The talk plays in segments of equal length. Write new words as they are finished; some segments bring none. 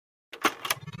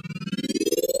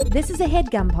This is a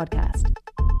HeadGum podcast.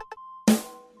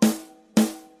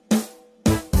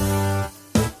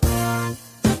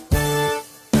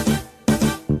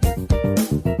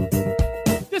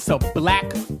 This a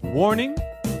black warning.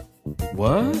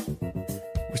 What?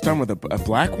 We're starting with a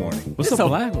black warning. What's This a a-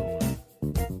 black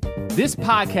one? This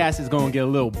podcast is going to get a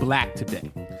little black today.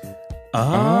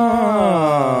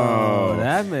 Oh,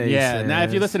 that makes sense. Now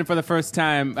if you're listening for the first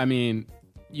time, I mean,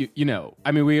 you know,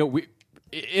 I mean, we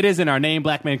it isn't our name.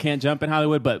 Black men can't jump in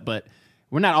Hollywood, but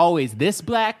we're not always this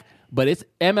black. But it's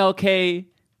MLK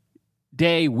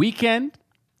Day weekend,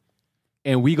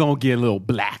 and we gonna get a little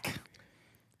black.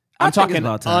 I'm think it's talking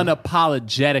about time.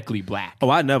 unapologetically black. Oh,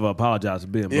 I never apologize for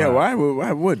being black. Yeah, why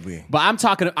would we? But I'm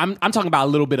talking about a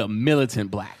little bit of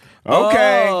militant black.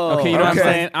 Okay. Okay, you know what I'm Okay.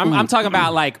 saying? I'm talking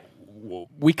about like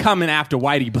we coming after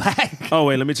whitey black. Oh,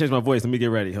 wait, let me change my voice. Let me get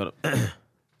ready. Hold up.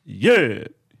 Yeah.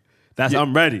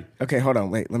 I'm ready. Okay, hold on.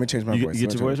 Wait, let me change my You voice.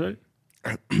 get your voice right?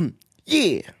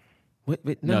 Yeah.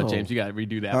 Wait, no. No, James, you got to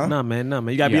redo that. Nah, man. You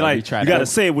gotta You be gotta like, retry you that. gotta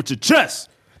say it with your chest.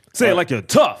 Say it like you're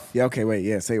tough. Yeah, okay, wait.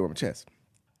 Yeah, say it with my chest.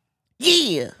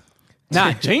 Yeah.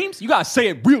 Nah, James, you got to say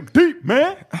it real deep,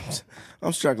 man.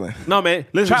 I'm struggling. No, man.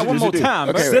 Listen, Try what one you more do. time,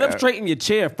 Okay, Sit up right. straight in your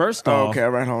chair first Oh, off. okay, all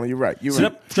right, hold on. You're right. You're Sit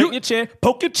right. up straight in your chair.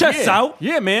 Poke your chest out.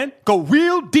 Yeah, man. Go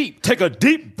real deep. Take a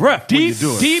deep breath when you Deep,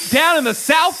 do it. deep down in the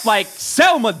South, like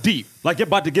Selma deep. Like you're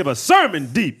about to give a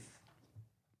sermon deep.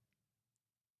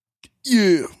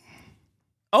 Yeah.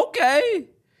 Okay.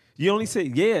 You only say,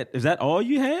 yeah. Is that all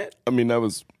you had? I mean, I'm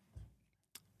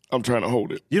trying to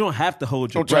hold it. You don't have to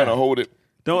hold your I'm trying to breath. hold it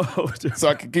Don't hold your so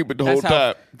I can keep it the whole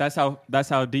time. That's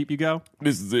how deep you go.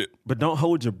 This is it. But don't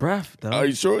hold your breath, though. Are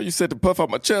you sure? You said to puff out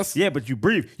my chest? Yeah, but you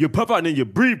breathe. You puff out and then you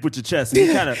breathe with your chest. And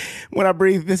you kind of. When I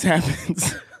breathe, this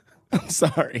happens. I'm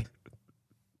sorry.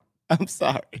 I'm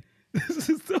sorry. This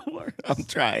is the worst. I'm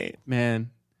trying. Man,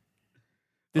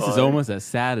 this is almost as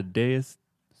sad a day as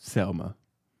Selma.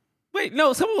 Wait,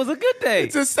 no, someone was a good day.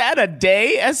 It's a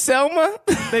Saturday at Selma.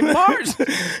 They marched.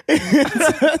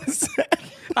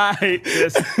 I hate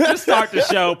this. Just start the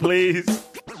show, please.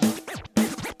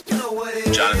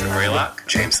 Jonathan Braylock,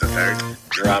 James the Third,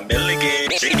 Drum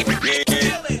Milligan.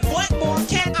 What more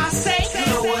can I say? You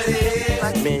know what it is.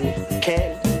 Black men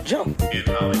can't jump.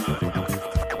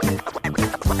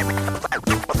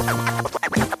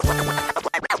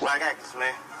 Black actors,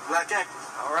 man. Black actors.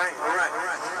 All right.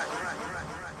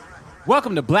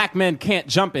 Welcome to Black Men Can't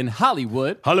Jump in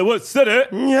Hollywood. Hollywood City.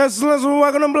 Yes, let's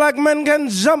welcome to Black Men Can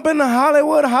Jump in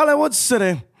Hollywood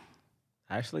City.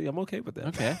 Actually, I'm okay with that.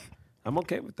 Okay. I'm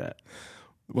okay with that.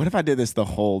 What if I did this the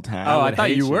whole time? Oh, I would thought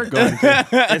hate you you. were going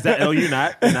to. Is that, you're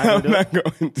not? You're not I'm gonna do it? not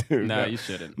going to. No, you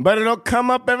shouldn't. But it'll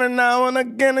come up every now and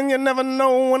again, and you never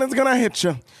know when it's gonna hit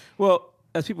you. Well,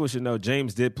 as people should know,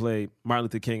 James did play Martin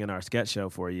Luther King in our sketch show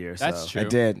for a year. That's so. true. I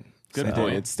did. Good I did.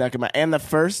 point. It stuck in my. And the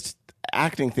first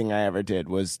acting thing I ever did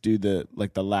was do the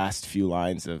last few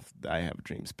lines of "I Have a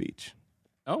Dream" speech.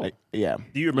 Oh, Yeah.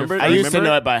 Do you remember? I do you used to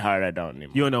remember know it by heart. I don't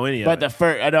anymore. You don't know any of But it. the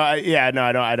first, I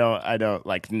don't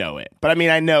like know it. But I mean,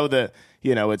 I know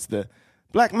it's the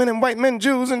black men and white men,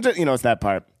 Jews, and it's that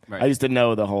part. Right. I used to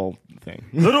know the whole thing.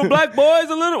 Little black boys,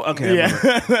 a little. Okay.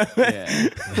 Yeah.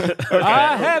 yeah.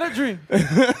 I had a dream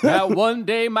that one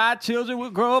day my children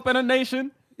would grow up in a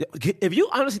nation. If you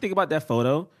honestly think about that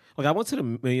photo, like I went to the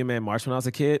Million Man March when I was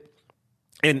a kid,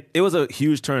 and it was a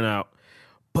huge turnout.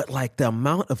 But like the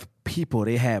amount of people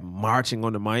they had marching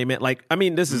on the monument, like I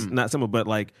mean, this is not simple, but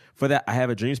like for that "I Have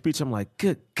a Dream" speech, I'm like,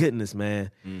 good goodness,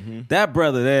 man, that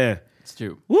brother there, It's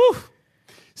true. woo.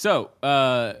 So,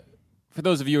 for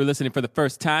those of you who are listening for the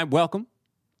first time, welcome.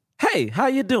 Hey, how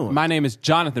you doing? My name is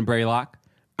Jonathan Braylock.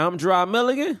 I'm Dry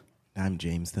Milligan. I'm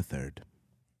James the Third.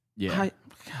 Yeah. Hi-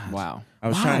 Wow. I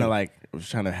was Why?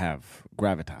 trying to have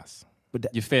gravitas.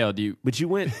 You failed. But you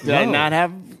went. Did I not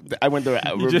have? I went the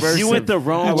reverse. you went the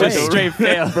wrong I way. went the Straight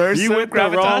fail. You went the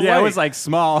wrong Yeah, way. it was like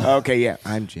small. Okay, yeah.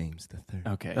 I'm James the Third.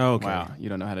 Okay. Okay. Wow. You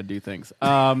don't know how to do things.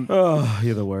 Oh,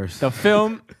 you're the worst. The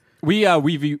film we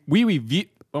review.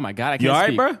 Oh my God, I can't You all right,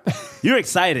 speak. bro? You're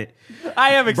excited.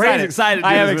 I am excited. Brain's excited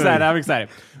I to am this excited. movie. I'm excited.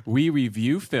 We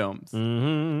review films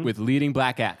with leading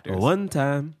black actors, One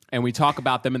time. and we talk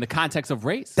about them in the context of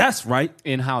race That's right.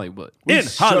 in Hollywood. In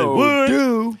Hollywood.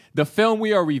 Do. The film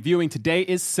we are reviewing today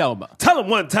is Selma. Tell him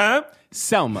one time.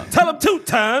 Selma. Tell him two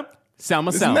time. Selma.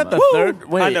 Isn't Selma. that the third?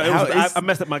 Wait, I know. how I is-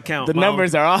 messed up my count. the My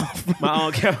numbers own, are off. my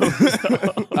own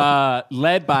count.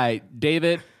 Led by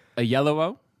David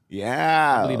Oyelowo.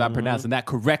 Yeah. I believe I'm pronouncing that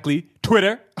correctly.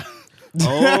 Twitter.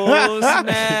 Oh,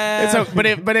 snap.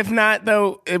 But if not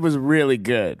though, it was really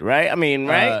good, right? I mean,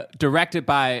 right? Directed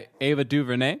by Ava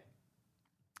DuVernay.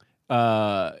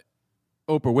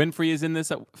 Oprah Winfrey is in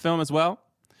this film as well.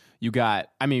 We got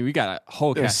a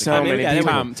whole There's cast. so of many characters.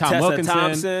 people. Tom Tessa Wilkinson,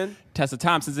 Thompson. Tessa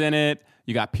Thompson's in it.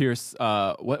 You got Pierce.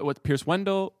 What Pierce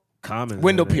Wendell? Common.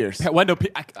 Wendell Pierce. Wendell.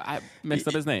 I messed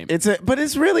up his name. But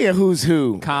it's really a who's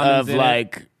who Common's of in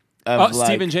like.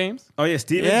 Stephen James. Oh yeah,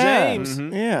 Stephen Yeah. James.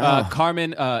 Mm-hmm. Yeah.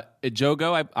 Carmen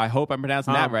Ejogo. I hope I'm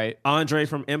pronouncing that right. Andre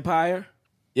from Empire.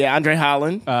 Yeah, Andre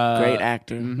Holland, great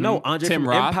actor. No, Andre Tim from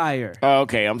Roth. Empire. Oh,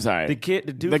 okay, I'm sorry. The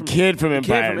kid from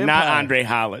Empire, not Andre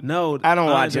Holland. No, I don't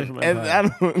watch Andre him. from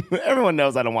Empire. Everyone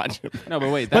knows I don't watch him. No,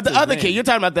 but wait. But That's the his other name. kid, you're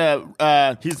talking about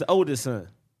the He's the oldest son.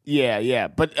 yeah.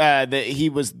 But he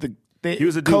was the He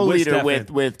was a dude co-leader with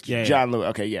with Stephen. Yeah. John Lewis.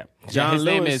 Okay, yeah. John his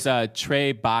name Lewis. is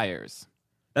Trey Byers.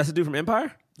 That's the dude from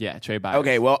Empire. Yeah, Trey Byers.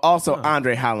 Okay, well, also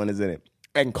Andre Holland is in it,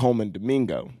 and Coleman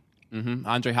Domingo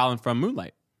Andre Holland from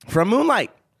Moonlight. from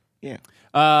Moonlight. Yeah.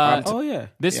 Oh yeah.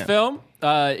 This film,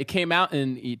 it came out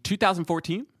in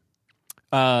 2014.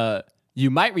 You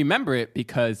might remember it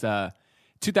because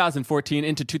 2014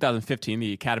 into 2015,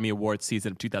 the Academy Awards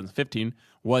season of 2015,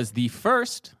 was the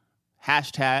first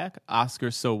hashtag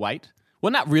Oscars So White.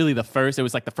 Well, not really the first. It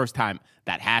was like the first time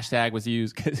that hashtag was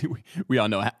used because we all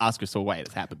know Oscars So White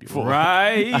has happened before.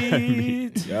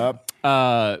 Right. Yep.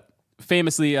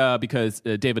 Famously, because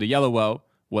David Oyelowo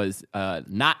was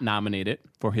not nominated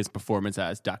for his performance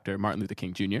as Dr. Martin Luther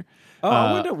King Jr. Oh,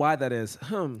 I wonder why that is.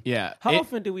 Yeah. How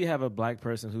often do we have a black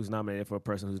person who's nominated for a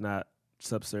person who's not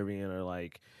subservient or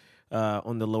like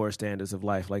on the lower standards of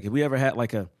life? Like, if we ever had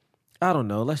like I don't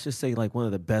know, let's just say like one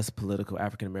of the best political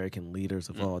African American leaders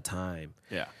of all time.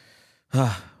 Yeah.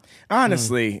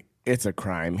 Honestly, it's a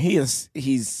crime. He's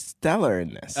stellar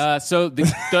in this. So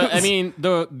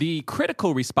the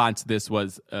critical response to this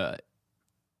was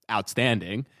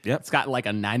outstanding. Yep. It's got like a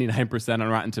 99% on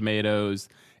Rotten Tomatoes.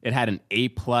 It had an A+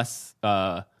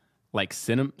 like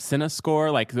Cine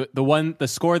score, like the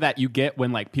score that you get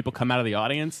when like people come out of the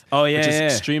audience. Oh, yeah, which is yeah.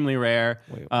 extremely rare.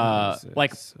 Wait, what is it?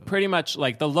 Like pretty much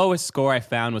like the lowest score I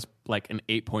found was like an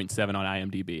 8.7 on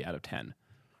IMDb out of 10.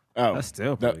 Oh, That's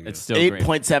still pretty good. It's still great.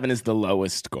 8.7 is the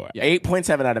lowest score. Yeah.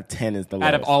 8.7 out of 10 is the lowest.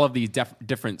 Out of all of these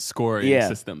different scoring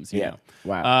systems, you know.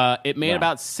 Wow. It made Wow.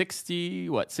 about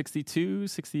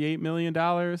 $68 million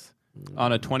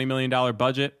on a $20 million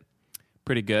budget.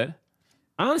 Pretty good.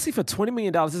 Honestly, for $20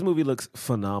 million, this movie looks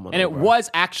phenomenal. And it bro. was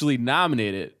actually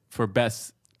nominated for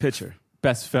Best Picture.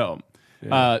 Film.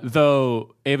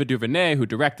 Though Ava DuVernay, who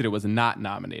directed it, was not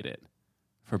nominated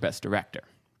for Best Director.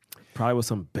 Probably was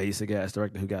some basic ass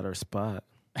director who got her spot.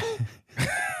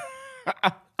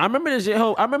 I remember this shit.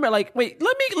 I remember like, wait,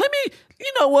 let me.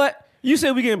 You know what? You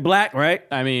said we getting black, right?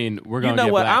 I mean, we're You going to know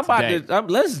get what? black I'm about today. to.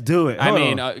 Let's do it. I Hold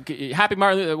mean, on. happy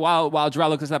Martin. While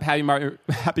Gerard looks this up, happy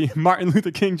Martin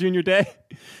Luther King Jr. Day.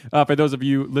 For those of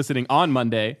you listening on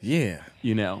Monday, Yeah.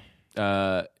 you know,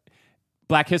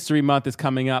 Black History Month is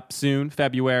coming up soon,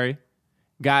 February.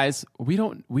 Guys, we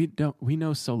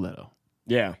know so little.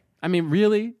 Yeah. I mean,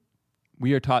 really,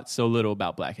 we are taught so little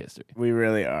about Black history. We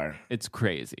really are. It's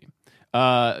crazy.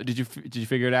 Did you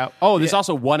figure it out? Oh, this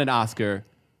also won an Oscar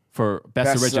for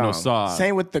Best Original Song.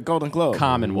 Same with the Golden Globe.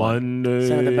 Common one. One day,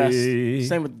 Same with the best.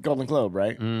 Same with Golden Globe,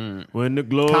 right? when the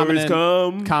glories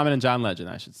come. Common and John Legend,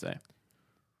 I should say.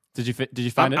 Did you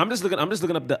find it? I'm just looking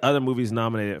up the other movies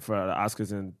nominated for the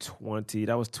Oscars in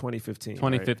 2015.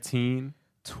 2015. Right?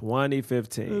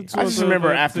 2015. I just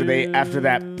remember after that the that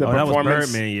was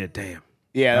performance. Birdman. Yeah, damn.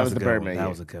 Yeah, that was a the good Birdman. one. That yeah.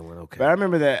 was a good one. Okay. But I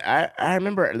remember that. I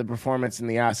remember the performance in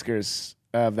the Oscars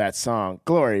of that song,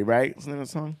 "Glory." Right? Isn't that the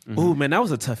song? Ooh, man, that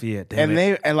was a tough year. Damn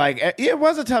it. It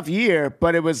was a tough year,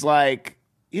 but it was like,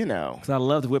 you know, 'Cause I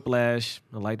loved Whiplash.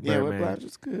 I liked yeah, Birdman. Whiplash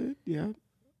was good. Yeah.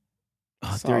 Oh,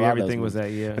 Saw a Theory lot of Everything those was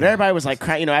movies. that year. But everybody was like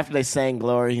crying. You know, after they sang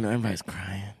 "Glory," you know, everybody's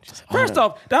crying. Just, First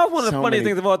off, that was one of the so funniest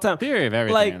many- things of all time. Theory of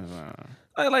everything.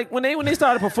 Like when they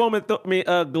started performing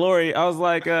Glory, I was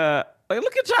like,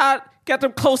 look at y'all, got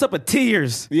them close up of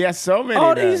tears. Yeah, so many.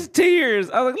 All of them. these tears.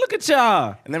 I was like, look at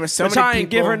y'all. And there were so But many y'all ain't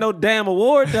give people- her no damn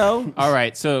award though. All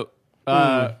right, so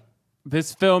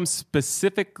this film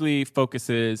specifically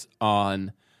focuses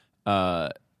on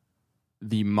the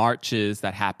marches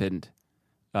that happened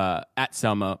at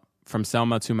Selma. From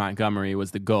Selma to Montgomery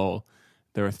was the goal.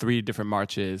 There were 3 different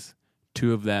marches.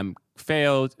 2 of them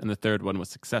failed, and the third one was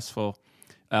successful.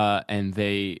 And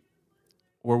they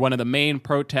were one of the main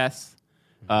protests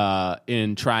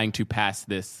in trying to pass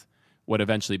this, what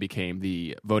eventually became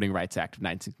the Voting Rights Act of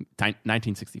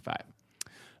 1965.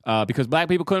 Because black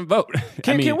people couldn't vote.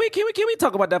 Can we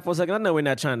talk about that for a second? I know we're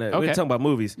not trying to. We're Okay. talking about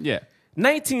movies. Yeah.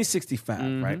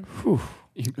 1965, right? Whew.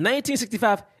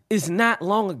 1965 is not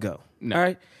long ago. No. All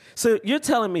right. So you're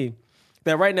telling me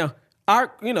that right now,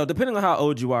 depending on how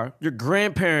old you are, your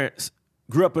grandparents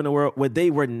grew up in a world where they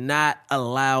were not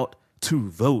allowed to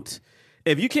vote.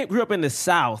 If you grew up in the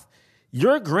South,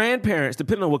 your grandparents,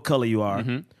 depending on what color you are,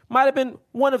 might have been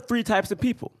one of three types of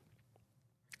people.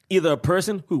 Either a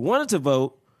person who wanted to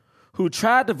vote, who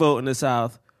tried to vote in the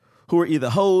South, who were either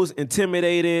hoes,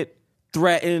 intimidated,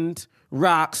 threatened,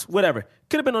 rocks, whatever.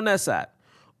 Could have been on that side.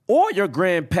 Or your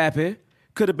grandpappy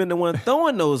could have been the one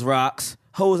throwing those rocks,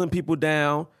 hosing people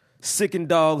down, sicking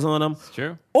dogs on them. It's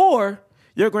true. Or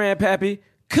your grandpappy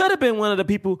could have been one of the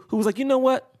people who was like, you know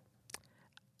what?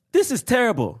 This is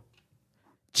terrible.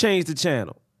 Change the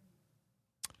channel.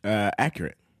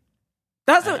 Accurate.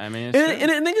 That's I mean, it's and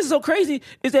the thing is so crazy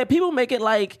is that people make it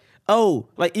like, oh,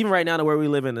 like even right now the where we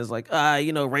live in is like,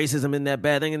 racism isn't that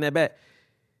bad, thing isn't that bad.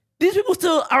 These people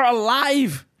still are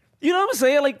alive. You know what I'm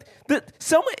saying? Like,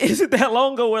 Selma isn't that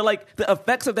long ago where like the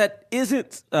effects of that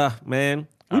isn't. Man,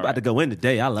 we about to go in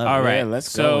today. I love it. All right, Yeah,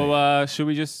 let's go. So should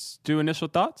we just do initial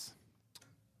thoughts?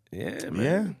 Yeah,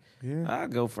 man. Yeah. I'll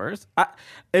go first.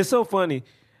 It's so funny.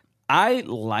 I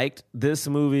liked this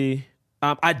movie.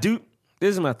 This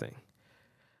is my thing.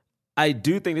 I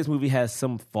do think this movie has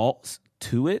some faults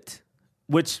to it,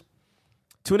 which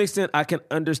to an extent I can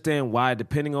understand why,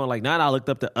 depending on like, now I looked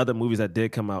up the other movies that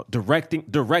did come out.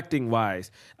 Directing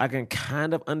wise, I can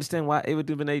kind of understand why Ava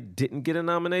DuVernay didn't get a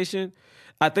nomination.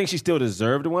 I think she still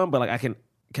deserved one, but like I can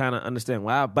kind of understand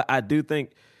why. But I do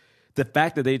think the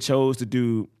fact that they chose to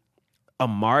do a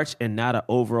march and not an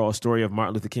overall story of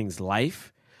Martin Luther King's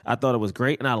life, I thought it was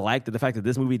great. And I liked the fact that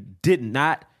this movie they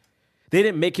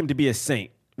didn't make him to be a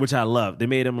saint, which I loved. They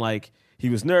made him like, he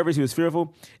was nervous, he was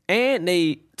fearful, and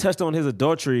they touched on his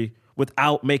adultery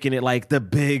without making it like the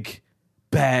big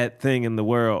bad thing in the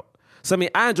world. So I mean,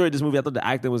 I enjoyed this movie. I thought the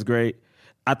acting was great.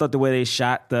 I thought the way they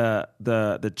shot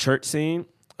the church scene,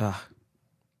 the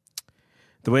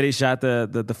way they shot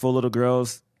the four little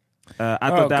girls, I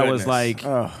thought that was like,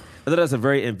 I thought that was a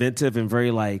very inventive and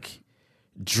very like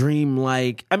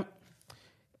dreamlike.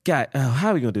 God, how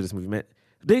are we gonna do this movie, man?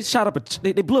 They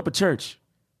blew up a church.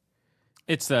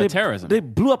 It's terrorism. They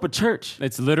blew up a church.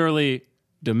 It's literally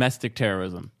domestic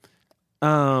terrorism.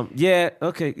 Yeah.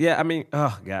 Okay. Yeah. I mean,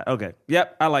 oh God. Okay.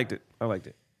 Yep. I liked it.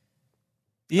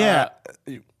 Yeah.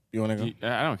 You want to go?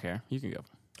 I don't care. You can go.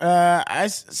 I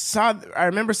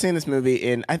remember seeing this movie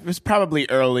it was probably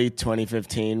early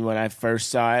 2015 when I first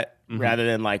saw it, rather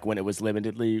than like when it was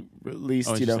limitedly released.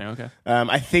 Oh, you know, okay.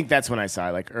 I think that's when I saw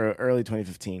it, like early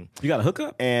 2015. You got a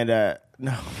hookup? And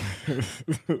no,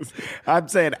 I'm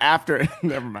saying after.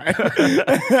 Never mind.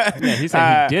 Yeah, he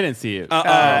said he didn't see it.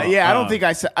 Yeah, I don't think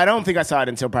I saw it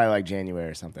until probably like January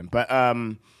or something. But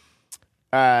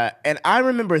and I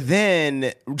remember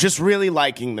then just really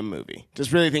liking the movie.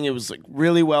 Just really think it was like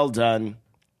really well done.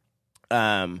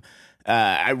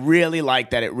 I really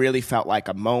liked that it really felt like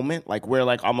a moment, like we're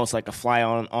like almost like a fly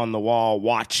on the wall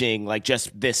watching like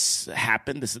just this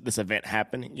happen, this event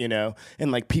happening, you know,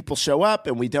 and like people show up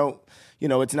and we don't, you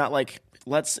know, it's not like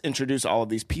let's introduce all of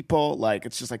these people, like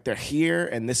it's just like they're here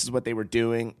and this is what they were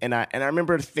doing, and I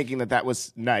remember thinking that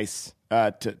was nice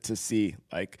to see,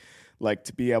 like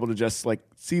to be able to just like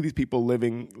see these people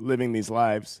living these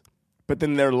lives, but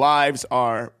then their lives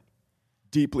are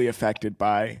deeply affected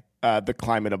by the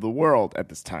climate of the world at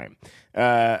this time.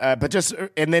 But just,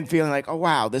 and then feeling like, oh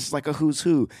wow, this is like a who's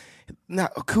who. Now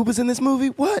Cuba's in this movie?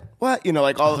 What? You know,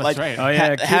 like all like right. Oh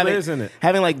yeah, Cuba is in it.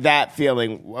 Having like that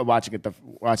feeling watching it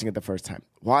the first time.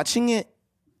 Watching it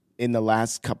in the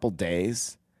last couple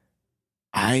days,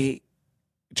 I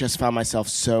just found myself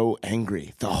so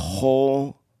angry the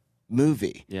whole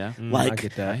movie. Yeah, like I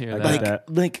get that. I hear that.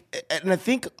 and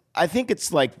I think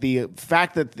it's like the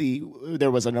fact that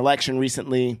there was an election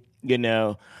recently, you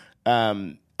know,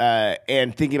 and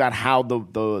thinking about how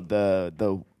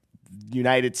the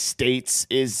United States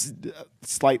is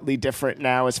slightly different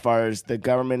now as far as the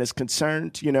government is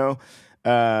concerned, you know,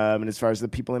 and as far as the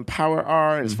people in power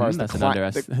are, and as far as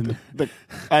the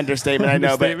understatement, I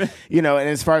know, but you know, and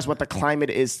as far as what the climate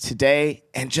is today,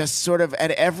 and just sort of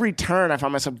at every turn, I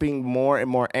found myself being more and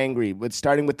more angry. With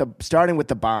starting with the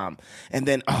bomb, and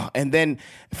then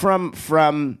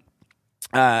from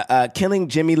killing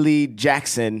Jimmy Lee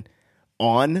Jackson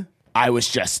on, I was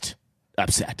just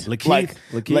upset.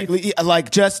 Lakeith? Like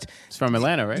just it's from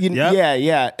Atlanta, right?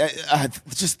 Yeah.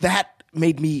 Just that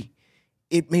made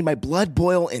my blood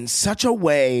boil in such a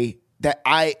way that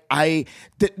I'm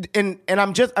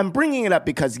bringing it up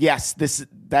because yes,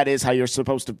 that is how you're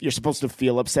supposed to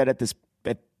feel upset at this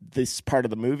part of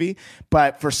the movie.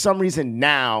 But for some reason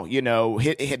now, you know,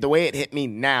 the way it hit me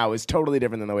now is totally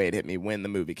different than the way it hit me when the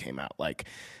movie came out. Like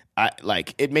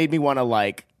it made me want to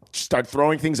like start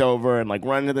throwing things over and like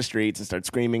run into the streets and start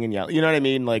screaming and yelling. You know what I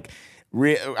mean? Like,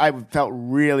 I felt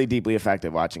really deeply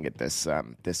affected watching it this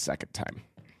second time.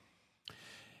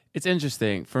 It's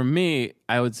interesting. For me,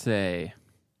 I would say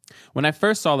when I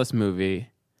first saw this movie,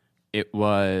 it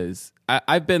was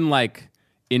I've been like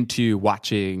into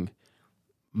watching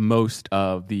most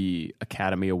of the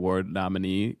Academy Award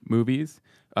nominee movies,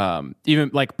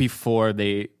 even like before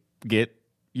they get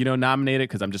nominated,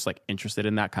 because I'm just like interested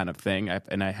in that kind of thing,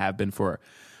 and I have been for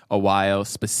a while.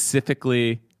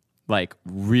 Specifically, like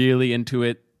really into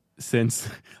it since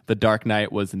The Dark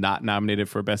Knight was not nominated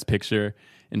for Best Picture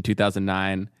in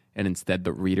 2009. And instead,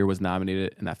 The Reader was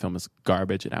nominated, and that film is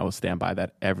garbage, and I will stand by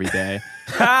that every day.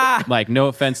 Like, no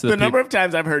offense to the number of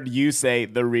times I've heard you say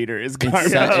The Reader is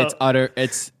garbage. It's utter.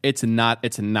 It's not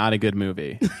a good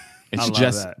movie. It's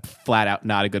just flat out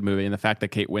not a good movie. And the fact that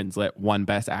Kate Winslet won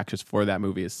Best Actress for that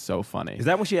movie is so funny. Is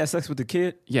that when she had sex with the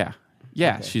kid? Yeah.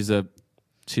 Okay. She's a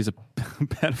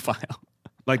pedophile.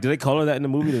 Like, do they call her that in the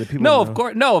movie? Do the people No, know? of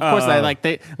course. No, of course.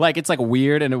 It's like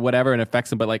weird and whatever and affects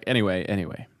them. But like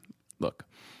anyway, look.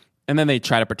 And then they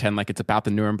try to pretend like it's about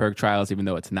the Nuremberg trials, even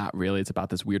though it's not really. It's about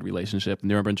this weird relationship.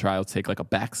 Nuremberg trials take like a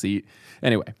backseat.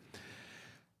 Anyway,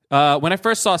 when I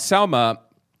first saw Selma,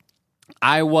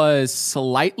 I was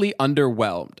slightly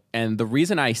underwhelmed. And the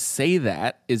reason I say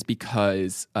that is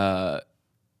because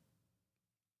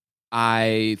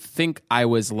I think I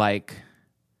was like,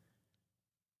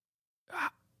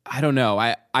 I don't know.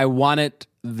 I wanted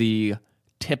the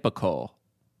typical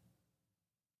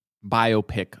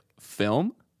biopic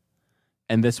film.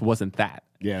 And this wasn't that.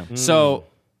 Yeah. So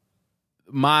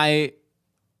my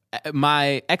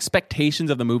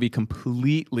expectations of the movie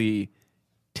completely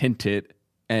tinted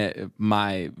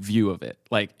my view of it.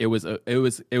 Like it was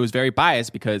very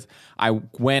biased because I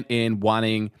went in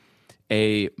wanting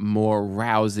a more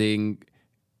rousing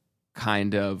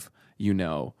kind of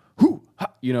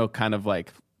kind of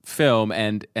like film,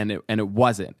 and it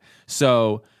wasn't.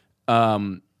 So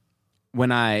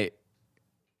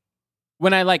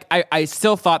I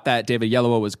still thought that David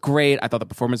Oyelowo was great. I thought the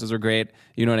performances were great.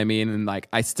 You know what I mean? And like,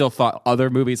 I still thought other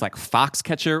movies like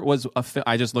Foxcatcher was a film.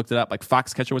 I just looked it up. Like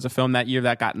Foxcatcher was a film that year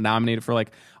that got nominated for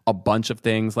like a bunch of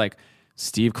things. Like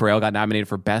Steve Carell got nominated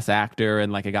for Best Actor,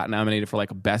 and like it got nominated for like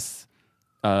Best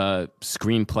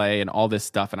Screenplay and all this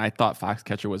stuff. And I thought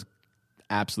Foxcatcher was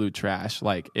absolute trash.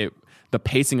 Like the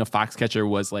pacing of Foxcatcher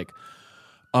was like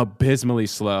abysmally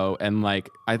slow, and like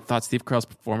I thought Steve Carell's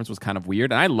performance was kind of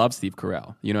weird, and I love Steve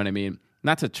Carell, you know what I mean?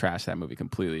 Not to trash that movie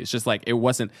completely, it's just like it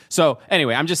wasn't. So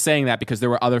anyway, I'm just saying that because there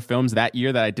were other films that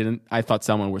year that I thought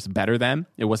Selma was better than.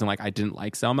 It wasn't like I didn't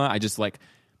like Selma, I just like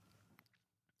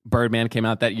Birdman came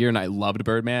out that year and I loved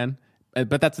Birdman,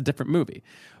 but that's a different movie.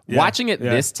 Watching it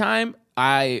this time,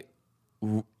 and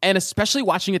especially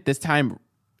watching it this time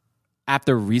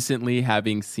after recently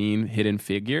having seen Hidden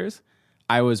Figures,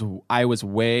 I was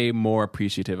way more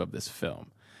appreciative of this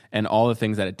film and all the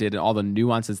things that it did and all the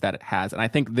nuances that it has. And I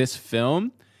think this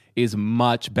film is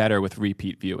much better with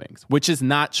repeat viewings, which is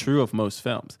not true of most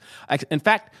films. In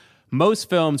fact, most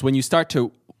films, when you start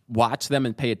to watch them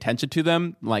and pay attention to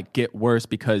them, like get worse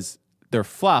because they're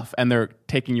fluff and they're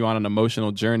taking you on an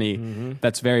emotional journey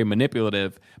that's very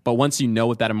manipulative. But once you know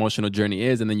what that emotional journey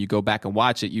is and then you go back and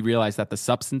watch it, you realize that the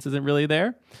substance isn't really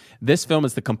there. This film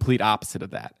is the complete opposite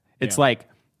of that. It's like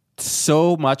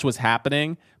so much was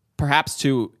happening, perhaps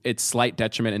to its slight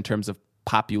detriment in terms of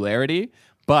popularity,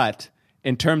 but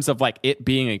in terms of like it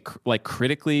being a like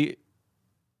critically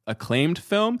acclaimed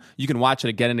film, you can watch it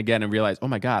again and again and realize, oh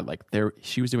my God, like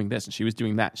she was doing this and she was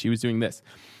doing that, she was doing this.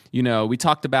 You know, we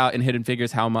talked about in Hidden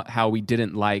Figures how we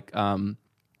didn't like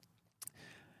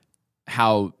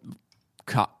how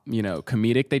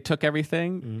comedic they took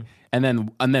everything. And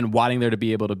then wanting there to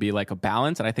be able to be like a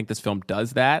balance. And I think this film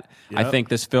does that. Yep. I think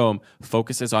this film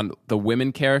focuses on the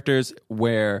women characters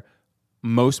where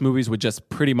most movies would just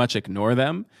pretty much ignore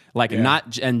them. Like not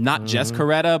just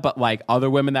Coretta, but like other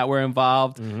women that were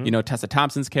involved. You know, Tessa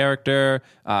Thompson's character,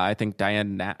 I think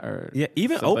Diane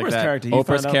even Oprah's character.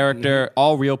 Oprah's character,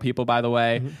 all real people, by the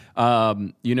way.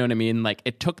 You know what I mean? Like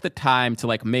it took the time to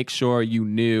like make sure you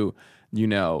knew,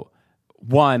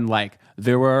 one, like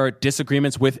there were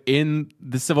disagreements within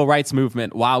the civil rights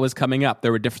movement while it was coming up.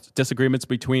 There were disagreements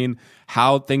between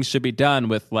how things should be done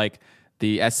with like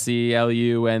the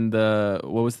SCLU and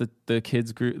what was the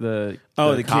kids group? The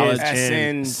college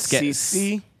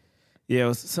SNCC. Yeah, it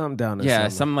was something down there. Yeah,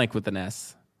 something like with an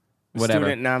S. Whatever.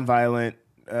 The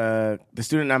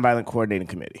Student Nonviolent Coordinating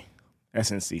Committee,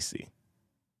 SNCC.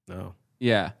 No.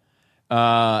 Yeah.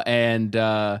 And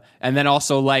then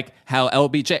also like how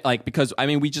LBJ, like, because I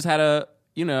mean we just had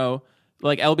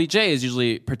like LBJ is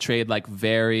usually portrayed like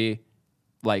very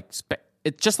like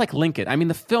it's just like Lincoln. I mean,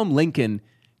 the film Lincoln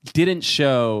didn't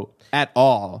show at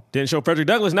all. Didn't show Frederick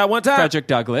Douglass not one time. Frederick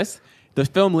Douglass. The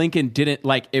film Lincoln didn't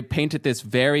like it painted this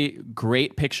very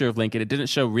great picture of Lincoln. It didn't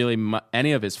show really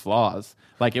any of his flaws.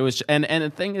 Like it was, and the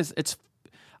thing is,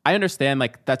 I understand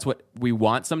like that's what we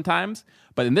want sometimes,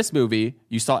 but in this movie,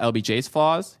 you saw LBJ's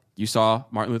flaws, you saw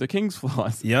Martin Luther King's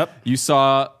flaws. Yep. You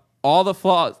saw all the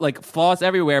flaws, like flaws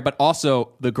everywhere, but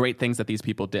also the great things that these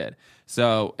people did.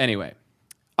 So anyway,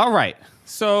 all right.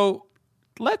 So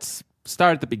let's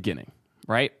start at the beginning,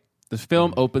 right? The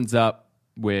film opens up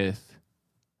with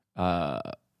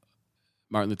Martin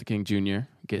Luther King Jr.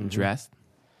 getting dressed.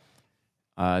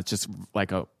 It's just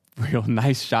like a real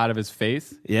nice shot of his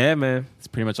face. Yeah, man. It's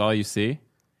pretty much all you see.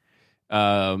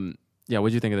 Yeah, what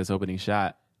did you think of this opening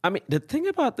shot? I mean, the thing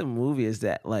about the movie is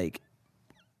that, like,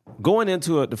 going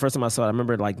into it, the first time I saw it, I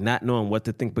remember, like, not knowing what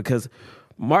to think because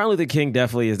Martin Luther King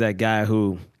definitely is that guy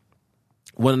who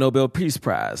won a Nobel Peace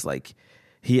Prize. Like,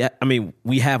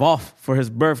 we have off for his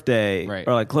birthday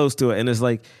or, like, close to it. And it's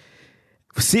like,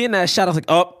 seeing that shot, I was like,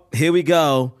 oh, here we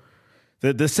go.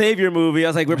 The Savior movie. I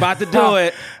was like, we're about to do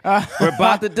it. We're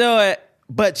about to do it.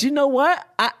 But you know what?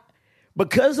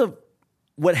 Because of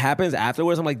what happens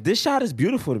afterwards, I'm like, this shot is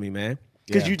beautiful to me, man.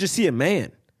 Because you just see a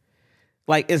man.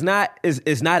 Like, it's not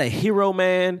a hero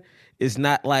man. It's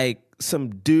not like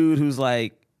some dude who's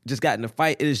like just got in a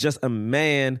fight. It is just a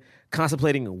man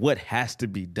contemplating what has to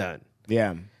be done.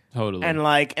 Yeah. Totally. And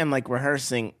like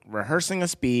rehearsing a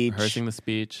speech. Rehearsing the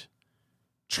speech.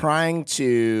 Trying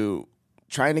to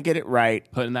get it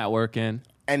right. Putting that work in.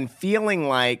 And feeling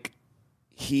like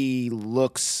he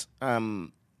looks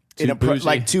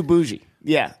too bougie.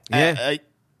 Yeah. Yeah.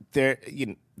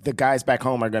 The guys back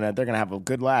home they're gonna have a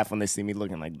good laugh when they see me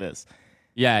looking like this.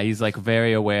 Yeah, he's like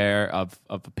very aware of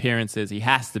appearances. He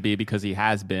has to be because he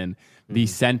has been the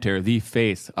center, the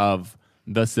face of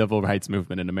the civil rights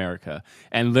movement in America.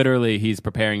 And literally he's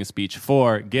preparing a speech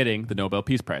for getting the Nobel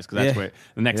Peace Prize because that's where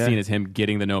the next scene is him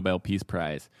getting the Nobel Peace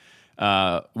Prize,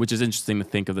 which is interesting to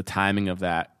think of the timing of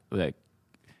that. Like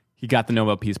he got the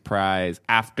Nobel Peace Prize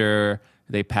after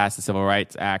they passed the Civil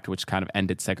Rights Act, which kind of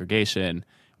ended segregation,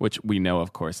 which we know,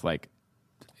 of course, like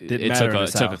it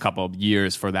took a couple of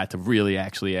years for that to really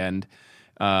actually end.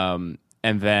 And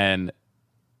then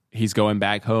he's going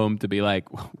back home to be like,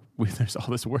 there's all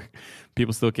this work.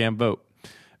 People still can't vote.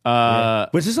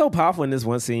 Which is so powerful in this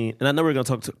one scene. And I know we're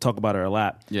going to talk about her a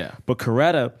lot. Yeah. But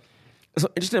Coretta, it's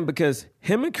so interesting because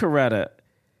him and Coretta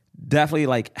definitely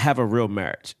like have a real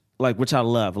marriage. Like, which I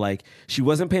love. Like, she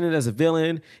wasn't painted as a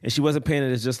villain and she wasn't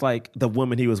painted as just like the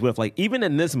woman he was with. Like, even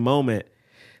in this moment,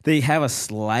 they have a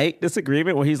slight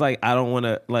disagreement where he's like, I don't want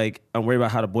to, like, I'm worried about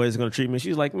how the boys are going to treat me.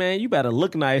 She's like, man, you better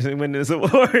look nice and win this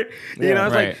award. You know,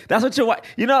 it's like, that's what you're,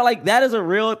 you know, like, that is a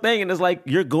real thing. And it's like,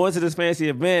 you're going to this fancy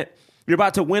event, you're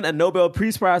about to win a Nobel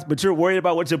Peace Prize, but you're worried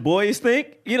about what your boys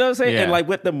think. You know what I'm saying? Yeah. And like,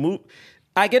 with the move,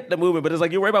 I get the movement, but it's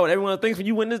like, you're worried about what everyone thinks when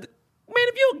you win this. Man,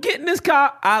 if you don't get in this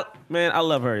car, I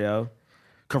love her, yo.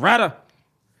 Coretta.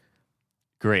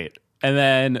 Great. And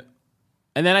then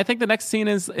I think the next scene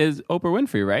is Oprah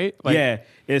Winfrey, right? Like, yeah,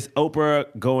 it's Oprah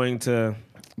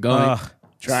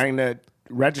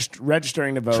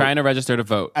registering to vote. Trying to register to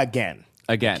vote Again.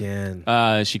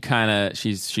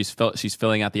 She's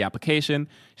filling out the application.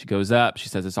 She goes up. She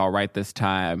says it's all right this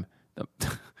time.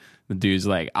 The dude's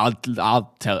like, I'll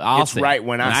It's say right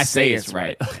when I say it's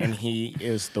right. And he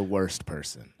is the worst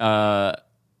person.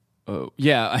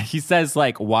 Yeah, he says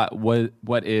like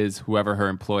what is whoever her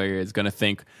employer is going to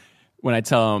think when I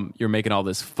tell him you're making all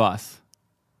this fuss.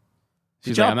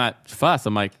 She's like, I'm not fuss.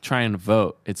 I'm like trying to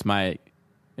vote. It's my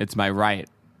right.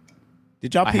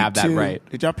 Did y'all I peep have that right.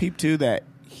 Did y'all peep too that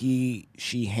she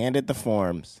handed the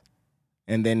forms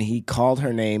and then he called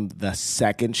her name the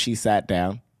second she sat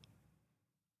down?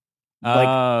 Like,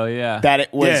 oh yeah. That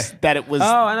it was. Oh,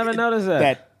 I never noticed that.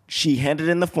 That she handed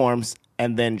in the forms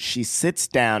and then she sits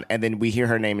down and then we hear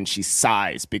her name and she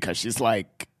sighs because she's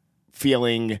like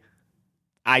feeling.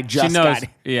 I just she knows, got it.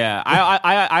 Yeah,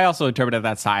 I also interpreted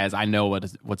that sigh as I know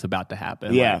what's about to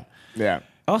happen. Yeah, like, yeah.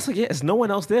 Also, yeah, it's no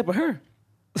one else there but her.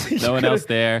 No one else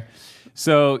there.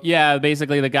 So yeah,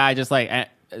 basically the guy just like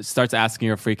starts asking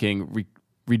her freaking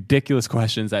ridiculous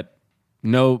questions that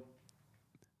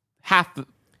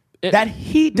that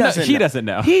he doesn't. He doesn't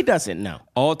know. He doesn't know.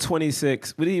 All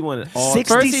 26. What do you want? All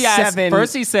 67.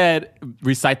 First he said,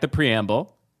 recite the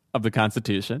preamble of the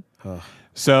Constitution.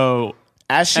 So,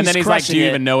 As she's and then he's like, crushing do you it-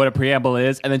 even know what a preamble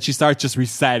is? And then she starts just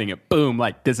reciting it. Boom,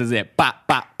 like this is it. Bop,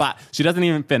 bop, bop. She doesn't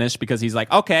even finish because he's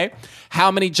like, okay, how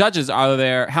many judges are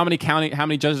there? How many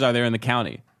judges are there in the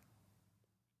county?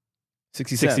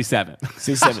 67.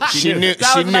 67. She knew.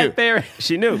 That She was my knew. theory.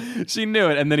 She knew. She knew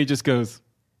it. And then he just goes,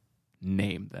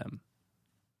 name them.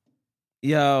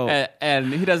 Yo.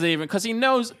 And he doesn't even, because he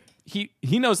knows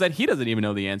that he doesn't even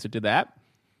know the answer to that.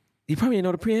 He probably didn't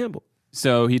know the preamble.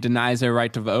 So he denies her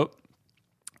right to vote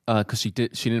because she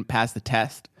didn't pass the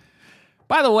test.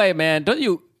 By the way, man,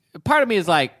 part of me is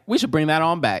like, we should bring that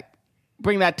on back.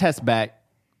 Bring that test back.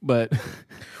 But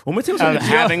Well, let me tell you something.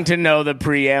 Having to know the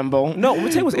preamble. No, let me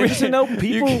tell you what's interesting though.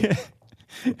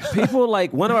 People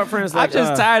like one of our friends. Like, I'm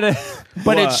just tired of.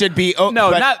 But it should be. Oh,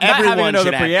 No, but not everyone having to know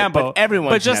should the have preamble. but everyone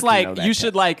but should just have to like know that you should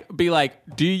test. like be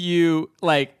like, do you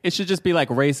like? It should just be like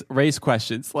race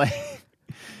questions. Like,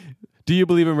 do you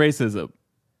believe in racism?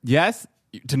 Yes,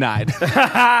 denied.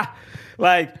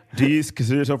 like, do you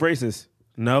consider yourself racist?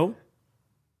 No.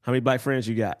 How many black friends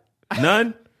you got?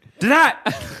 None. Denied.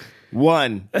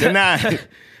 One. Denied.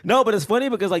 No, but it's funny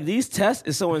because like these tests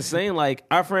is so insane. Like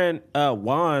our friend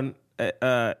Juan,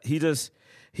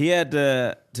 he had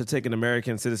to take an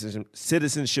American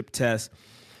citizenship test.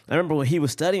 I remember when he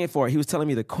was studying for it, he was telling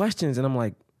me the questions, and I'm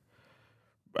like,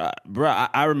 bruh,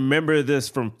 I remember this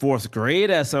from 4th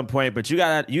grade at some point. But you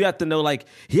have to know, like,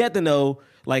 he had to know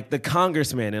like the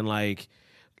congressman and like.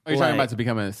 Are you talking about to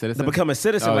become a citizen? To become a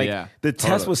citizen, Oh, like yeah. the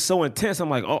test was so intense. I'm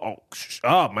like,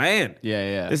 oh man,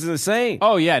 Yeah. this is insane.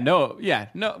 Oh yeah, no.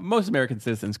 Most American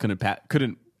citizens couldn't. If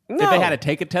No. they had to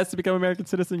take a test to become an American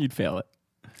citizen, you'd fail it.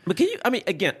 But can you? I mean,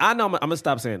 again, I know I'm gonna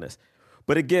stop saying this,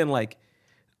 but again, like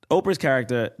Oprah's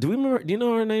character. Do you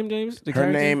know her name, James? The Her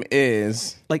character? name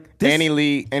is like this, Annie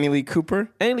Lee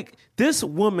Cooper. This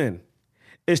woman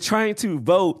is trying to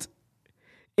vote,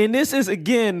 and this is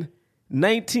again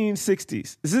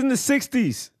 1960s. This is in the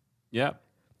 60s. Yeah.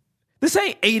 This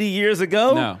ain't 80 years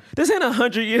ago. No. This ain't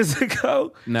 100 years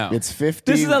ago. No. It's 50.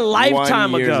 This is a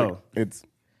lifetime ago. It's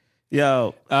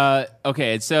Yo,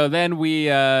 Okay. So then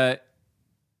and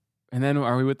then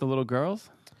are we with the little girls?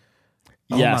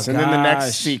 yes, my and then the next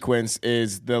gosh. sequence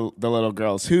is the little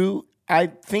girls who I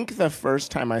think the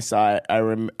first time I saw it,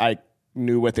 I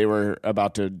knew what they were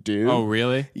about to do. Oh,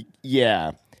 really?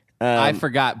 Yeah. I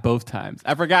forgot both times.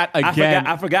 I forgot again.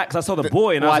 I forgot because I saw the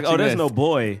boy and I was like, watching oh, there's this. no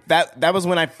boy. That was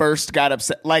when I first got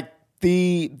upset. Like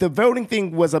the voting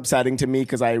thing was upsetting to me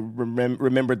because I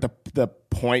remembered the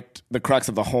point, the crux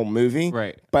of the whole movie.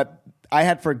 Right. But I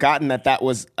had forgotten that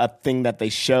was a thing that they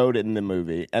showed in the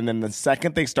movie. And then the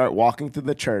second they start walking through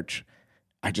the church,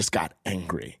 I just got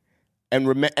angry and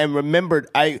remembered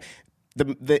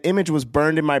the image was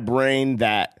burned in my brain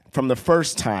that from the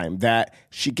first time that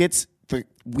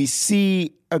we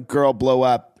see a girl blow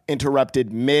up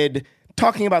interrupted mid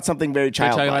talking about something very They're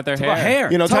childlike. talking about their Talk about hair.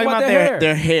 hair. You know, Talk talking about their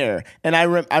their hair. And I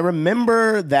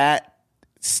remember that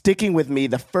sticking with me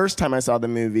the first time I saw the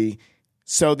movie.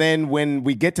 So then when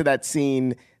we get to that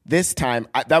scene this time,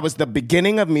 that was the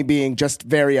beginning of me being just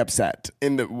very upset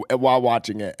while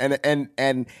watching it.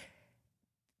 And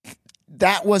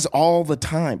that was all the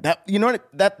time. That you know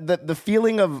what the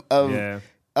feeling of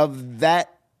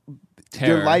that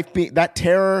Terror. your life being that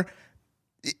terror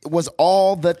was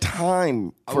all the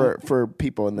time for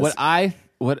people in this.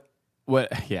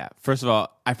 Yeah. First of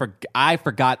all, I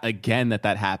forgot again that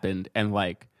happened, and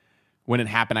like when it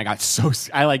happened, I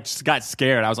just got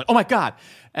scared. I was like, oh my god,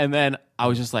 and then I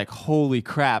was just like, holy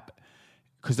crap,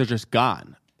 because they're just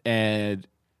gone. And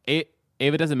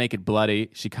Ava doesn't make it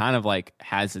bloody. She kind of like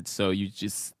has it so you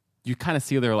kind of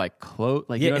see their like clothes.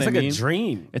 Like, Yeah, you know it's what like I mean? a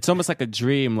dream. It's almost like a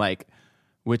dream, like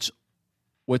which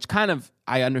kind of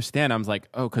I understand. I was like,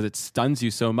 oh, because it stuns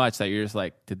you so much that you're just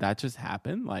like, did that just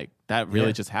happen? Like that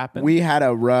really just happened? We had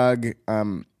a rug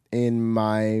in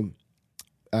my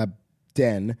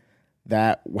den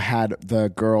that had the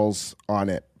girls on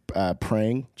it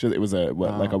praying. It was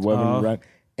like a woven rug,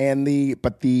 and the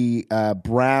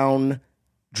brown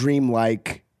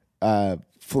dreamlike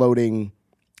floating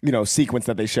sequence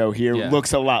that they show here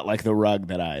looks a lot like the rug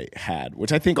that I had,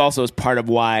 which I think also is part of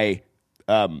why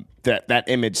that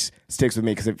image sticks with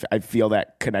me, because I feel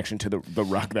that connection to the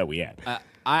rug that we had.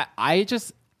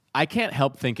 I can't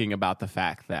help thinking about the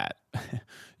fact that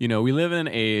we live in an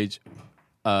age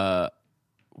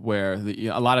where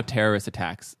a lot of terrorist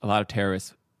attacks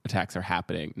are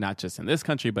happening, not just in this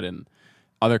country but in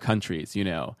other countries,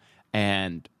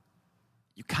 and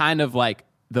you kind of like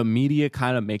the media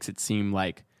kind of makes it seem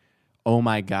like, oh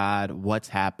my God, what's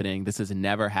happening? This has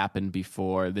never happened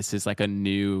before. This is like a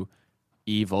new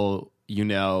evil,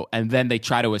 and then they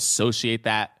try to associate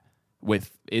that with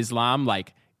Islam,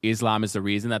 like Islam is the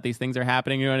reason that these things are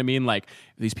happening. You know what I mean? Like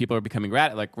these people are becoming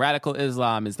radical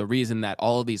Islam is the reason that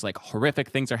all of these like horrific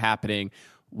things are happening.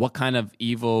 What kind of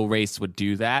evil race would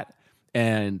do that?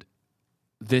 And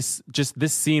this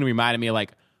scene reminded me of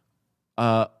like,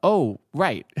 oh,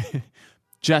 right.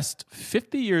 Just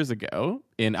 50 years ago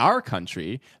in our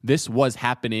country, this was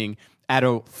happening at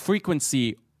a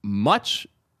frequency much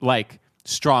like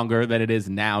stronger than it is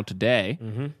now today.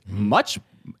 With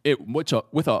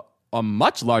a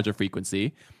much larger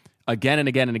frequency, again and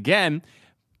again and again.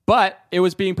 But it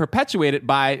was being perpetuated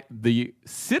by the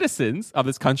citizens of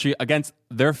this country against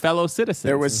their fellow citizens.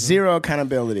 There was zero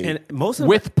accountability. And most of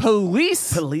with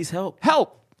police help.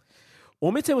 Help.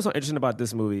 Well, let me tell you what's so interesting about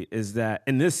this movie is that,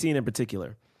 in this scene in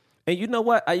particular, and you know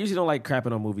what? I usually don't like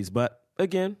crapping on movies, but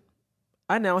again,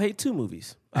 I now hate two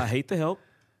movies. I hate The Help.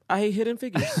 I hate Hidden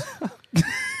Figures.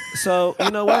 So,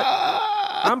 you know what?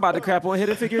 I'm about to crap on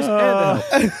Hidden Figures and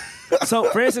The Help. So,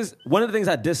 for instance, one of the things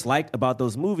I disliked about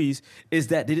those movies is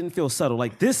that they didn't feel subtle.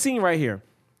 Like this scene right here,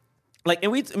 like, I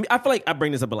feel like I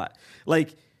bring this up a lot.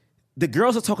 Like, the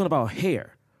girls are talking about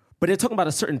hair, but they're talking about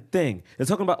a certain thing. They're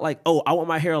talking about like, oh, I want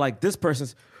my hair like this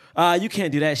person's. You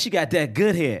can't do that. She got that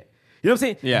good hair. You know what I'm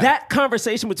saying? Yeah. That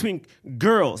conversation between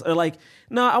girls are like,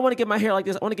 no, I want to get my hair like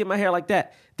this. I want to get my hair like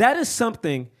that. That is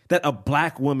something that a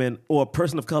black woman or a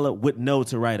person of color would know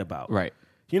to write about. Right.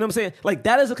 You know what I'm saying? Like,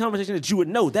 that is a conversation that you would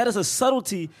know. That is a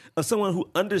subtlety of someone who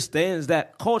understands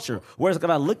that culture. Whereas if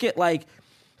I look at like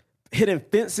Hidden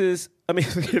Fences,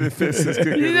 Hidden Fences.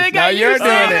 Now you're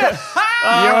doing it.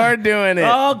 You're doing it.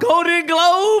 Oh, Golden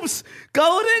Globes.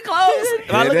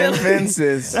 Hidden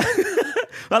Fences.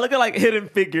 I look at like Hidden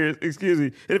Figures,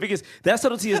 Hidden Figures. That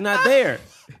subtlety is not there.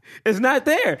 It's not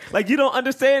there. Like, you don't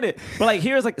understand it. But like,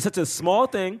 here's like such a small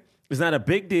thing. It's not a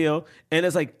big deal. And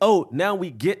it's like, oh, now we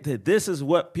get that this is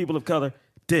what people of color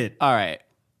did. All right.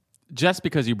 Just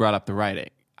because you brought up the writing,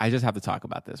 I just have to talk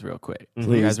about this real quick. Please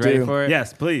You guys ready do. for it?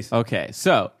 Yes, please. Okay.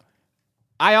 So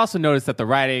I also noticed that the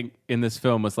writing in this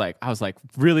film was like, I was like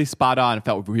really spot on. It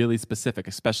felt really specific,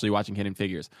 especially watching Hidden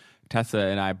Figures. Tessa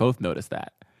and I both noticed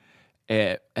that.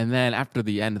 And then after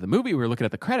the end of the movie, we were looking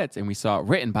at the credits and we saw it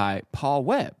written by Paul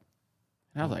Webb.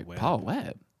 And I was like, Paul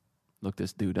Webb? Look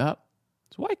this dude up.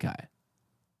 It's a white guy.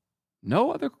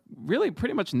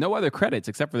 Pretty much no other credits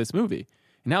except for this movie.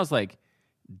 And I was like,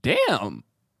 damn,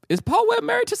 is Paul Webb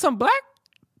married to some black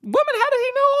woman? How did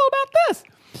he know all about this?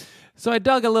 So I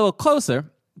dug a little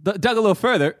closer, dug a little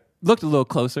further, looked a little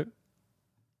closer.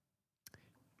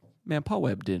 Man, Paul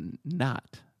Webb did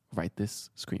not write this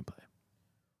screenplay.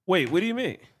 Wait, what do you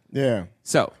mean? Yeah.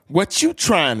 So, What you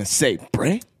trying to say,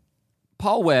 Bray?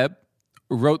 Paul Webb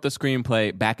wrote the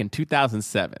screenplay back in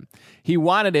 2007. He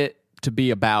wanted it to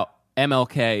be about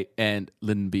MLK and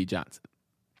Lyndon B. Johnson.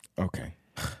 Okay.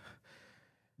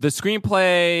 The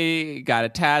screenplay got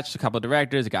attached to a couple of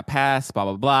directors. It got passed, blah,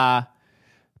 blah, blah.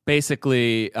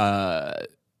 Basically, the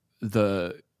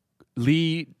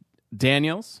Lee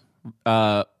Daniels,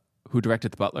 who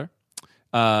directed The Butler,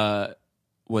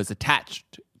 was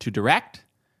attached to direct.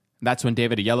 That's when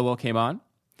David Oyelowo came on.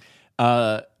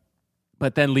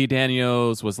 But then Lee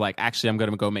Daniels was like, actually, I'm going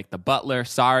to go make The Butler.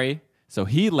 Sorry. So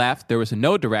he left. There was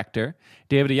no director.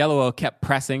 David Oyelowo kept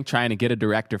pressing, trying to get a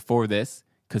director for this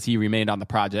because he remained on the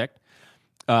project.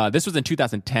 This was in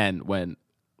 2010 when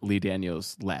Lee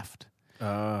Daniels left.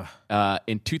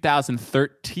 In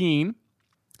 2013,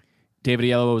 David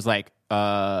Oyelowo was like,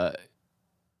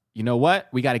 you know what?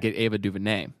 We got to get Ava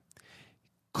DuVernay.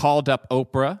 Called up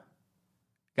Oprah,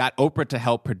 got Oprah to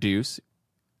help produce.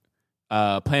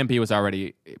 Plan B was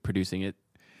already producing it.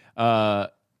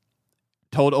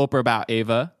 Told Oprah about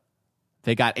Ava.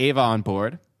 They got Ava on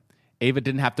board. Ava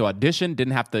didn't have to audition,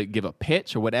 didn't have to give a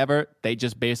pitch or whatever. They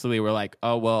just basically were like,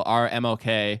 oh, well, our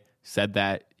MLK said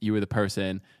that you were the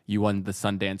person, you won the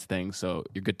Sundance thing, so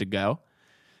you're good to go.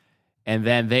 And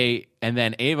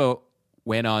then Ava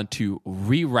went on to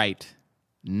rewrite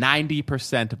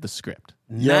 90% of the script.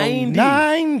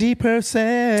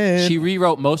 90%. She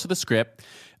rewrote most of the script.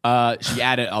 She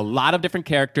added a lot of different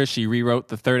characters. She rewrote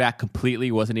the third act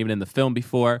completely. Wasn't even in the film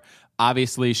before.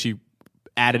 Obviously, she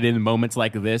added in moments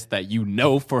like this that you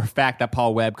know for a fact that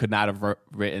Paul Webb could not have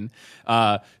written.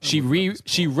 She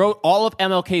wrote all of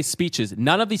MLK's speeches.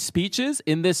 None of these speeches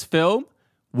in this film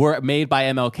were made by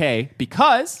MLK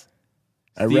because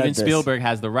Steven Spielberg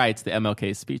has the rights to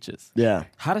MLK's speeches. Yeah.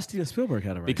 How does Steven Spielberg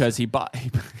have the rights? Because he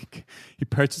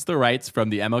purchased the rights from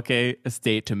the MLK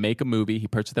estate to make a movie. He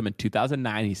purchased them in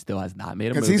 2009. He still has not made a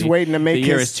movie. Because he's waiting to make the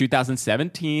year is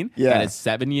 2017. Yeah. That is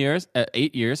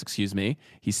 8 years, excuse me.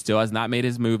 He still has not made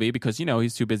his movie because,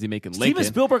 he's too busy making Lincoln. Steven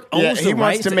Spielberg owns the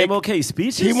rights to MLK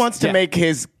speeches? He wants to make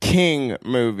his King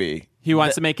movie. He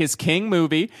wants to make his King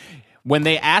movie. When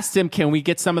they asked him, "Can we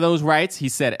get some of those rights?" He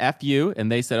said, "F you,"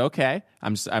 and they said, "Okay."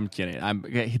 I'm kidding.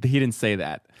 He didn't say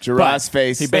that. Gerard's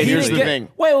face. Here's the thing.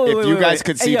 Wait, if you guys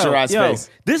could see Gerard's face.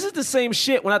 This is the same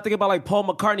shit when I think about like Paul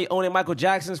McCartney owning Michael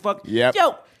Jackson's fuck. Yep.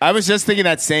 Yo, I was just thinking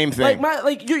that same thing.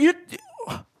 You're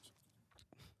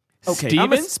okay.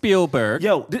 Steven Spielberg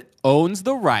owns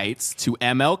the rights to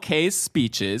MLK's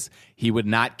speeches. He would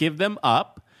not give them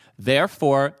up.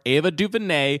 Therefore, Ava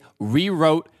DuVernay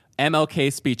rewrote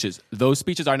MLK speeches. Those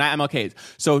speeches are not MLK's.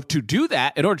 So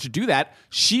in order to do that,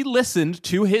 she listened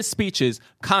to his speeches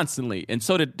constantly, and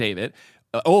so did David,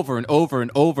 over and over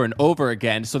and over and over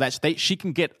again, so that she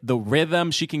can get the rhythm,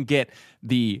 she can get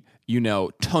the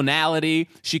tonality,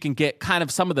 she can get kind of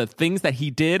some of the things that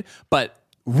he did, but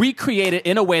recreate it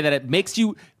in a way that it makes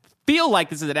you feel like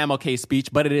this is an MLK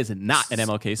speech, but it is not an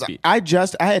MLK speech. I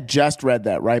had just read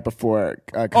that right before.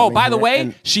 By the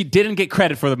way, she didn't get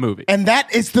credit for the movie, and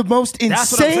that is the most insane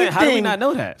That's what I'm saying. thing. How do we not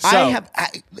know that?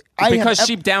 Because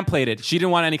she downplayed it. She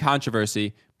didn't want any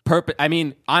controversy. I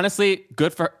mean, honestly,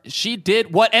 good for her. She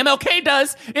did what MLK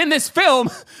does in this film,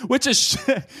 which is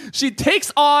she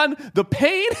takes on the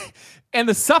pain and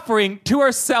the suffering to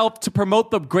herself to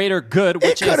promote the greater good,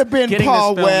 which it could have been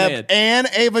Paul Webb and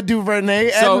Ava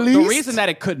DuVernay at least. The reason that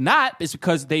it could not is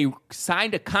because they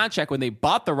signed a contract when they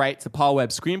bought the rights to Paul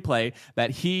Webb's screenplay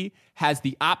that he has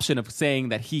the option of saying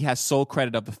that he has sole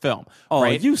credit of the film. Oh,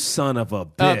 right? You son of a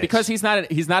bitch! Because he's not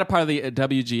a part of the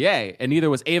WGA, and neither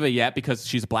was Ava yet because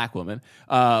she's a black woman.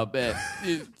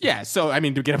 Yeah, so I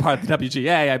mean, to get a part of the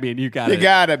WGA, I mean, you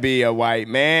gotta be a white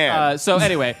man. So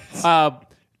anyway.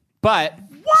 But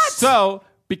what? So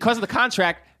because of the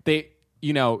contract,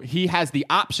 he has the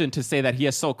option to say that he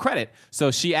has sole credit. So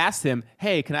she asked him,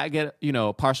 "Hey, can I get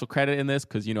partial credit in this?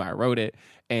 Because I wrote it."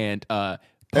 And Paul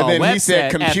then Webb he said,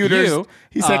 "Computers."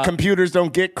 He said, "Computers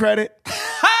don't get credit."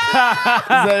 Is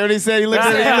that what he said? He looked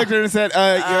at her and said,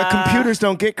 "Computers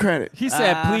don't get credit." He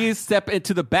said, "Please step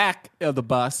into the back of the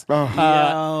bus."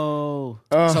 So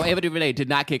Ava DuVernay did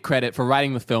not get credit for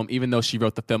writing the film, even though she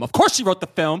wrote the film. Of course, she wrote the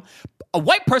film. A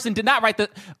white person did not write the.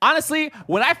 Honestly,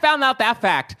 when I found out that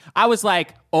fact, I was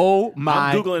like, "Oh my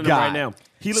god!" I'm googling him right now.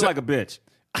 He looked like a bitch.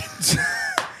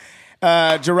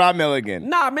 Gerard Milligan.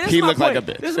 Nah, man, he looked like a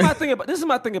bitch. This is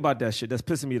my thing about that shit. That's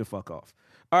pissing me the fuck off.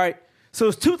 All right. So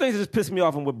there's two things that just pissed me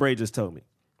off on what Bray just told me.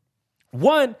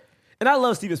 One, and I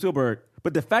love Steven Spielberg,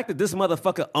 but the fact that this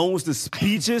motherfucker owns the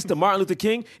speeches to Martin Luther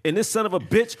King and this son of a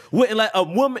bitch wouldn't let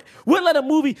a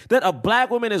movie that a black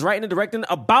woman is writing and directing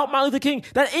about Martin Luther King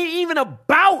that ain't even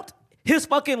about his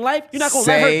fucking life. You're not gonna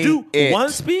let her do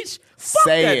one speech? Fuck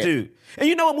that dude. And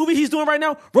you know what movie he's doing right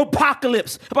now?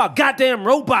 Robocalypse, about goddamn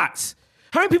robots.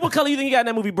 How many people of color you think he got in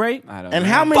that movie, Bray? I don't and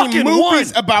know. how many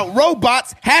movies about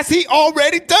robots has he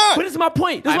already done? But this is my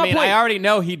point. I already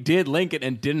know he did Lincoln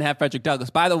and didn't have Frederick Douglass.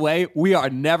 By the way, we are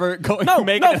never going to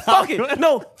make it. Fuck it.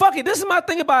 No, fuck it. This is my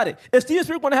thing about it. If Steven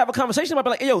Spielberg want to have a conversation, I'll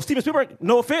be like, hey, yo, Steven Spielberg,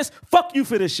 no offense, fuck you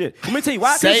for this shit. Let me tell you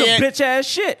why. Because it's some bitch ass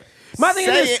shit. My thing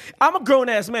is this, I'm a grown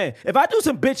ass man. If I do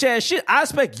some bitch ass shit, I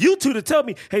expect you two to tell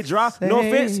me, hey, Gerard, no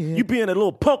offense, you being a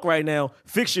little punk right now,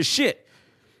 fix your shit.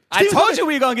 I told you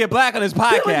we were going to get black on this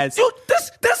podcast.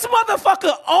 This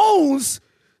motherfucker owns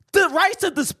the rights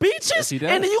to the speeches. Yes, he does.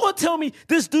 And then you going to tell me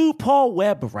this dude, Paul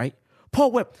Webb, right?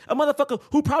 Paul Webb, a motherfucker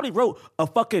who probably wrote a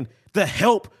fucking The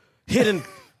Help hidden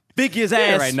figures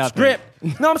ass script.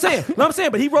 No, I'm saying,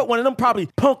 but he wrote one of them probably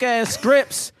punk ass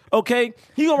scripts, okay?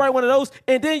 He going to write one of those.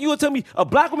 And then you going to tell me a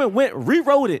black woman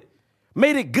rewrote it,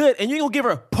 made it good, and you ain't going to give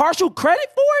her partial credit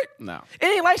for it? No. It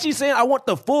ain't like she's saying, I want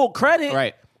the full credit.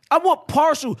 Right. I want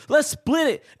partial. Let's split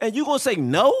it. And you gonna say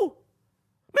no?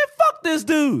 Man, fuck this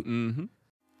dude. Mm-hmm.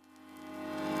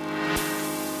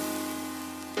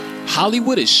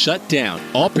 Hollywood is shut down.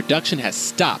 All production has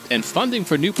stopped, and funding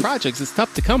for new projects is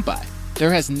tough to come by.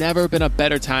 There has never been a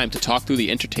better time to talk through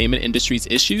the entertainment industry's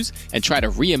issues and try to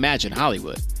reimagine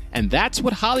Hollywood. And that's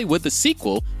what Hollywood the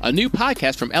Sequel, a new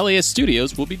podcast from LAS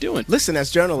Studios, will be doing. Listen as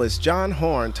journalist John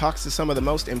Horn talks to some of the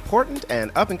most important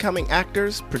and up-and-coming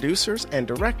actors, producers, and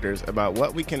directors about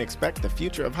what we can expect the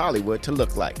future of Hollywood to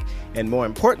look like, and more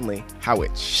importantly, how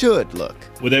it should look.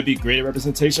 Will there be greater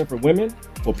representation for women,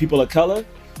 for people of color?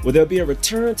 Will there be a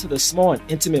return to the small and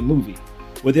intimate movie?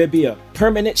 Will there be a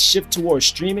permanent shift towards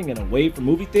streaming and away from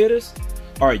movie theaters?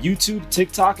 Are YouTube,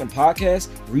 TikTok, and podcasts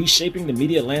reshaping the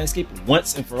media landscape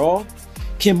once and for all?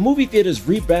 Can movie theaters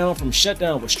rebound from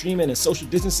shutdown with streaming and social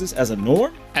distances as a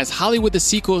norm? As Hollywood the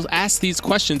Sequel asks these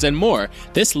questions and more,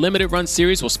 this limited run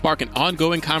series will spark an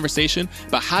ongoing conversation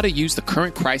about how to use the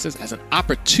current crisis as an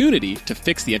opportunity to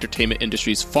fix the entertainment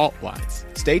industry's fault lines.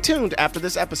 Stay tuned after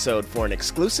this episode for an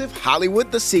exclusive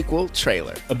Hollywood the Sequel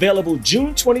trailer. Available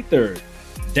June 23rd.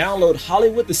 Download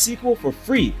Hollywood the Sequel for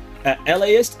free at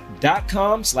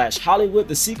laist.com/Hollywood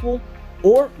the Sequel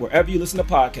or wherever you listen to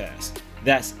podcasts.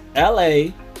 That's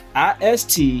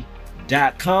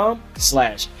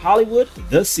laist.com/Hollywood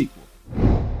the Sequel.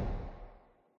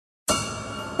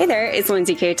 Hey there, it's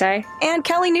Lindsay Kaitai and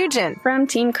Kelly Nugent from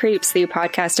Teen Creeps, the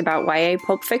podcast about YA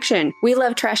pulp fiction. We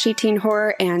love trashy teen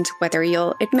horror, and whether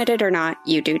you'll admit it or not,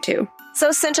 you do too.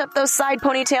 So cinch up those side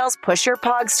ponytails, push your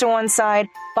pogs to one side,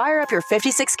 fire up your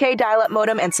 56K dial-up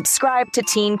modem, and subscribe to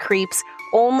Teen Creeps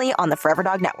only on the Forever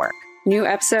Dog Network. New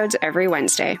episodes every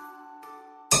Wednesday.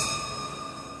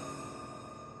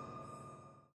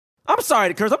 I'm sorry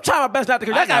to curse. I'm trying my best not to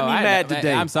curse. That got me mad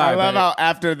today. I'm sorry. I love how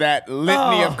after that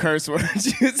litany of curse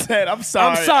words you said, I'm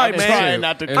sorry. I'm sorry, man. Trying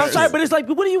not to curse. I'm sorry, but it's like,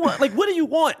 what do you want? Like, what do you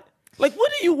want? Like,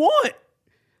 what do you want?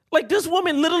 Like, this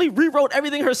woman literally rewrote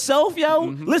everything herself, yo.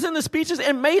 Listened to speeches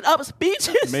and made up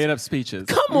speeches. Made up speeches.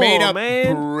 Come Made on, up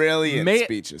man. brilliant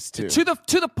speeches too. To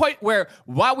the point where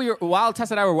while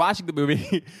Tessa and I were watching the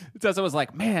movie, Tessa was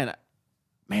like, "Man,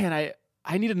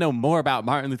 I need to know more about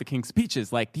Martin Luther King's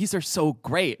speeches. Like, these are so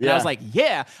great." And I was like,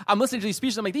 yeah, I'm listening to these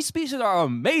speeches. I'm like, these speeches are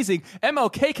amazing.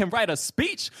 MLK can write a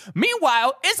speech.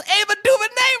 Meanwhile, it's Ava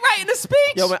DuVernay writing a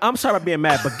speech. Yo, man, I'm sorry about being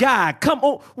mad, but God, come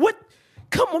on. What?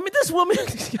 Come on, man, this woman.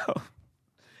 Yo.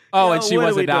 Oh, Yo, and she what are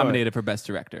we wasn't doing? nominated for Best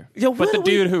Director. Yo, but what the are we-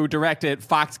 dude who directed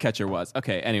Foxcatcher was.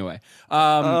 Okay, anyway.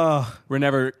 We're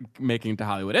never making it to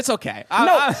Hollywood. It's okay.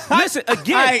 Listen,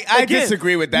 again. I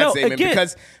disagree with that statement again.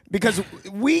 because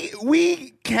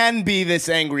we can be this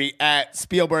angry at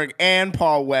Spielberg and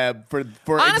Paul Webb for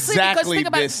Honestly, exactly because think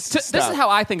about this stuff. This is how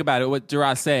I think about it. What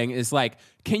Gerard's saying is like,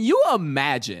 can you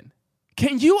imagine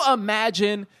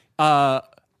a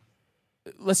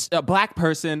black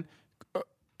person?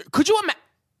 Could you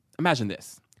imagine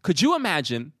this? Could you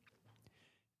imagine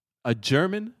a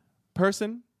German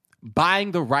person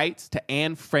buying the rights to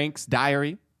Anne Frank's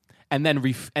diary and then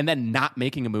not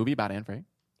making a movie about Anne Frank?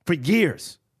 For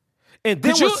years. And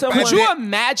then could you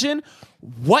imagine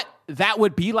what that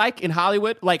would be like in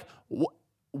Hollywood? Like,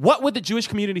 what would the Jewish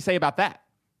community say about that?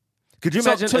 Could you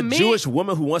imagine a Jewish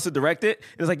woman who wants to direct it?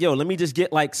 It's like, yo, let me just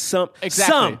get like some.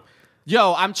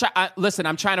 Yo, I'm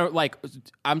trying to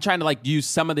like use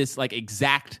some of this like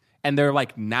exact, and they're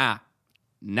like, nah,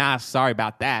 sorry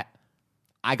about that.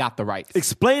 I got the rights.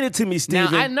 Explain it to me,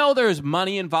 Steven. Now, I know there's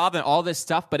money involved in all this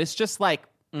stuff, but it's just like,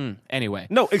 anyway.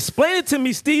 No, explain it to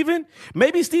me, Steven.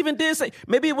 Maybe Steven did say,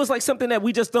 maybe it was like something that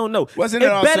we just don't know. Wasn't it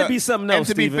also, better be something else, and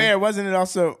to Steven. be fair, wasn't it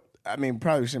also, I mean,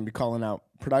 probably shouldn't be calling out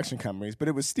production companies, but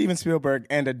it was Steven Spielberg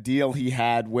and a deal he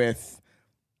had with.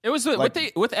 It was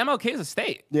with MLK's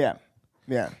estate. Yeah.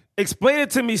 Explain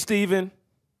it to me, Steven.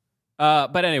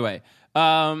 But anyway,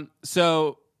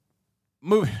 so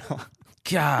moving on.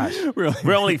 Gosh,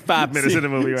 we're only 5 minutes in the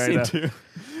movie right now. Two.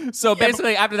 So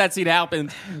basically, after that scene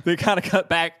happens, they kind of cut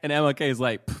back, and MLK is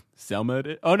like, Selma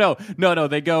did? Oh, no.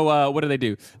 They go, what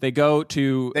do? They go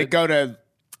to the White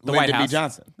Lyndon House. B.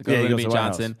 Johnson. They go to Lyndon B.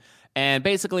 Johnson. And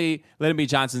basically, Lyndon B.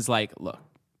 Johnson's like, look,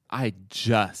 I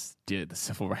just did the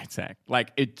Civil Rights Act.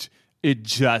 Like, it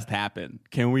just happened.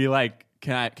 Can we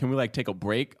take a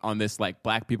break on this like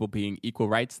black people being equal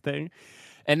rights thing?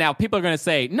 And now people are going to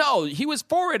say, no, he was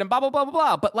for it and blah, blah, blah, blah,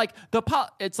 blah. But like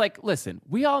it's like, listen,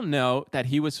 we all know that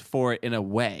he was for it in a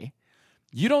way.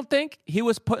 You don't think he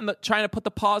was trying to put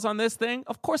the pause on this thing?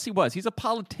 Of course he was. He's a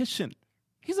politician.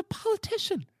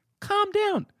 Calm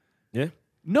down. Yeah.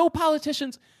 No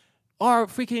politicians are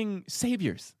freaking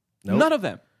saviors. Nope. None of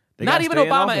them. They Not gotta even stay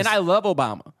in Obama, office. and I love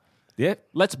Obama. Yeah.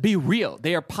 Let's be real.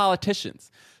 They are politicians.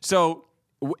 So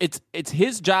it's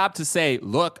his job to say,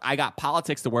 look, I got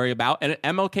politics to worry about. And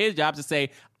MLK's job to say,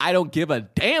 I don't give a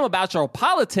damn about your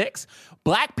politics.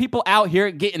 Black people out here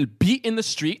getting beat in the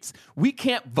streets. We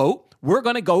can't vote. We're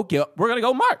gonna go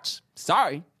march.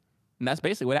 Sorry. And that's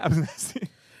basically what happens.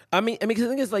 I mean, because the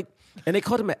thing is like, and they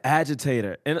called him an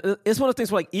agitator. And it's one of those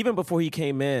things where like, even before he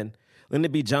came in,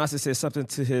 Lyndon B. Johnson said something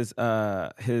to his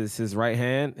right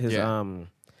hand, his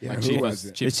chief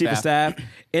of staff.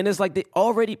 And it's like they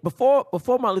already before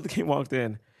Martin Luther King walked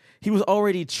in, he was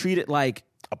already treated like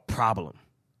a problem.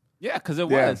 Yeah, because it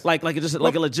was like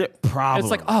a legit problem.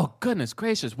 It's like, oh goodness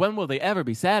gracious, when will they ever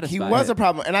be satisfied? He was a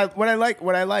problem, and what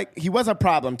I like, he was a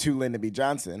problem to Lyndon B.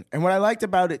 Johnson. And what I liked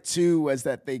about it too was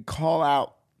that they call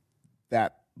out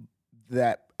that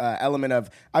element of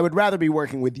I would rather be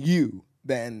working with you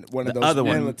than one of those other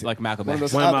one, militant- like Malcolm one of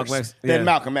X. those One of others Malcolm X, than yeah.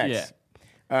 Malcolm X.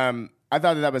 I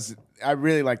thought that was I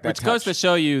really like that. Which goes to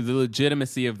show you the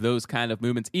legitimacy of those kind of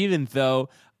movements, even though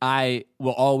I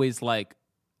will always like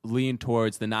lean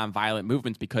towards the nonviolent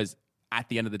movements because at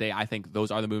the end of the day, I think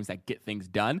those are the movements that get things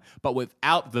done. But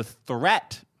without the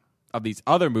threat of these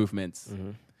other movements,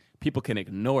 people can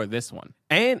ignore this one.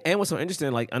 And what's so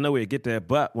interesting, like I know we'll get there,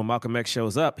 but when Malcolm X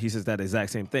shows up, he says that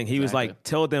exact same thing. He was like,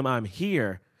 "Tell them I'm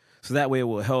here, so that way it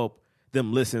will help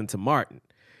them listen to Martin."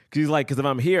 Because he's like, "Because if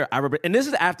I'm here, I remember." And this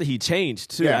is after he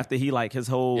changed too. Yeah. After he like his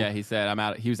whole He said, "I'm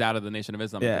out." He was out of the Nation of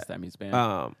Islam at this time. He's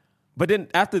banned. But then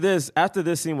after this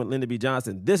scene with Lyndon B.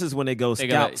 Johnson, this is when they go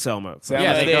scout Selma.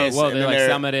 Yeah, they it go. is, Well, and they're then like they're-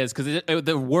 Selma it is because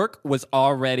the work was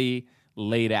already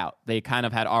laid out. They kind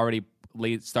of had already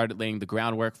started laying the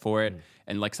groundwork for it,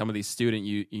 and like some of these student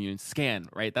unions scan,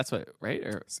 right? That's what, right?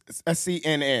 Or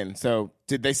SCNN. So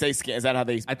did they say scan? Is that how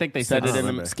they? I think they said said it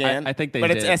in the scan. I think they but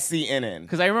did. it's SCNN.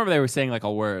 Because I remember they were saying like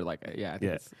a word, like I think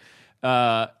it's,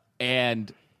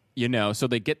 and so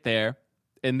they get there,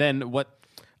 and then what?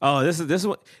 Oh, this is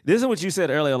what you said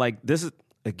earlier. Like this is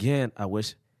again. I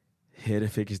wish Hidden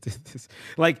Figures did this.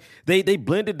 Like they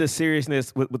blended the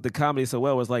seriousness with the comedy so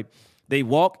well. It was like they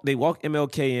walk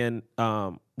MLK in.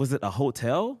 Was it a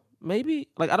hotel? Maybe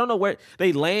like I don't know where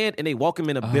they land and they walk him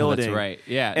in a building. That's right.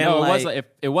 Yeah. And No, like,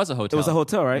 it was a hotel. It was a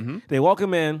hotel, right? They walk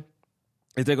him in.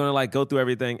 If they're gonna like go through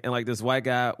everything, and like this white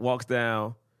guy walks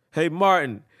down. Hey,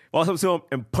 Martin. Walks up to him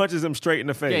and punches him straight in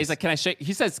the face. Yeah, he's like, "Can I shake?"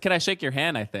 He says, "Can I shake your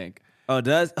hand?" I think. Oh, it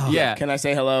does? Oh. Yeah. Can I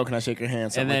say hello? Can I shake your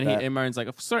hand? And then like that. and Martin's like,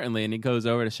 "Certainly," and he goes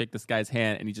over to shake this guy's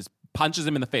hand, and he just punches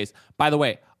him in the face. By the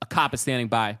way, a cop is standing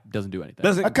by, doesn't do anything.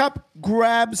 A cop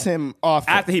grabs him off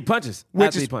after he punches.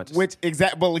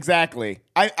 Exactly.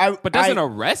 But doesn't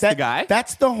arrest the guy.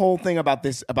 That's the whole thing about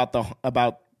this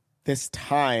this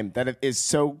time that it is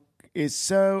so.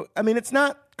 I mean, it's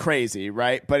not crazy,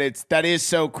 right? But that is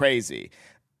so crazy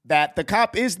that the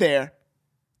cop is there.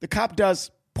 The cop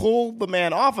does pull the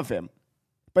man off of him,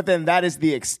 but then that is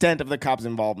the extent of the cop's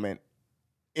involvement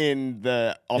in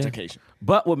the altercation. Yeah.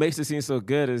 But what makes it seem so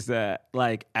good is that,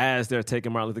 like, as they're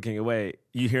taking Martin Luther King away,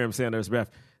 you hear him say under his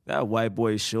breath, "That white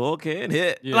boy sure can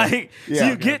hit." Yeah. Like, so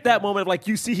you get that moment of like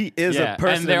you see he is a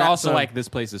person, and they're also like, "This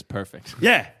place is perfect."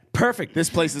 Yeah, perfect.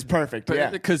 This place is perfect. Yeah,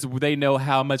 because they know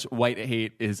how much white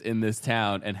hate is in this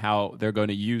town and how they're going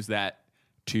to use that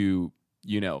to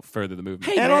further the movement.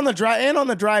 Hey, and on the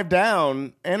drive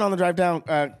down,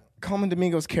 Coleman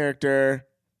Domingo's character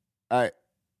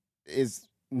is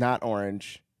not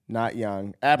orange, not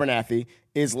young. Abernathy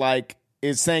is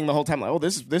saying the whole time, like, "Oh,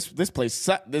 this place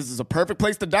sucks. This is a perfect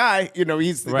place to die."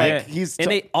 He's right. Like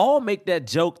they all make that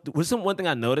joke. Was one thing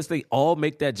I noticed? They all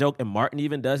make that joke, and Martin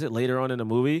even does it later on in the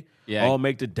movie. Yeah, all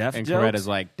make the death and jokes. Coretta's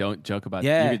like, "Don't joke about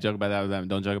that. You can joke about that with them.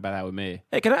 Don't joke about that with me."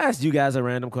 Hey, can I ask you guys a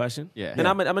random question? Yeah. And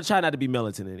I'm gonna try not to be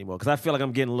militant anymore because I feel like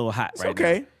I'm getting a little hot right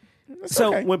okay. now. It's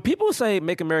so okay. when people say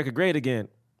 "Make America Great Again,"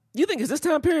 you think is this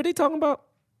time period they talking about?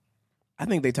 I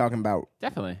think they talking about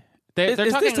definitely. They're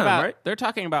it's talking this time, about right? They're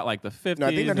talking about like the 50s. No, I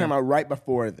think they're talking about right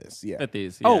before this. Yeah,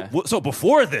 50s. Oh, so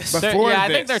before this. I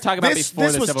think they're talking about before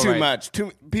this the was civil too rights.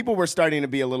 much. People were starting to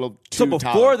be a little too So before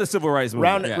tolerant. the civil rights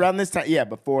movement. around this time. Yeah,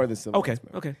 before the civil rights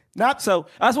movement. Okay. Not So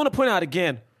I just want to point out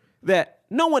again that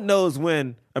no one knows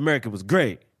when America was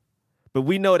great, but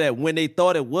we know that when they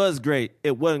thought it was great,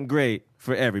 it wasn't great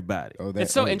for everybody.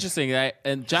 It's so interesting. I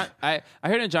heard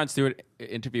in a Jon Stewart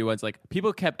interview once, like,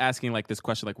 people kept asking like this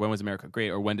question, like, when was America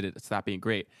great or when did it stop being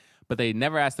great? But they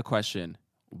never asked the question,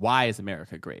 why is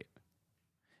America great?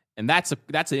 And that's an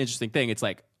interesting thing. It's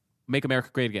like, make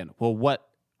America great again. Well, what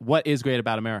is great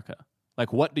about America?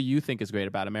 Like, what do you think is great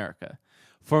about America?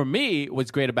 For me,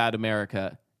 what's great about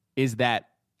America is that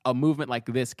a movement like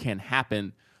this can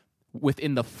happen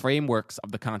within the frameworks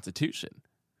of the Constitution.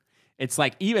 It's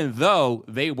like, even though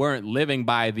they weren't living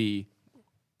by we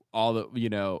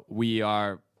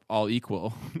are all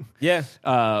equal. Yeah.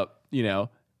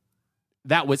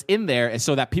 That was in there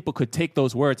so that people could take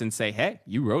those words and say, "Hey,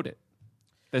 you wrote it.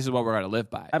 This is what we're going to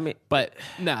live by." I mean, but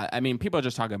people are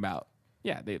just talking about,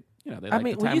 they like the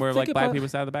when time you where like think black about- people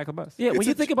sat on the back of the bus. Yeah, when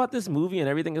you think about this movie and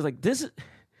everything, it's like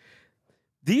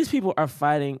these people are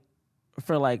fighting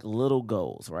for like little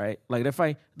goals, right? Like they're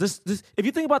fighting this. If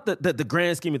you think about the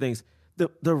grand scheme of things,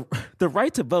 the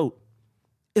right to vote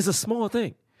is a small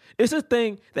thing. It's a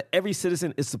thing that every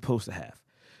citizen is supposed to have.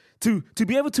 To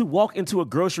be able to walk into a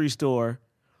grocery store,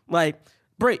 like,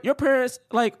 Bray, your parents,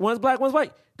 like, one's black, one's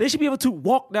white, they should be able to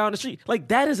walk down the street. Like,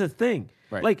 that is a thing.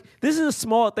 Right. Like, this is a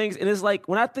small things, and it's like,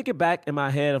 when I think it back in my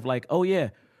head of like, oh yeah,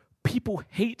 people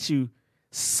hate you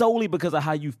solely because of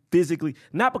how you physically,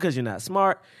 not because you're not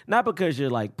smart, not because you're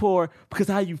like poor, because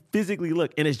of how you physically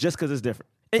look. And it's just because it's different.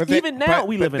 And even now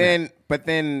we live in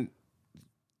that.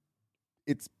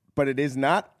 But it is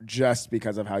not just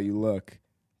because of how you look.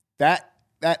 That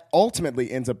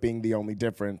ultimately ends up being the only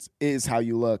difference is how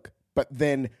you look. But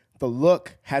then the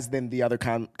look has then the other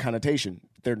connotation.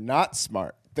 They're not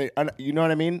smart. You know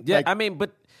what I mean? Yeah, I mean,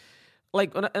 but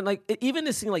even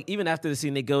the scene, even after the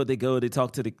scene, they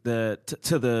talk to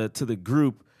the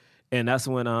group, and that's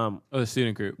when the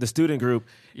student group.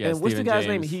 Yeah, and what's the guy's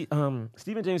name?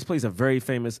 Stephen James plays a very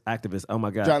famous activist. Oh my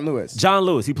God, John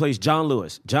Lewis. He plays John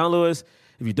Lewis. John Lewis.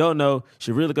 If you don't know,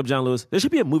 should really look up John Lewis. There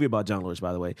should be a movie about John Lewis,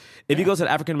 by the way. If you go to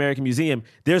the African American Museum,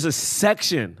 there's a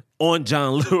section on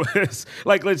John Lewis.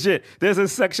 Like legit, there's a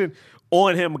section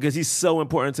on him because he's so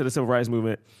important to the civil rights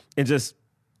movement and just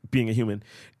being a human.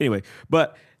 Anyway,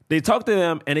 but they talk to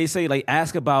them and they say,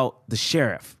 ask about the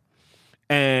sheriff.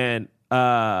 And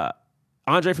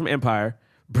Andre from Empire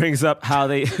brings up how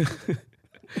they...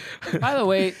 By the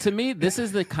way, to me, this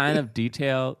is the kind of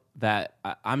detail that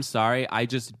I'm sorry, I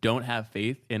just don't have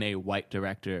faith in a white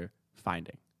director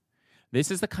finding.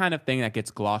 This is the kind of thing that gets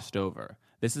glossed over.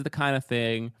 This is the kind of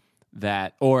thing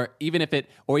that, or even if it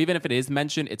is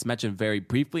mentioned, it's mentioned very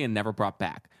briefly and never brought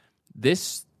back.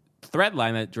 This thread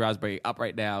line that Gerard's bringing up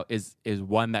right now is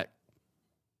one that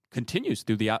continues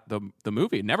through the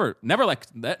movie. Never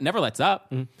lets up.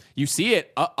 Mm-hmm. You see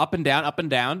it up and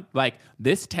down. Like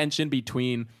this tension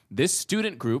between this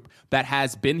student group that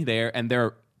has been there and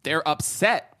they're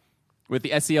upset with the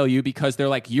SCLU because they're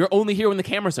like, you're only here when the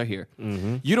cameras are here.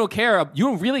 Mm-hmm. You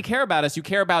don't really care about us. You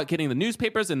care about getting the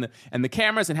newspapers and the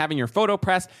cameras and having your photo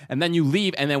press, and then you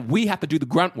leave, and then we have to do the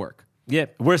grunt work. Yeah,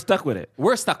 we're stuck with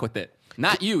it.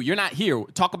 Not you. You're not here.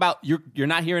 Talk about you're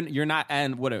not here. You're not.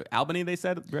 And what Albany? They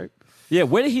said, right? Yeah.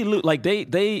 Where did he lose? Like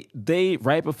they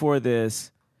right before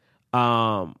this,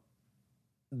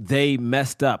 they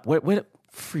messed up. Where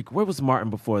was Martin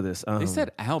before this? They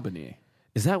said Albany.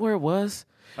 Is that where it was?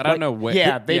 But I don't know where.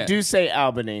 Yeah, they do say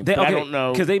Albany, but I don't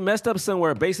know. Because they messed up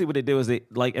somewhere. Basically what they did was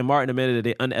and Martin admitted that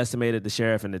they underestimated the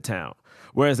sheriff in the town.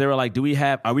 Whereas they were like,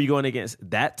 are we going against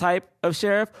that type of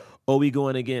sheriff, or are we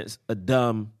going against a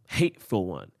dumb, hateful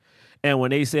one? And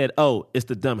when they said, oh, it's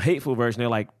the dumb, hateful version, they're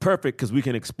like, perfect, because we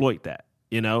can exploit that.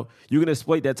 You know? You can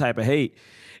exploit that type of hate.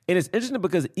 And it's interesting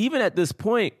because even at this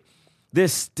point,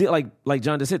 there's still, like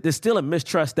John just said, there's still a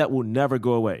mistrust that will never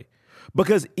go away.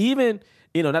 Because even,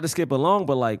 not to skip along,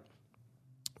 but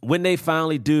when they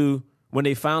finally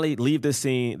leave the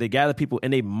scene, they gather people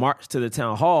and they march to the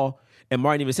town hall, and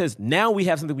Martin even says, now we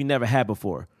have something we never had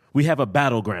before. We have a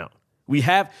battleground. We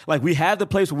have the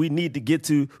place where we need to get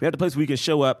to. We have the place where we can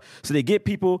show up. So they get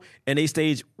people and they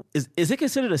stage. Is it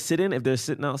considered a sit-in if they're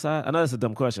sitting outside? I know that's a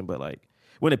dumb question, but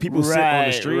when the people sit on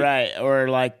the street. Right, or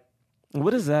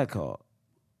what is that called?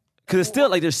 Because it's still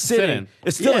they're sitting.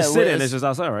 It's still a sit-in. It's just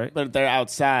outside, right? But they're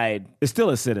outside. It's still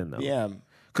a sit-in, though. Yeah.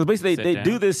 Because basically they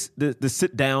do this, the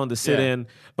sit down, the sit in,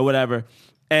 or whatever.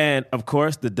 And of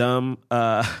course, the dumb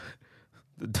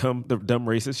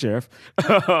racist sheriff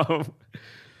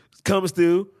comes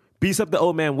through, beats up the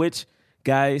old man, which,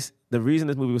 guys, the reason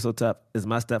this movie was so tough is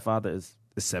my stepfather is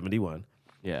 71.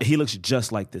 Yeah. He looks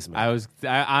just like this man. I was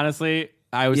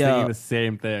thinking the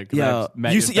same thing. Yeah,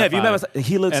 if you remember,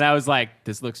 he looks, and I was like,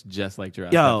 this looks just like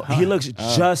Jurassic. He looks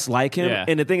just like him. Yeah.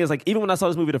 And the thing is, even when I saw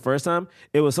this movie the first time,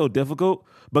 it was so difficult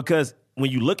because when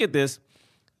you look at this,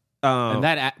 and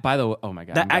that by the way, oh my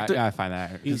God, that actor, I find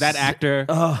that actor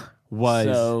was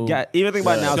even think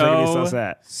about it now, it's making me so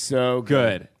sad. So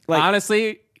good.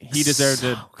 Honestly, he deserved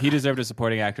a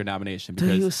supporting actor nomination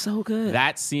because he was so good.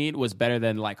 That scene was better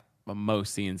than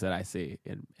most scenes that I see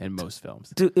in most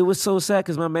films. Dude, it was so sad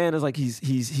because my man is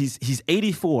he's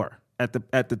 84 at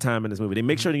the time in this movie. They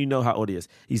make sure that you know how old he is.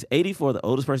 He's 84, the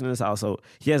oldest person in this household.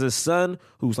 He has a son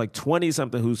who's 20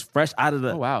 something, who's fresh out of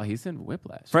the. Oh wow, he's in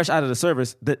Whiplash. Fresh out of the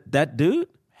service. That dude,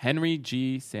 Henry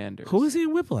G. Sanders. Who is he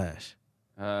in Whiplash?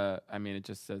 It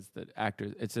just says that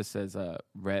actor. It just says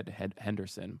Red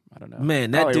Henderson. I don't know. Man,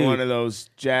 that probably dude, one of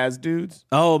those jazz dudes.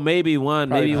 Oh, maybe one.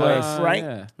 Probably maybe was right.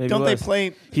 Yeah. Maybe don't was. They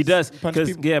play? He does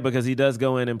because he does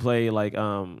go in and play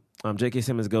J.K.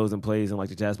 Simmons goes and plays in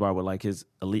the jazz bar with his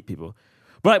elite people.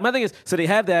 But my thing is, so they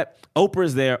have that.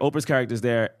 Oprah's there. Oprah's character's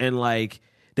there, and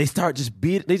they just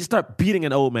start beating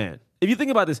an old man. If you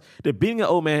think about this, they're beating an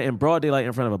old man in broad daylight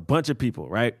in front of a bunch of people,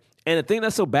 right? And the thing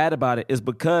that's so bad about it is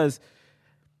because,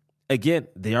 again,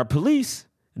 they are police.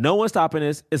 No one's stopping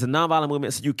this. It's a nonviolent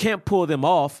movement, so you can't pull them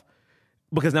off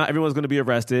because now everyone's going to be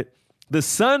arrested. The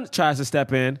son tries to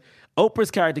step in. Oprah's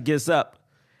character gets up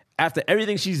after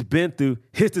everything she's been through,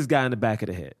 hits this guy in the back of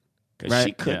the head. Because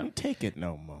she couldn't take it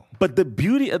no more. But the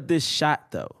beauty of this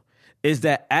shot, though, is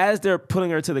that as they're putting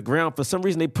her to the ground, for some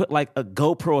reason they put like a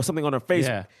GoPro or something on her face.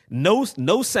 Yeah. No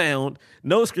sound,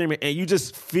 no screaming, and you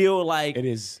just feel like It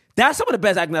is. That's some of the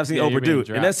best acting I've seen Yeah, you're Oprah do. being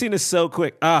dropped. And that scene is so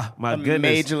quick. Ah, my A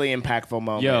goodness. majorly impactful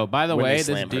moment. Yo, by the when they way, this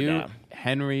slammed her dude, down.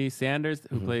 Henry Sanders,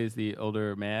 who plays the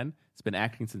older man, has been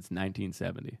acting since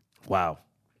 1970. Wow.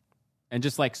 And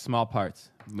just like small parts,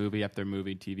 movie after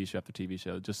movie, TV show after TV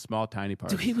show, just small, tiny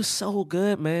parts. Dude, he was so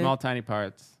good, man. Small, tiny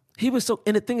parts. He was so,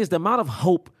 and the thing is, the amount of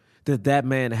hope that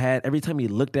man had every time he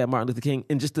looked at Martin Luther King,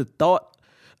 and just the thought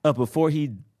of before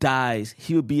he dies,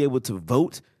 he would be able to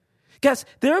vote. Guys,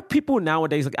 there are people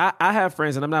nowadays, like I have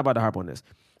friends, and I'm not about to harp on this,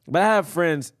 but I have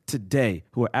friends today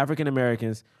who are African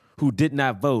Americans who did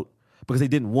not vote because they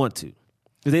didn't want to,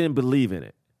 because they didn't believe in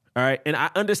it. All right. And I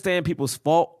understand people's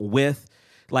fault with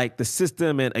like the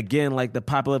system and again, like the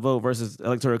popular vote versus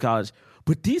electoral college.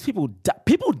 But these people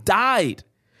died.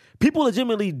 People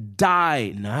legitimately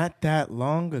died. Not that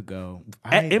long ago.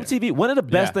 At MTV, one of the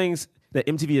best things that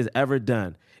MTV has ever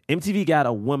done, MTV got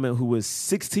a woman who was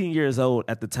 16 years old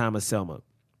at the time of Selma.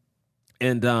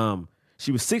 And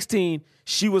she was 16.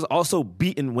 She was also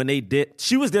beaten when they did.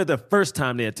 She was there the first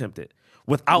time they attempted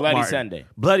without Bloody Martin. Sunday.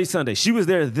 Bloody Sunday. She was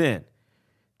there then.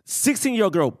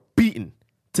 16-year-old girl beaten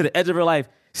to the edge of her life,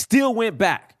 still went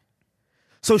back.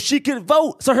 So she could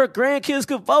vote, so her grandkids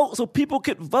could vote, so people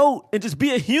could vote and just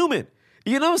be a human.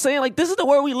 You know what I'm saying? Like, this is the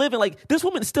world we live in. Like, this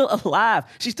woman is still alive.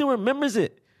 She still remembers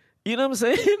it. You know what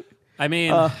I'm saying? I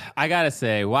mean, I gotta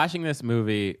say, watching this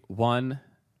movie,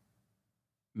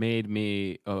 made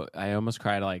me, I almost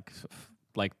cried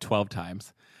like 12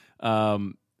 times.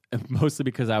 Mostly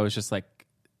because I was just like,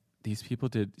 these people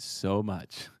did so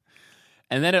much.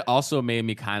 And then it also made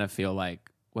me kind of feel like,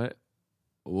 what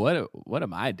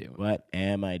am I doing? What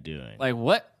am I doing? Like,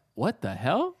 what the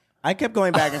hell? I kept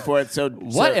going back and forth. So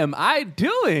what am I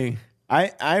doing?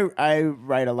 I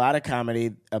write a lot of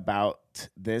comedy about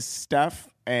this stuff,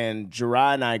 and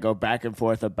Gerard and I go back and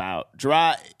forth about.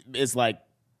 Gerard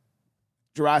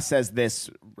says this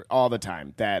all the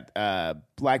time, that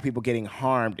black people getting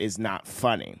harmed is not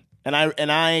funny, and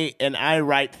I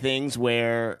write things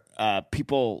where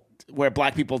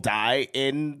black people die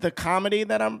in the comedy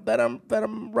that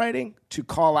I'm writing, to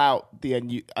call out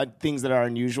the things that are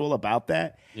unusual about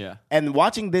that. Yeah. And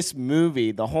watching this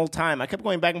movie the whole time, I kept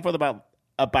going back and forth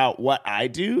about what I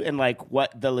do and like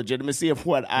what the legitimacy of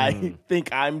what I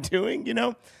think I'm doing, you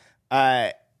know?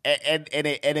 And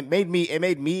it made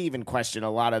me even question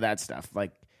a lot of that stuff.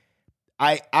 Like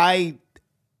I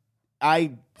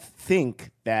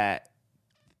think that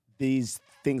these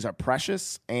things are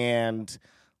precious, and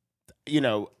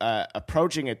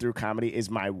approaching it through comedy is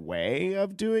my way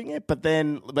of doing it. But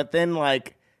then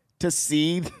like to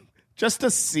see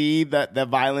the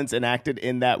violence enacted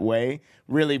in that way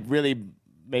really, really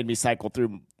made me cycle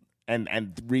through and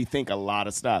rethink a lot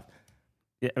of stuff.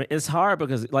 Yeah, I mean, it's hard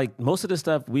because like most of the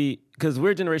stuff because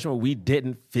we're a generation where we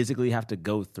didn't physically have to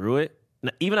go through it.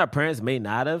 Now, even our parents may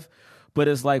not have, but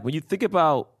it's like when you think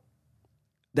about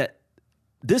that,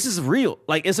 this is real.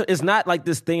 Like it's not like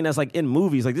this thing that's like in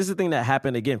movies. Like this is a thing that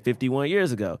happened again 51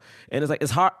 years ago, and it's like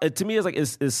it's hard to me. It's like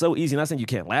it's so easy. Not saying you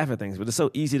can't laugh at things, but it's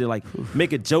so easy to like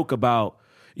make a joke about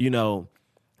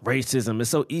racism. It's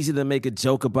so easy to make a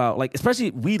joke about, like,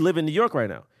 especially we live in New York right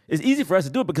now. It's easy for us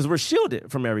to do it because we're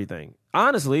shielded from everything.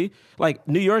 Honestly, like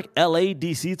New York, LA,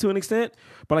 DC to an extent.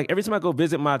 But like every time I go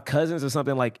visit my cousins or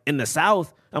something like in the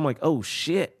South, I'm like, oh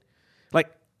shit.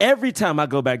 Like every time I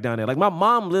go back down there, like my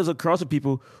mom lives across from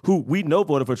people who we know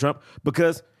voted for Trump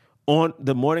because on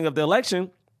the morning of the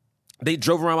election, they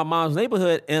drove around my mom's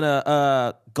neighborhood in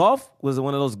one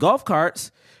of those golf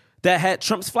carts that had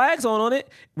Trump's flags on it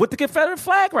with the Confederate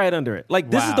flag right under it.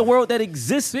 Like, this is the world that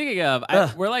exists. Speaking of,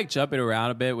 we're like jumping around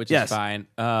a bit, which is fine.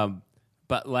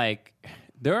 But like,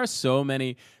 there are so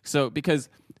many. So because,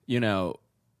 there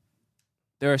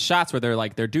are shots where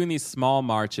they're doing these small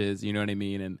marches, you know what I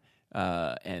mean?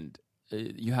 And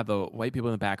you have the white people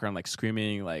in the background, like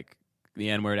screaming like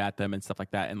the N-word at them and stuff like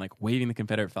that, and like waving the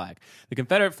Confederate flag. The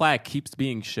Confederate flag keeps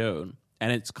being shown,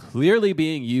 and it's clearly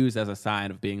being used as a sign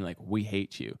of being like, we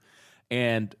hate you.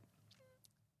 And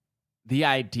the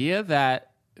idea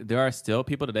that there are still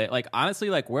people today, like honestly,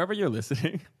 like wherever you're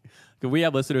listening, because we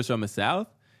have listeners from the South,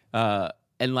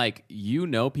 and like,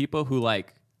 people who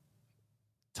like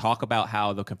talk about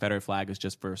how the Confederate flag is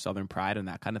just for Southern pride and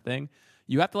that kind of thing.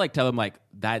 You have to like tell them like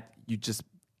that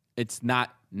it's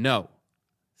not, no,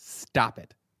 stop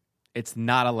it. It's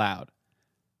not allowed.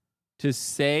 To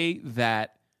say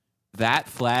that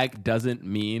flag doesn't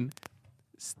mean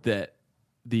that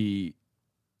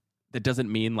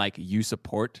doesn't mean like you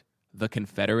support the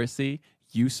Confederacy.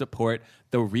 You support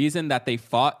the reason that they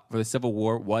fought for the Civil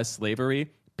War was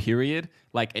slavery, period.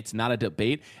 Like, it's not a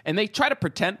debate. And they try to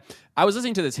pretend. I was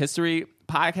listening to this history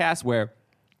podcast where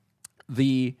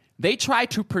they try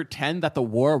to pretend that the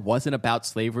war wasn't about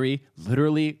slavery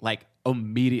literally like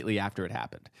immediately after it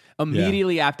happened.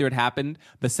 Immediately after it happened,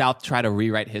 the South tried to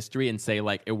rewrite history and say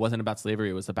like it wasn't about slavery,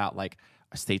 it was about like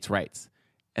states' rights.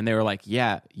 And they were like,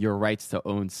 yeah, your rights to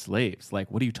own slaves.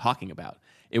 Like, what are you talking about?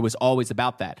 It was always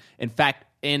about that. In fact,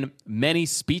 in many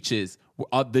speeches,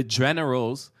 the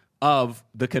generals of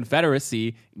the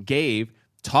Confederacy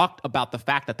talked about the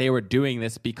fact that they were doing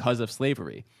this because of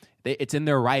slavery. It's in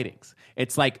their writings.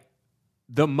 It's like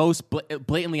the most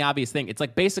blatantly obvious thing. It's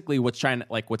like basically what's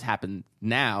happened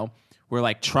now, where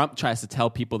like Trump tries to tell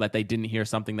people that they didn't hear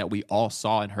something that we all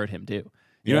saw and heard him do.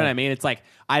 You know what I mean? It's like,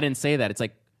 I didn't say that. It's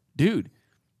like, dude,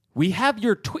 we have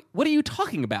your tweet. What are you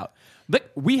talking about?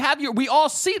 We all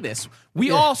see this.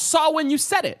 We all saw when you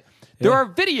said it. There are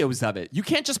videos of it. You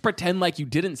can't just pretend like you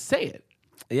didn't say it.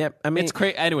 Yeah, I mean, it's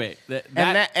crazy. Anyway,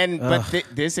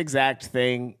 this exact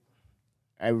thing,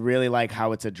 I really like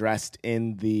how it's addressed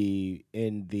in the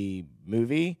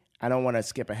movie. I don't want to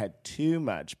skip ahead too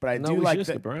much, but I do like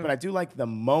the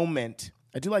moment.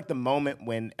 I do like the moment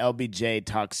when LBJ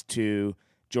talks to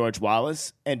George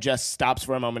Wallace and just stops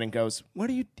for a moment and goes, "What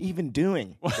are you even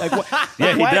doing? Like, what,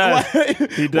 yeah,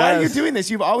 he does. Why are you doing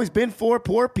this? You've always been for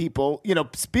poor people." You know,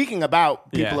 speaking about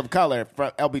people of color,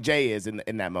 LBJ is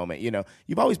in that moment. You know,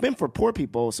 you've always been for poor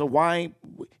people. So why,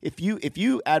 if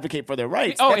you advocate for their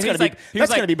rights, that's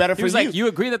going to be better for you. He was like, "You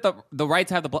agree that the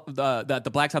rights have that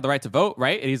the blacks have the right to vote,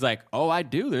 right?" And he's like, "Oh, I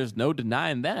do. There's no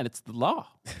denying that. It's the law."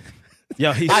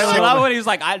 Yo, I love when he's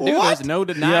like, "I do." What? There's no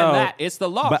denying that. It's the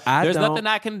law. But there's nothing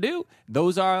I can do.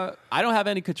 I don't have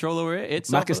any control over it.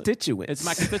 It's my constituents. It's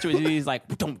my constituents. He's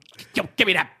like, don't give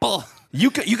me that bull.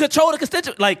 You control the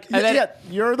constituent. Like,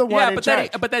 you're the one in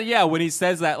charge. But then, when he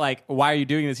says that, like, why are you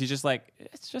doing this? He's just like,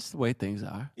 it's just the way things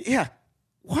are. Yeah.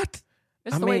 What?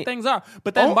 It's the way things are.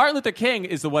 But then Martin Luther King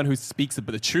is the one who speaks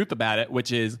the truth about it,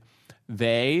 which is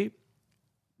they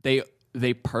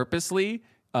purposely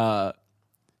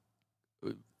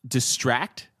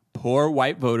distract poor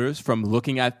white voters from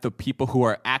looking at the people who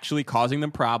are actually causing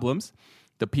them problems,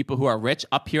 the people who are rich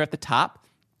up here at the top.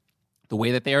 The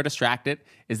way that they are distracted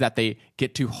is that they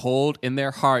get to hold in their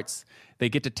hearts, they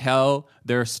get to tell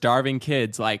their starving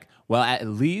kids, like, well, at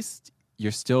least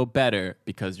you're still better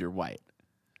because you're white.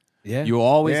 Yeah. You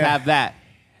always have that.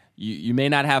 You may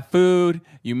not have food.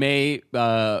 You may, be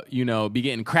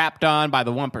getting crapped on by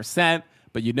the 1%.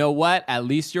 But you know what? At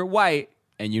least you're white,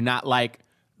 and you're not like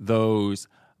those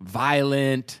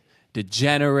violent,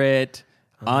 degenerate,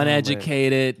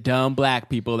 uneducated, dumb black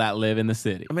people that live in the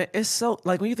city. I mean, it's so,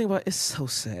 like, when you think about it, it's so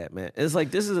sad, man. It's like,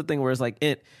 this is the thing where it's like,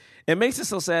 it makes it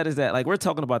so sad is that, like, we're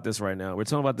talking about this right now. We're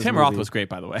talking about this Tim movie. Roth was great,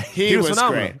 by the way. He was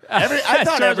phenomenal. Great. I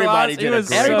thought everybody did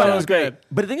it. Everybody was great.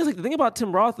 But the thing about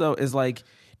Tim Roth, though, is, like,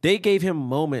 they gave him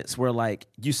moments where, like,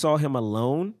 you saw him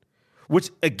alone,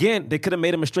 which, again, they could have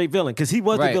made him a straight villain, because he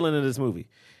was the villain in this movie.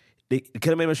 They could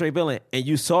have made him a straight villain, and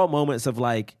you saw moments of,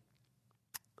 like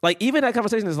even that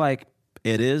conversation is like,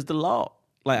 it is the law.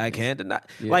 Like, I can't deny.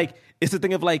 Yeah. Like, it's the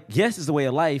thing of, like, yes, it's the way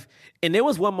of life. And there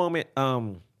was one moment,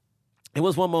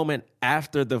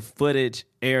 after the footage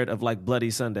aired of, like, Bloody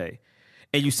Sunday,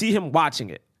 and you see him watching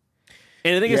it.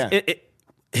 And the thing is,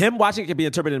 him watching it can be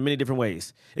interpreted in many different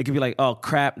ways. It could be like, oh,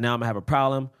 crap, now I'm going to have a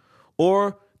problem.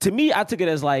 Or, to me, I took it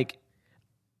as, like,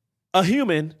 a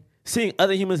human seeing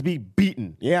other humans be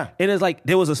beaten. Yeah. And it's like,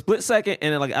 there was a split second,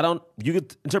 and then, like, you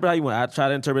could interpret how you want. I try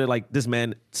to interpret it like, this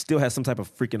man still has some type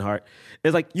of freaking heart.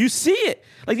 It's like, you see it.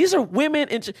 Like, these are women,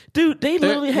 and dude, they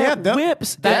literally have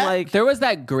whips. There was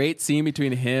that great scene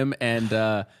between him and,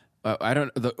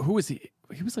 who was he?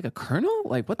 He was like a colonel?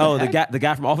 Like, what the heck? the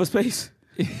guy from Office Space?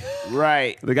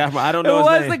 Right. The guy from, I don't know his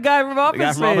name. It was the guy from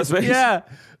Office Space. Yeah.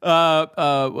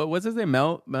 What's his name?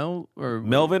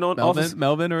 Melvin on Office?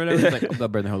 Melvin or whatever. He's like, I'll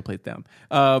burn the whole place down.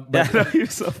 He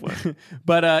was so funny.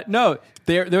 But no,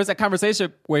 there was that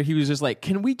conversation where he was just like,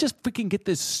 can we just freaking get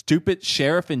this stupid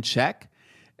sheriff in check?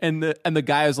 And the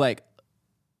guy was like,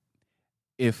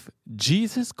 if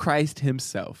Jesus Christ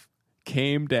himself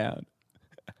came down,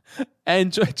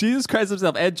 and Jesus Christ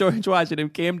himself and George Washington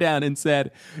came down and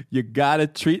said, you gotta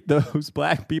treat those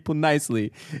black people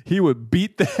nicely, he would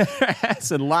beat their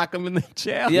ass and lock them in the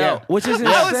jail. Which is insane.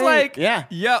 I was like,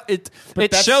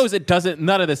 it shows it doesn't,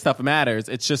 none of this stuff matters.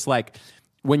 It's just like,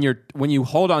 when you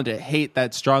hold on to hate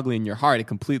that's strongly in your heart, it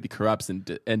completely corrupts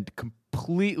and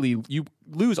completely, you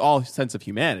lose all sense of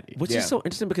humanity. Which is so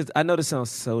interesting, because I know this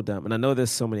sounds so dumb, and I know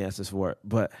there's so many answers for it,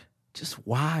 but just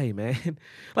why, man?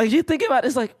 Like you think about it,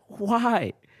 it's like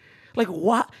why? Like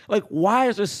why? Like why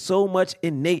is there so much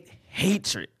innate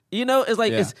hatred? You know, it's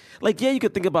like it's like you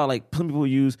could think about like some people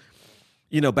use,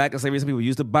 back in slavery, some people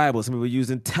use the Bible, some people use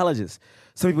intelligence,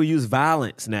 some people use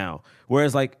violence now.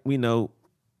 Whereas like we know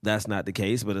that's not the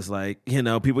case, but it's like,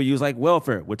 people use like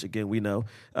welfare, which again we know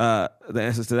the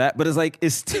answers to that. But it's like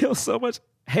it's still so much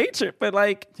hatred. But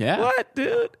like, what,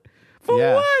 dude? For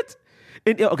what?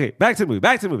 And, okay, back to the movie.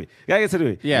 Gotta get to the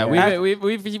movie. Yeah,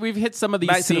 we've hit some of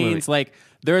these scenes. Like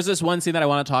there's this one scene that I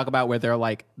want to talk about where they're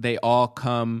like they all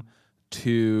come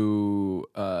to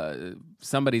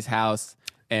somebody's house,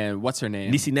 and what's her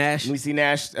name? Niecy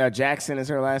Nash Jackson is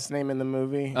her last name in the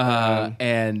movie.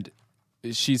 And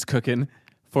she's cooking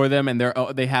for them, and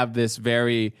they have this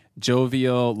very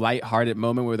jovial, lighthearted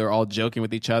moment where they're all joking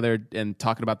with each other and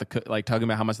talking about talking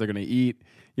about how much they're going to eat.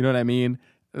 You know what I mean?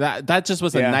 That just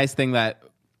was a nice thing that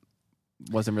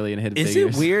wasn't really in Hidden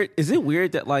Figures. Is it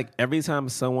weird that like every time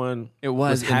someone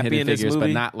was happy in this movie, but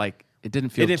not like it didn't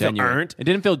feel genuine. Earned? It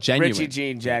didn't feel genuine. Reggie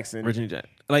Jean Jackson.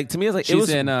 Like to me, it's like she's it was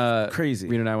in crazy.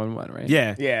 Reno 911, right?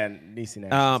 Yeah, Niecy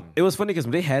Nash. It was funny because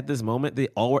when they had this moment, they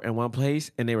all were in one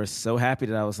place and they were so happy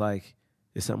that I was like,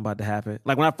 "Is something about to happen?"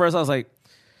 Like when I was like,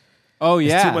 "Oh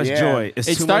yeah, it's too much joy."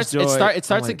 It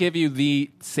starts to give you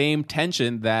the same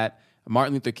tension that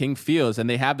Martin Luther King feels, and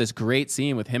they have this great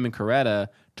scene with him and Coretta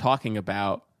talking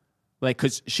about, like,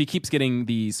 because she keeps getting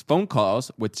these phone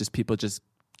calls with just people just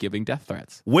giving death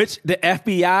threats, which the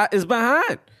FBI is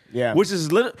behind. Yeah, which is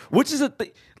a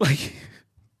thing. Like,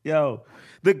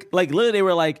 literally they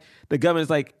were like, the government's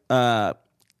like,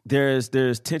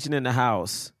 there's tension in the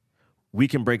house. We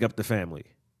can break up the family.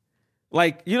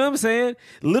 Like, you know what I'm saying?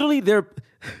 Literally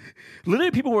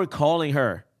people were calling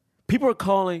her. People were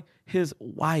calling his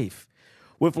wife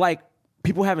with like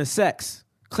people having sex,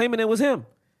 claiming it was him.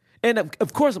 And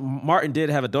of course, Martin did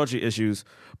have adultery issues,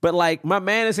 but like my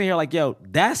man is in here like, yo,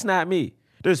 that's not me.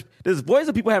 There's voice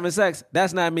of people having sex.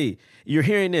 That's not me. You're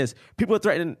hearing this. People are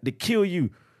threatening to kill you,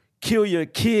 kill your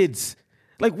kids.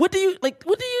 Like, what do you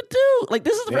do? Like,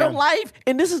 this is real life,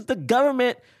 and this is the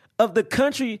government of the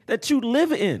country that you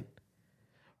live in.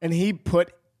 And he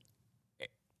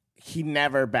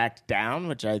never backed down,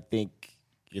 which I think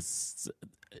is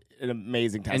an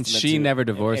amazing testament. And she never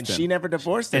divorced him. And she never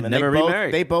divorced him. And never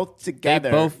remarried. They both together.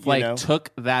 They both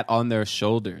took that on their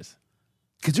shoulders.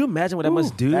 Could you imagine what that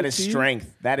must do? That is to strength.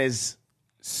 You? That is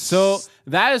so.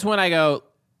 That is when I go,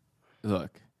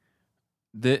 look,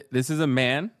 this is a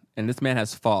man, and this man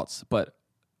has faults, but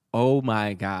oh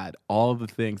my God, all the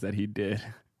things that he did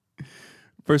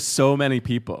for so many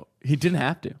people. He didn't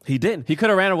have to. He didn't. He could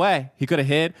have ran away. He could have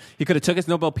hid. He could have took his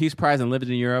Nobel Peace Prize and lived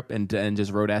in Europe and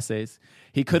just wrote essays.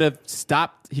 He could have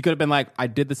stopped. He could have been like, I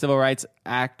did the Civil Rights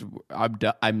Act.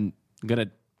 I'm going to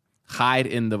hide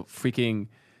in the freaking,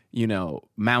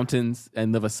 mountains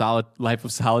and live a life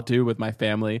of solitude with my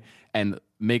family and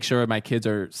make sure my kids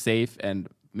are safe and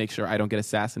make sure I don't get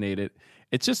assassinated.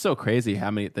 It's just so crazy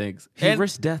how many things. He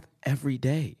risks death every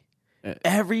day.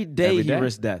 Every day he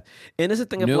risks death. And it's a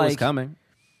thing of Knew like, it was coming.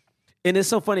 And it's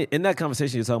so funny in that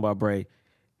conversation you're talking about, Bray.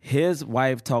 His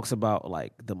wife talks about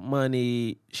like the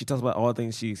money. She talks about all the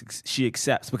things she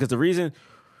accepts because the reason.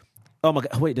 Oh my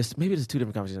God! Wait, maybe there's two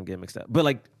different conversations I'm getting mixed up. But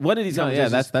like one of these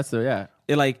conversations,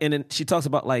 It like, and then she talks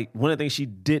about like one of the things she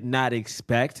did not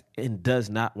expect and does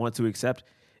not want to accept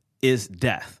is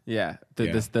death. Yeah,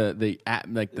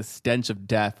 the stench of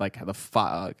death, like how the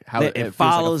fog, how it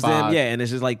follows them. Yeah, and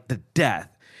it's just like the death,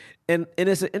 and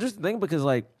it's an interesting thing because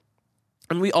like,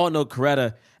 I mean, we all know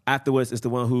Coretta afterwards is the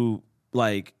one who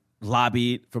like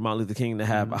lobbied for Martin Luther King to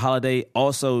have a holiday.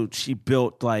 Also, she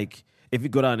built like if you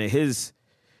go down to his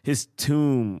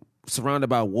tomb surrounded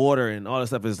by water and all that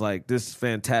stuff is like this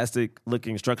fantastic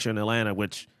looking structure in Atlanta,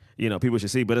 which people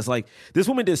should see. But it's like this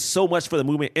woman did so much for the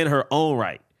movement in her own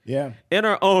right. Yeah, in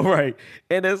her own right,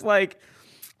 and it's like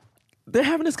they're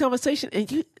having this conversation,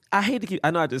 and I hate to keep. I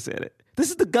know I just said it. This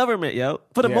is the government, yo.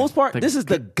 For the most part, this is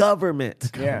the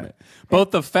government. Yeah.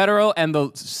 Both the federal and the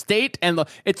state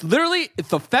it's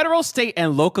the federal, state,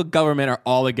 and local government are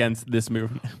all against this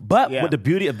movie. But what the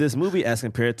beauty of this movie as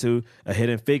compared to a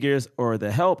Hidden Figures or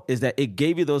The Help is that it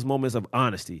gave you those moments of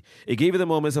honesty. It gave you the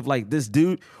moments of like this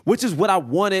dude, which is what I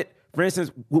wanted. For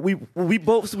instance, we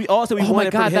all said we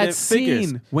wanted from Hidden Figures.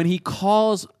 Scene when he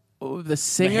calls the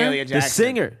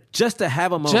singer, just to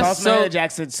have a moment. Calls Mahalia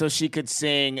Jackson so she could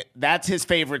sing. That's his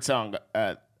favorite song.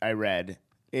 I read.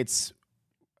 It's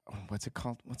what's it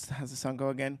called? How's the song go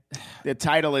again? The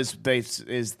title is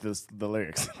the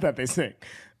lyrics that they sing.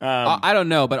 I don't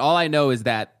know, but all I know is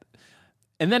that,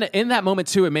 and then in that moment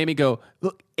too, it made me go,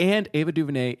 look. And Ava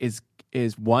DuVernay is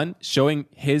is one, showing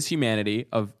his humanity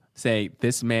of say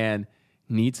this man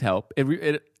needs help.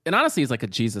 And honestly, it's like a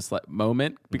Jesus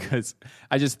moment because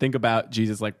I just think about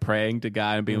Jesus like praying to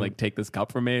God and being like, take this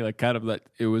cup from me. Like kind of like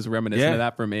it was reminiscent of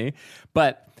that for me.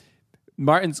 But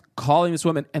Martin's calling this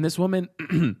woman, and this woman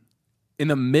in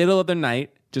the middle of the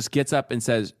night just gets up and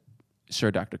says, sure,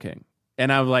 Dr. King.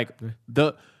 And I'm like,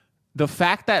 the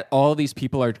fact that all these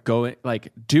people are going,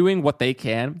 like, doing what they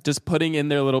can, just putting in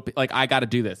their little, like, I got to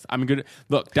do this. I'm good.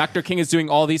 Look, Dr. King is doing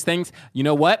all these things. You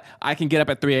know what? I can get up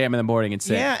at 3 a.m. in the morning and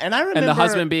sing. Yeah, and I remember... And the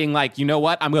husband being like, you know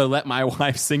what? I'm going to let my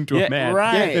wife sing to a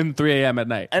man in 3 a.m. at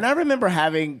night. And I remember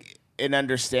having an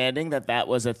understanding that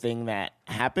was a thing that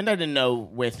happened. I didn't know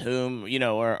with whom,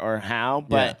 or how,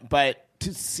 but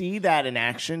to see that in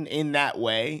action in that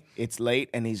way, it's late,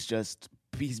 and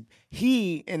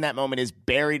he in that moment is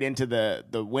buried into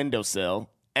the windowsill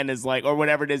and is like, or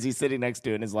whatever it is he's sitting next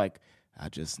to, and is like, I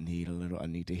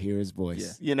need to hear his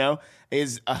voice.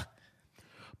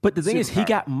 But the thing is, he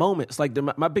got moments. Like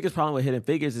my biggest problem with Hidden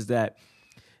Figures is that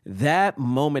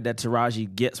moment that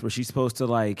Taraji gets where she's supposed to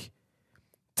like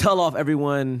tell off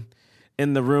everyone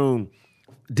in the room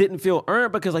didn't feel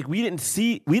earned because like we didn't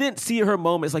see her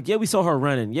moments. Like, yeah, we saw her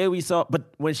running. Yeah,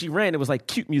 but when she ran, it was like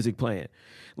cute music playing.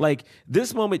 Like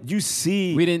this moment you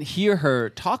see, we didn't hear her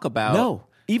talk about. No,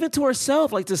 even to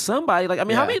herself, like to somebody. Like, I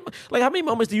mean, how many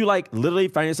moments do you like literally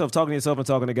find yourself talking to yourself and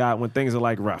talking to God when things are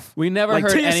like rough? We never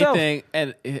heard anything.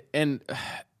 And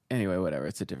anyway, whatever.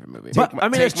 It's a different movie. Take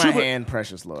my hand,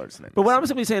 precious Lord. But what I'm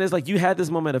simply saying is like you had this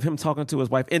moment of him talking to his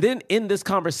wife, and then in this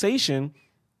conversation,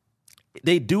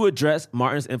 they do address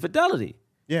Martin's infidelity.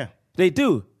 Yeah, they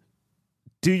do.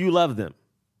 Do you love them?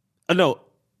 No.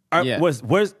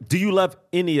 Do you love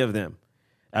any of them?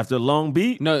 After a long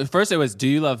beat? No, first it was, do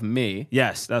you love me?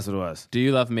 Yes, that's what it was. Do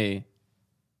you love me?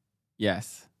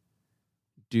 Yes.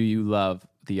 Do you love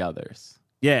the others?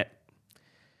 Yeah.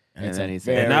 And then he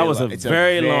said, and that was a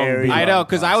very long beat. I know,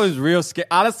 because I was real scared.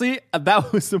 Honestly,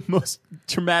 that was the most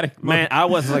traumatic moment. Man, I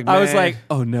was like,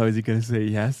 oh no, is he going to say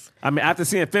yes? I mean, after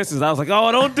seeing Fences, I was like,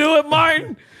 oh, don't do it,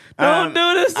 Martin. Don't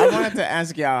do this. I wanted to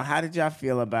ask y'all, how did y'all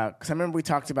feel about? Because I remember we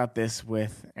talked about this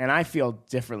and I feel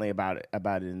differently about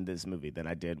it in this movie than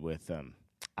I did with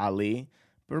Ali.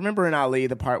 But remember in Ali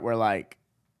the part where like,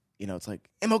 it's like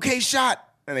MLK shot,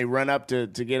 and they run up to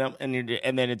get him, and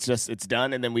then it's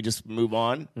done, and then we just move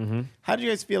on. Mm-hmm. How do you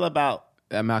guys feel about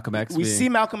Malcolm X? We see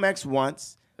Malcolm X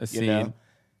once, a scene,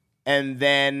 and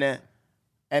then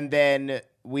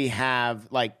we have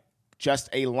like just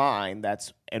a line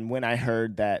and when I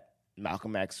heard that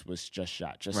Malcolm X was just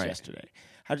shot yesterday.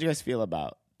 How do you guys feel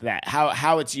about that?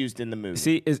 How it's used in the movie?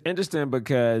 See, it's interesting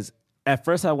because at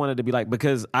first I wanted to be like,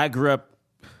 because I grew up,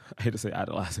 I hate to say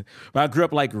idolizing, but I grew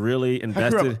up like really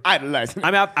invested. I grew up idolizing.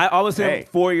 I mean, I always say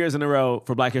 4 years in a row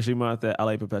for Black History Month at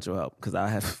LA Perpetual Help because I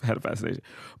have had a fascination.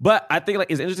 But I think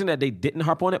like it's interesting that they didn't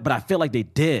harp on it, but I feel like they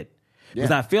did.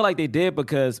 Because I feel like they did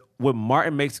because when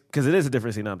Martin makes, because it is a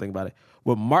different scene now I'm thinking about it,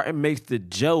 when Martin makes the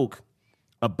joke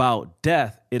about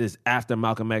death, it is after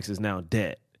Malcolm X is now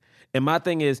dead. And my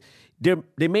thing is,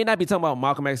 they may not be talking about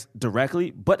Malcolm X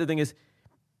directly, but the thing is,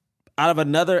 out of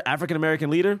another African-American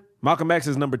leader, Malcolm X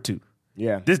is number 2.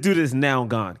 Yeah. This dude is now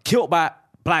gone. Killed by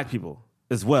black people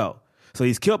as well. So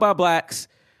he's killed by blacks,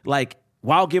 like,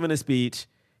 while giving a speech.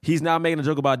 He's now making a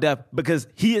joke about death because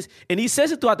he is, and he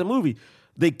says it throughout the movie,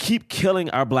 they keep killing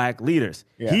our black leaders.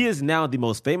 Yeah. He is now the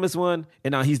most famous one,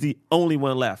 and now he's the only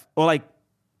one left. Or like,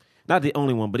 not the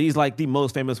only one, but he's like the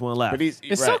most famous one left. But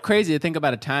it's so crazy to think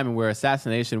about a time where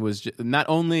assassination was not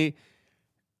only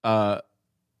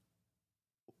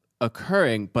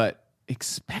occurring, but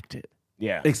expected.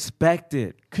 Yeah.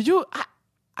 Expected. Could you...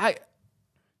 Bruh.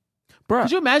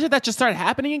 Could you imagine that just started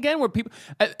happening again where people...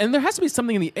 And there has to be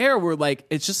something in the air where like,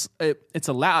 it's just... It's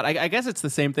allowed. I guess it's the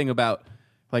same thing about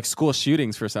like school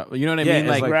shootings for some... You know what I mean?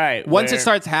 Like right. Once it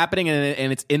starts happening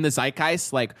and it's in the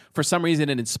zeitgeist, like for some reason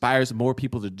it inspires more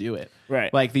people to do it.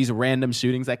 Right. Like these random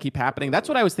shootings that keep happening. That's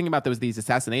what I was thinking about. There was these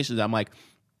assassinations. I'm like,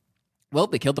 well,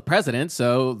 they killed the president,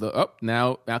 so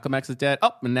now Malcolm X is dead.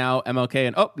 And now MLK,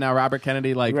 and now Robert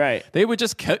Kennedy. Like, right. They were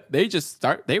just killing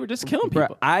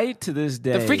people. To this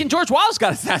day, the freaking George Wallace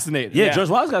got assassinated. Yeah, George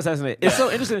Wallace got assassinated. It's so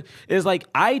interesting. It's like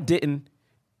I did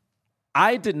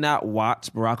not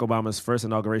watch Barack Obama's first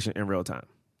inauguration in real time.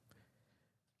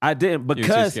 I didn't because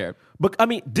you were too scared. But I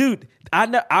mean, dude,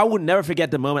 I would never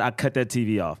forget the moment I cut that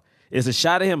TV off. It's a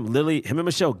shot of him and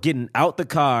Michelle getting out the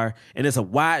car, and it's a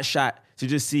wide shot to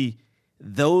just see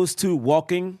those two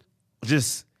walking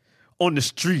just on the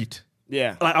street.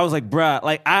 Yeah. Like, I was like, bruh,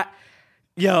 like,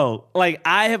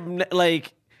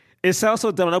 it sounds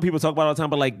so dumb. I know people talk about it all the time,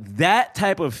 but like that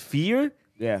type of fear.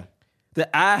 Yeah. that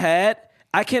I had,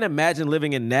 I can't imagine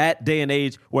living in that day and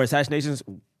age where assassinations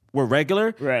were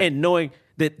regular and knowing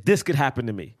that this could happen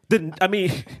to me. I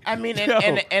mean,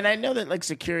 and I know that like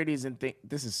securities and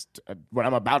this is what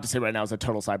I'm about to say right now is a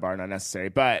total sidebar and unnecessary,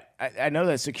 but I know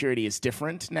that security is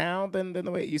different now than the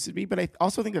way it used to be. But I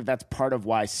also think that that's part of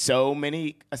why so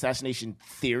many assassination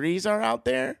theories are out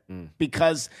there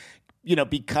because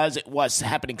it was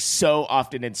happening so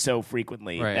often and so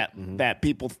frequently that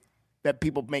people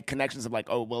make connections of like,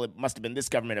 oh, well, it must have been this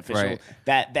government official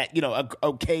that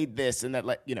okayed this and that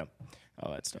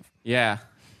all that stuff. Yeah.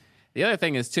 The other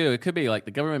thing is too, it could be like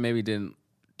the government maybe didn't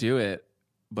do it,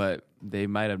 but they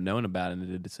might have known about it and they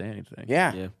didn't say anything.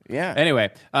 Yeah. Anyway,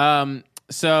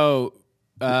 should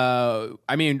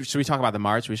we talk about the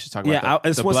march? We should talk about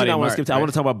it's one thing I want to skip to. I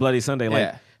want to talk about Bloody Sunday.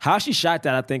 Like how she shot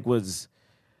that, I think was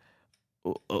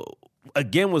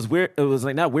again was weird. It was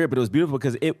like not weird, but it was beautiful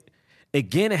because it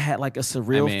had like a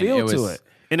surreal feel to it,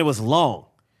 and it was long.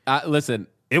 Listen,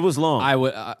 it was long. I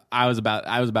was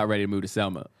about ready to move to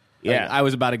Selma. Yeah, like, I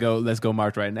was about to go. Let's go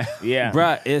march right now. Yeah,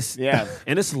 bruh.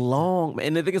 And it's long.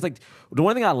 And the thing is, like, the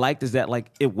one thing I liked is that like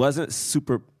it wasn't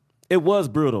super. It was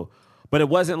brutal, but it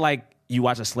wasn't like you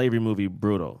watch a slavery movie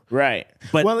brutal. Right.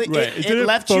 But it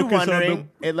left you wondering.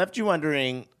 It left you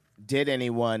wondering: did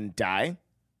anyone die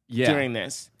during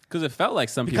this? Because it felt like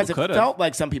some people could have. Because it felt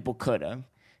like some people could have,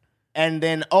 and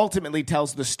then ultimately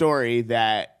tells the story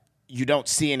that you don't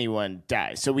see anyone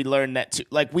die. So we learn that too.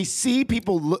 Like we see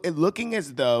people looking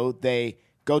as though they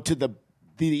go to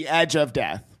the edge of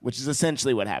death, which is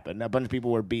essentially what happened. A bunch of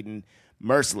people were beaten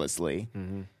mercilessly,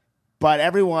 but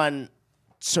everyone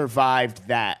survived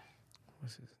that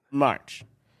march.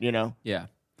 Yeah.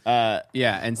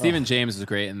 And Stephen James is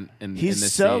great in he's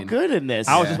this so scene. good in this.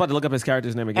 I was just about to look up his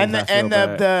character's name again. And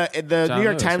the New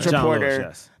York Times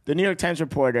reporter, the New York Times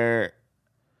reporter.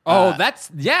 Oh,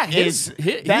 he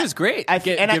was great.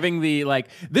 Giving the like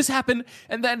this happened,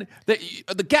 and then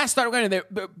the gas started running. There,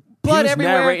 blood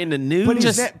everywhere. Narrating the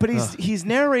news, but he's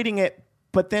narrating it.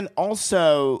 But then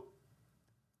also,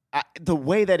 the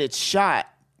way that it's shot,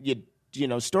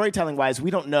 storytelling wise,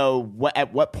 we don't know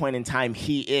at what point in time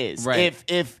he is. Right.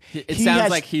 If it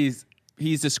sounds like he's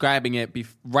describing it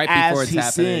right before it's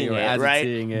happening, or as it's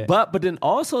seeing it. But then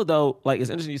also though, like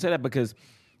it's interesting you say that because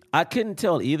I couldn't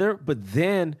tell either, but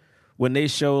then when they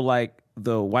show like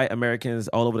the white Americans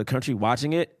all over the country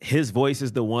watching it, his voice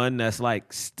is the one that's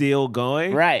like still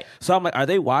going. Right. So I'm like, are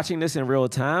they watching this in real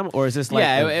time or is this like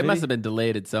it must have been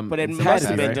delayed at some But it must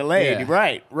have been delayed.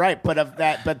 Yeah. Right. But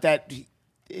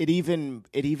it even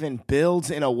builds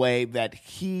in a way that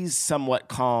he's somewhat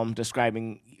calm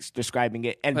describing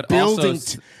it and but building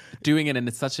also doing it in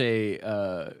such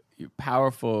a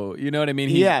powerful, you know what I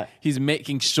mean? He's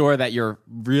making sure that you're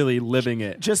really living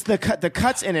it. Just the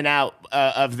cuts in and out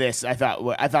of this, I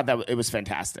thought that it was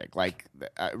fantastic. Like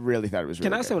I really thought it was. Really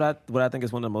Can I good. say what I think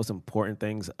is one of the most important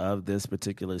things of this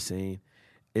particular scene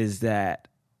is that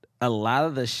a lot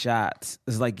of the shots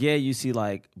is like, you see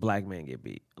like black men get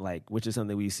beat, like which is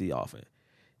something we see often.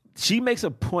 She makes a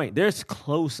point. There's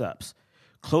close-ups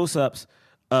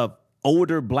of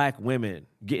older black women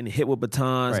getting hit with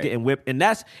batons, getting whipped. And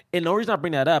the reason I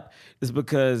bring that up is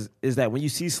because that when you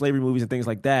see slavery movies and things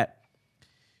like that,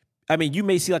 I mean, you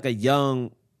may see like a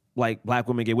young like black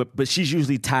woman get whipped, but she's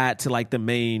usually tied to like the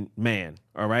main man,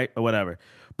 all right, or whatever.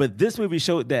 But this movie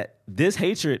showed that this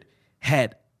hatred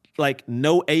had like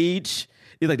no age.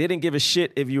 It's like they didn't give a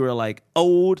shit if you were like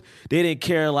old. They didn't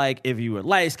care like if you were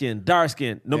light skinned, dark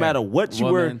skinned. No matter what you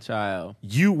Woman, were, child,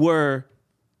 you were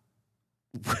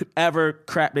whatever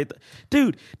crap they.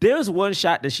 Dude, there's one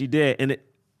shot that she did, and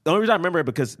the only reason I remember it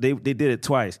because they did it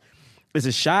twice. It's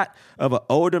a shot of an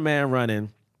older man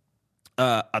running.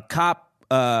 A cop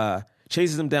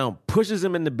chases him down, pushes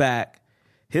him in the back,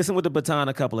 hits him with the baton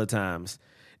a couple of times,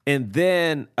 and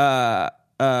then oh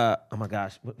my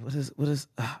gosh, what's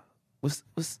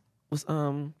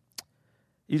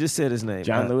you just said his name.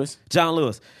 John Lewis. John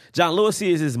Lewis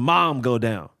sees his mom go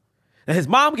down. And his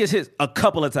mom gets hit a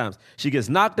couple of times. She gets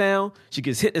knocked down. She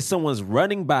gets hit as someone's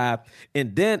running by.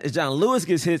 And then as John Lewis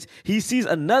gets hit, he sees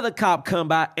another cop come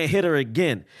by and hit her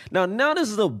again. Now this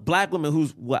is a black woman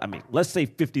who's, let's say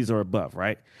 50s or above,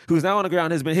 right? Who's now on the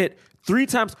ground, has been hit 3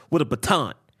 times with a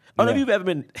baton. I don't know if you've ever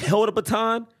been held a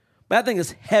baton, but that thing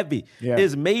is heavy. Yeah.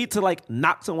 It's made to like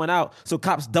knock someone out so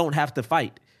cops don't have to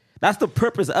fight. That's the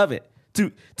purpose of it.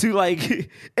 To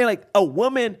like, and like a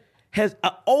woman... an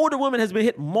older woman has been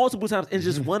hit multiple times and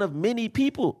just one of many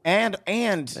people. And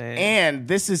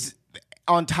this is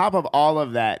on top of all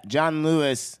of that, John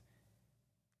Lewis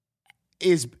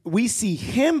we see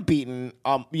him beaten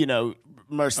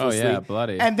mercilessly. Oh yeah,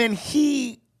 bloody. And then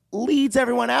he leads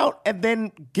everyone out and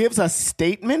then gives a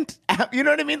statement. You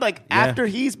know what I mean? Like after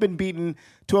he's been beaten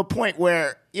to a point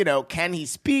where, can he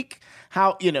speak?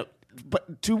 How,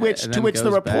 but to which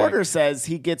the reporter says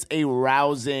he gets a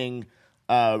rousing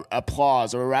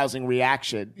applause or a rousing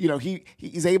reaction.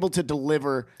 He's able to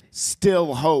deliver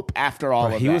still hope after all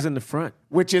of that. He was in the front.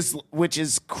 Which is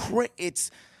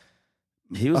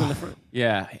He was in the front.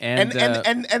 Yeah, and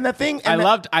the thing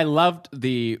I loved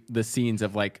the scenes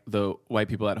of like the white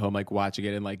people at home like watching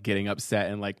it and like getting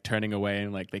upset and like turning away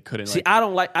and like they couldn't. See, I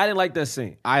didn't like that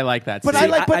scene. I like that But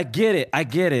scene. I get it.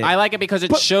 I like it because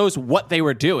it shows what they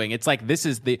were doing. It's like this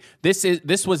was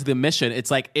the mission.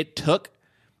 It's like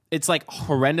it's like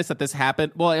horrendous that this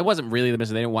happened. Well, it wasn't really the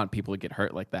mission. They didn't want people to get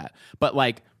hurt like that. But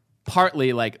like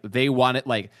partly like they wanted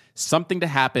like something to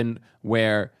happen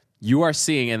where you are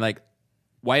seeing and like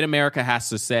white America has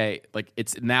to say, like,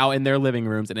 it's now in their living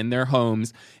rooms and in their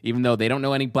homes, even though they don't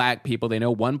know any black people. They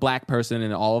know one black person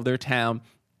in all of their town.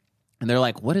 And they're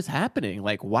like, what is happening?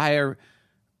 Like,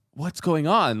 what's going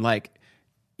on? Like,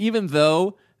 even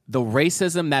though the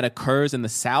racism that occurs in the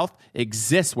South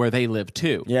exists where they live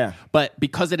too. Yeah. But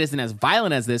because it isn't as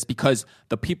violent as this, because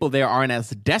the people there aren't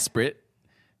as desperate,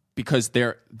 because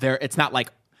it's not like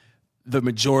the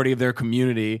majority of their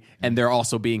community and they're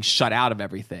also being shut out of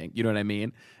everything. You know what I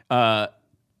mean?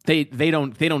 They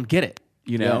don't get it,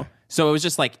 Yeah. So it was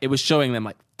just like, it was showing them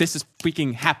like, this is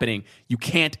freaking happening. You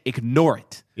can't ignore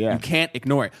it. Yeah. You can't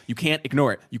ignore it. You can't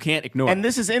ignore it. You can't ignore it. And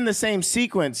this is in the same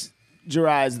sequence,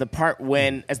 Jirai, as the part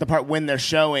when they're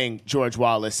showing George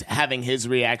Wallace having his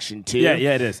reaction too. Yeah,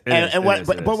 it is.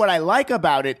 But what I like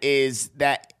about it is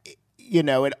that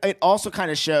it also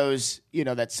kind of shows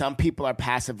that some people are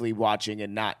passively watching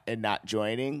and not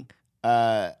joining.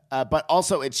 But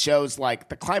also it shows like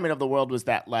the climate of the world was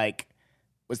that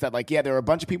there were a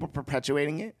bunch of people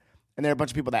perpetuating it, and there are a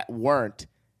bunch of people that weren't,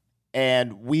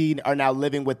 and we are now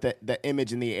living with the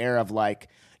image in the air of like,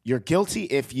 you're guilty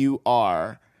if you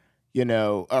are,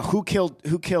 who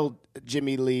killed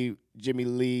Jimmy Lee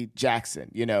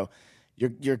Jackson,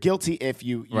 You're guilty if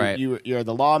you're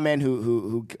the lawman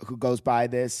who goes by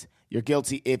this. You're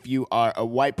guilty if you are a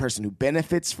white person who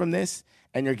benefits from this,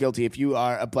 and you're guilty if you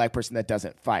are a black person that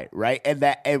doesn't fight, right?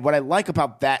 And what I like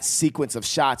about that sequence of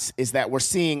shots is that we're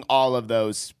seeing all of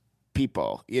those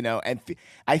people, and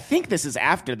I think this is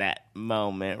after that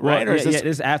moment, right? Well, this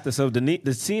is after. So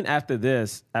the scene after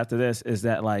this is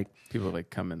that like people are like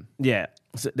coming. Yeah,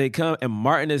 so they come and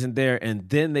Martin isn't there, and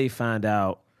then they find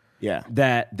out. Yeah,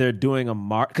 that they're doing a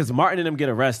march because Martin and them get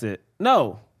arrested.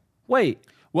 No, wait.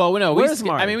 Well, no,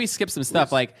 Martin? we skipped some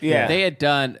stuff. Like they had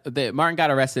done. Martin got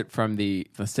arrested from the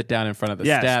sit down in front of the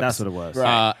steps. That's what it was.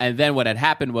 Right. And then what had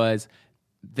happened was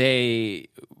that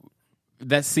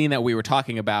scene that we were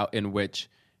talking about in which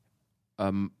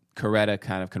Coretta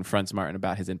kind of confronts Martin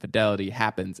about his infidelity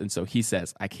happens, and so he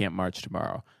says, "I can't march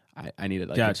tomorrow. I need it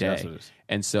like a day." That's what it is.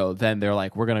 And so then they're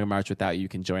like, "We're going to march without you. You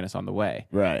can join us on the way."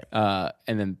 Right.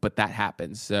 But that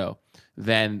happens. So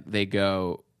then they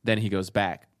go. Then he goes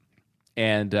back,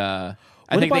 and I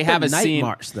think they have a scene.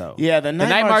 March though. Yeah, the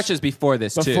night march is before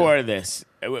this too. Before this,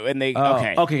 and they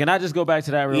okay. Can I just go back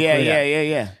to that real quick?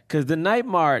 Yeah. Because the night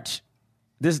march,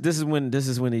 this is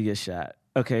when he gets shot.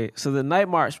 Okay, so the night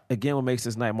march again. What makes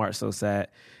this night march so sad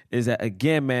is that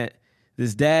again, man,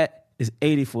 this dad is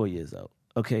 84 years old.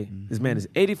 Okay, This man is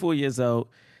 84 years old.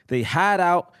 They hide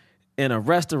out in a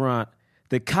restaurant.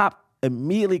 The cop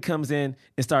immediately comes in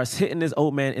and starts hitting this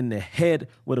old man in the head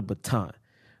with a baton.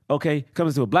 Okay,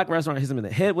 comes to a black restaurant, hits him in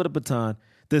the head with a baton.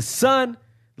 The son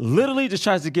literally just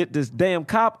tries to get this damn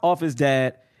cop off his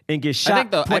dad and get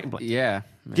shot point blank. Yeah.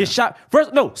 Get shot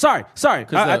first. No, sorry.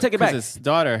 I take it back. His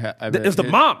daughter. It was the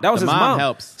mom. That was his mom.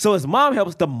 Helps. So his mom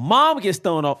helps. The mom gets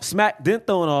thrown off, smacked, then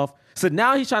thrown off. So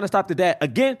now he's trying to stop the dad.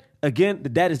 Again, the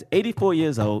dad is 84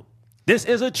 years old. This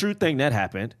is a true thing that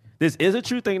happened.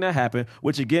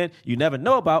 Which again, you never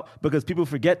know about because people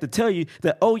forget to tell you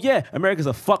that, oh yeah, America's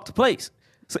a fucked place.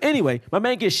 So anyway, my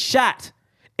man gets shot.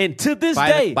 And to this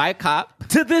day, by a cop.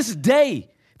 To this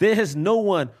day, there has no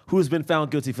one who has been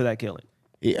found guilty for that killing.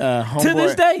 Homeboy, to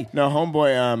this day. No,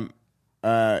 homeboy,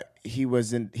 he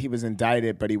was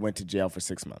indicted, but he went to jail for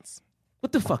 6 months.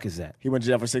 What the fuck is that? He went to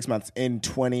jail for 6 months in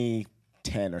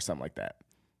 2010 or something like that.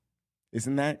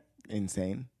 Isn't that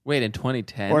insane? Wait, in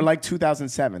 2010? Or like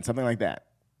 2007, something like that.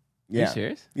 Yeah. Are you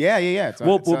serious? Yeah.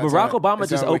 Barack Obama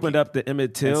just opened up the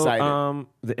Emmett Till, incited.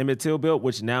 The Emmett Till bill,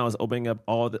 which now is opening up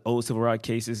all the old civil rights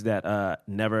cases that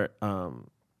never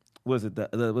was it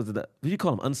what do you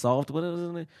call them, unsolved? What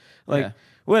is it? Like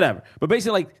whatever. But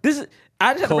basically, like this is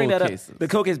I just have to bring that up. The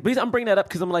cold case. Basically, I'm bringing that up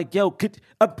because I'm like, yo,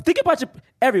 think about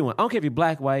everyone. I don't care if you're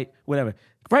black, white, whatever.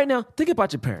 Right now, think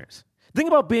about your parents.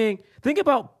 Think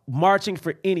about marching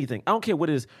for anything. I don't care what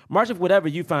it is. Marching for whatever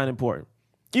you find important.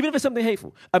 Even if it's something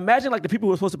hateful. Imagine like the people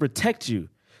who are supposed to protect you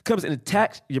comes and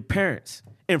attacks your parents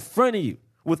in front of you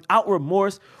without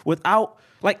remorse, without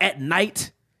like at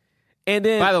night. And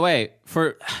then, by the way,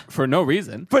 for no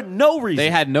reason, they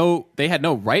had no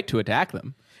right to attack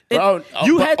them.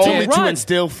 You had to only run. to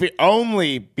instill fear,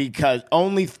 only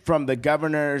from the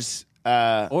governor's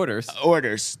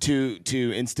orders to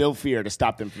instill fear to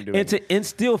stop them from doing it. And to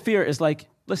instill fear is like,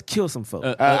 let's kill some folks.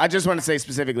 I just want to say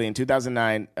specifically, in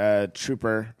 2009,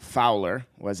 Trooper Fowler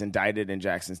was indicted in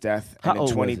Jackson's death. And How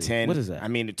old in was he? 2010, What is that? I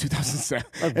mean, in 2007.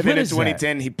 Like, and then in is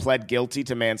 2010, he pled guilty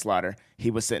to manslaughter. He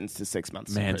was sentenced to 6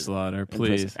 months. Manslaughter, in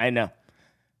please. prison. I know.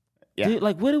 Yeah. Dude,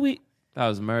 like, what do we... That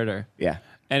was murder. Yeah.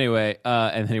 Anyway,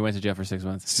 and then he went to jail for 6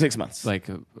 months. 6 months. Like,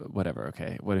 whatever,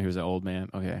 okay. What, he was an old man?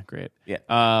 Okay, great.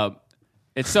 Yeah.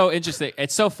 It's so interesting.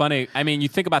 It's so funny. I mean, you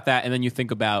think about that, and then you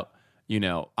think about,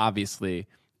 obviously,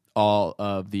 all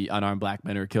of the unarmed black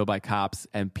men who were killed by cops,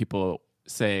 and people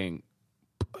saying,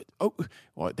 oh,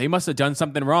 well, they must have done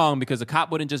something wrong because a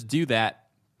cop wouldn't just do that.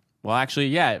 Well, actually,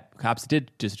 yeah, cops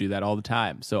did just do that all the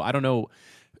time. So I don't know.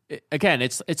 Again,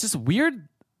 it's this weird.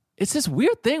 It's this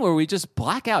weird thing where we just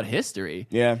black out history.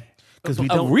 Yeah, because we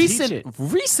don't teach it.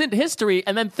 Recent history,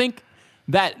 and then think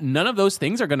that none of those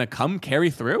things are going to carry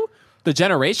through the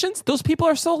generations. Those people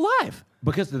are still alive.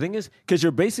 Because the thing is, because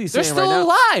you're basically saying they're still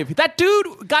right now, alive. That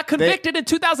dude got convicted in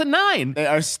 2009. They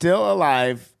are still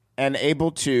alive and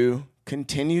able to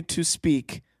continue to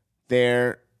speak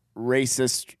their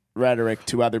racist rhetoric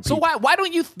to other people. So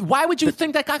why would you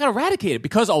think that got eradicated?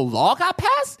 Because a law got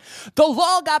passed? The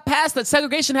law got passed that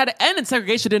segregation had to end, and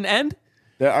segregation didn't end.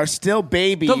 There are still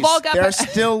babies. There are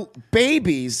still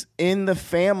babies in the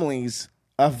families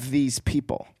of these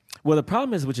people. Well, the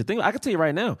problem is what you think. I can tell you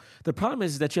right now. The problem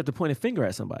is that you have to point a finger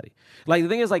at somebody. Like the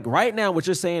thing is, like right now, what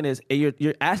you're saying is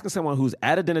you're asking someone who's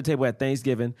at a dinner table at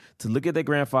Thanksgiving to look at their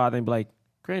grandfather and be like,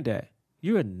 "Granddad,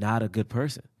 you are not a good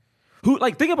person." Who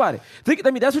like think about it?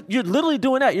 That's what you're literally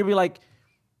doing. That you'll be like,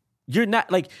 you're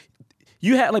not like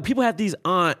you have like people have these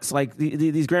aunts like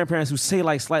these grandparents who say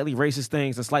like slightly racist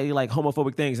things and slightly like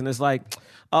homophobic things, and it's like,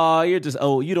 oh, you're just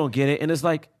you don't get it, and it's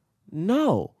like,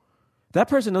 no. That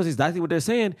person knows exactly what they're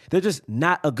saying. They're just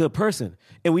not a good person.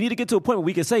 And we need to get to a point where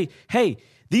we can say, hey,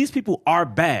 these people are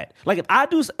bad. Like if I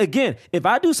do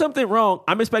something wrong,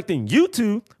 I'm expecting you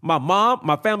to, my mom,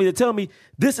 my family to tell me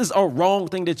this is a wrong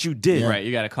thing that you did. Yeah. Right.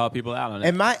 You got to call people out on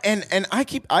it. And I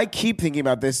keep thinking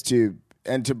about this too,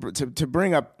 and to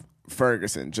bring up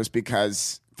Ferguson, just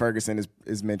because Ferguson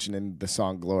is mentioned in the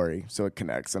song Glory, so it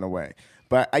connects in a way.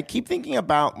 But I keep thinking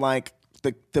about like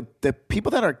the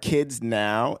people that are kids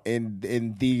now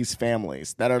in these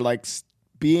families that are like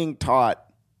being taught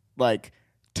like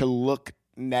to look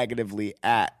negatively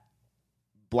at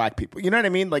black people. You know what I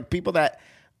mean? Like people that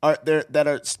are there that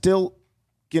are still,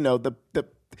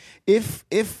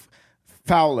 if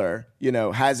Fowler,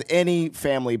 has any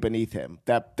family beneath him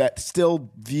that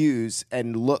still views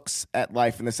and looks at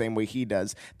life in the same way he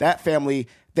does, that family,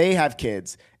 they have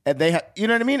kids and they have, you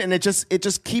know what I mean? And it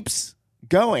just keeps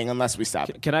going unless we stop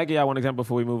it. Can I give y'all one example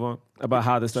before we move on about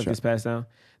how this stuff gets passed down?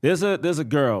 There's a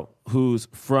girl who's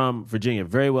from Virginia,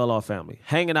 very well-off family,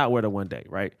 hanging out with her one day,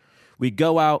 right? We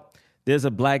go out. There's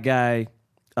a black guy.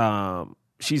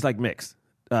 She's like mixed,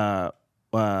 super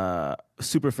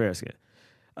fair skin.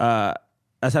 I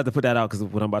just have to put that out because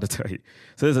of what I'm about to tell you.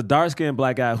 So there's a dark-skinned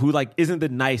black guy who like isn't the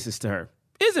nicest to her.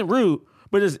 Isn't rude,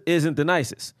 but just isn't the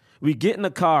nicest. We get in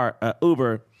the car,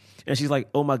 Uber, and she's like,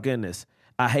 oh my goodness,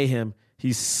 I hate him.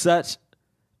 He's such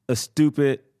a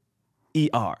stupid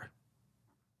ER.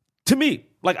 To me,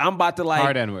 like I'm about to like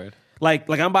hard N-word. Like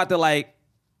I'm about to like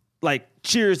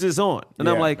cheers this on. And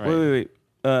I'm like, right.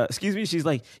 wait. Excuse me? She's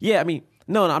like, yeah, I mean,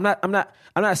 no, I'm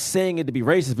not saying it to be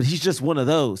racist, but he's just one of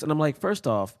those. And I'm like, first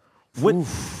off,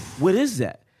 what is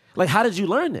that? Like, how did you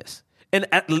learn this? And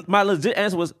my legit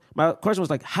answer was, my question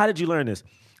was like, how did you learn this?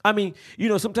 I mean,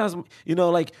 sometimes,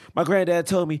 like my granddad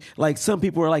told me, like some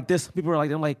people are like this, some people are like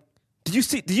that. I'm like, do you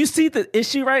see the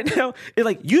issue right now? It's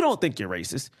like, you don't think you're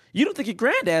racist. You don't think your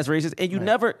granddad's racist. And you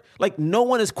never, like, no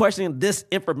one is questioning this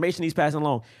information he's passing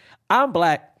along. I'm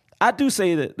black. I do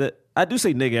say that I do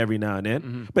say nigga every now and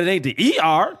then, but it ain't the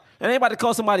ER. It ain't about to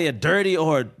call somebody a dirty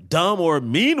or dumb or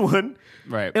mean one.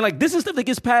 Right. And like, this is stuff that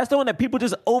gets passed on that people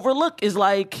just overlook is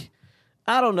like,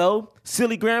 I don't know,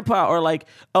 silly grandpa or like,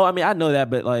 oh, I mean, I know that,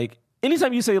 but like,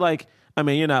 anytime you say like, I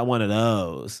mean, you're not one of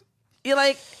those. you're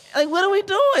like what are we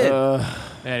doing?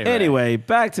 Anyway,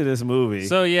 back to this movie.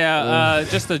 So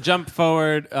just to jump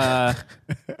forward,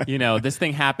 this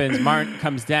thing happens. Martin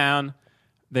comes down.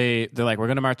 They're like, we're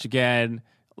gonna march again.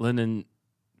 Lyndon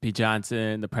B.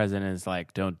 Johnson, the president, is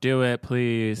like, don't do it,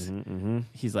 please.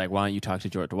 He's like, why don't you talk to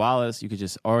George Wallace? You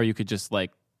could just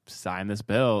like sign this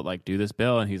bill, like do this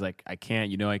bill. And he's like, I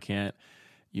can't. I can't.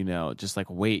 Just like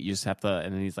wait. You just have to.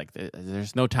 And then he's like,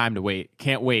 there's no time to wait.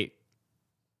 Can't wait.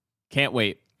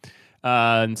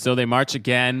 And so they march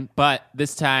again, but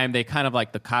this time they kind of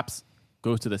like the cops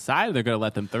go to the side. They're going to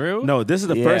let them through. No, this is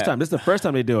the first time. This is the first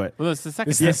time they do it. Well, it's the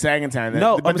second This time. is the second time.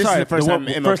 No, but I'm this sorry. is the first time.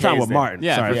 First time with there. Martin.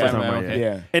 Yeah, sorry, yeah, first time okay. with Martin.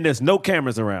 Yeah. And there's no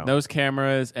cameras around. Those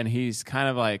cameras, and he's kind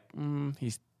of like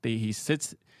he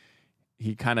sits.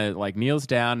 He kind of like kneels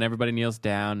down, and everybody kneels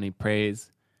down, and he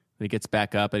prays. And he gets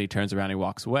back up, and he turns around, and he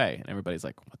walks away, and everybody's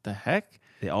like, "What the heck?"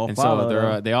 They all and follow.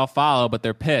 So they all follow, but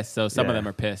they're pissed. So some of them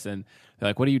are pissed, and they're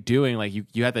like, "What are you doing? Like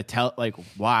you have to tell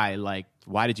why? Like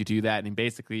why did you do that?" And he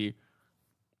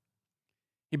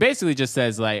basically just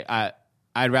says like,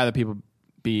 I'd rather people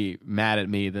be mad at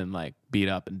me than like beat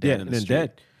up and dead in the street.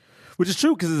 Dead. Which is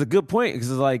true because it's a good point because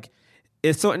it's like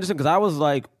it's so interesting because I was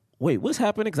like, wait, what's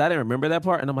happening? Because I didn't remember that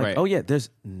part, and I'm like, Right. oh yeah, there's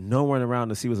no one around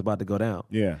to see what's about to go down.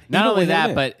 Yeah. Not Even only with him that,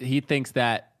 there. but he thinks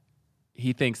that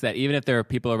even if there are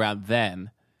people around them,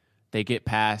 they get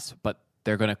past, but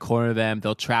they're going to corner them.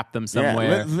 They'll trap them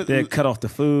somewhere. They cut off the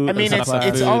food. I mean, Cut it's off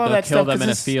the food, all of they'll that kill stuff. them 'cause in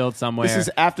a this- field somewhere. This is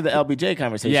after the LBJ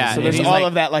conversation. Yeah, so and there's he's all like-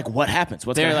 of that. Like, what happens?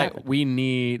 What's going They're to like, happen? we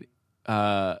need.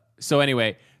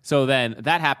 So then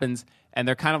that happens, and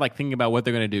they're kind of like thinking about what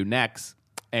they're going to do next.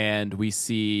 And we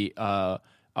see a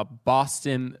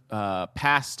Boston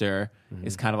pastor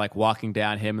is kind of like walking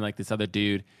down, him and like this other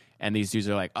dude, and these dudes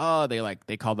are like, oh,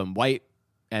 they call them white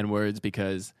N-words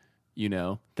because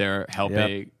they're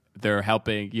helping. They're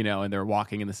helping, and they're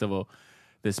walking in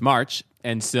this march.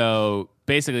 And so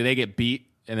basically they get beat,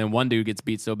 and then one dude gets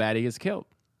beat so bad he gets killed.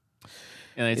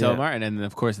 And they tell Martin, and then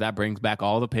of course that brings back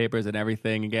all the papers and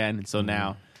everything again. And so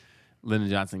now Lyndon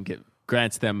Johnson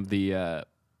grants them the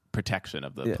protection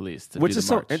of the police. To Which do is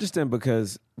the march. so interesting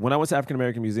because when I went to African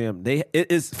American Museum,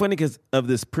 it's funny because of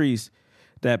this priest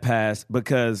that passed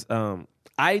because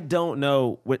I don't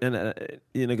know, and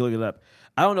you can look it up.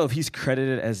 I don't know if he's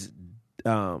credited as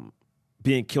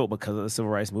being killed because of the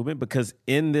civil rights movement. Because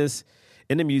in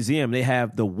the museum, they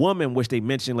have the woman, which they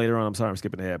mentioned later on. I'm sorry, I'm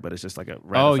skipping ahead, but it's just like a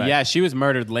random fact. Yeah, she was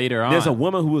murdered later on. There's a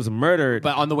woman who was murdered,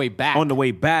 but on the way back. On the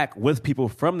way back with people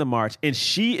from the march, and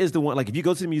she is the one. Like if you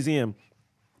go to the museum,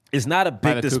 it's not a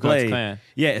big the Ku Klux display. Klan.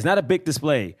 Yeah, it's not a big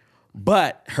display,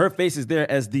 but her face is there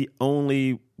as the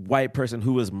only white person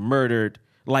who was murdered,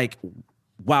 like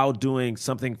while doing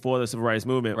something for the civil rights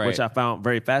movement, Right. which I found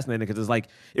very fascinating because it's like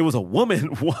it was a woman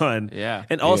one, Yeah.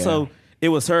 and also it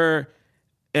was her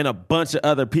and a bunch of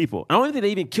other people. I don't even think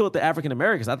they even killed the African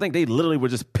Americans. I think they literally were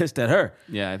just pissed at her.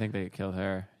 Yeah, I think they killed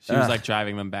her. She was like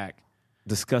driving them back.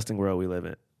 Disgusting world we live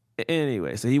in.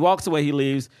 Anyway, so he walks away, he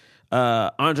leaves.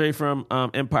 Andre from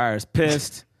Empire is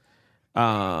pissed.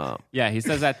 Yeah, he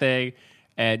says that thing.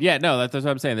 And that's what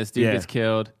I'm saying. This dude gets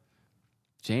killed.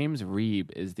 James Reeb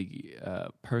is the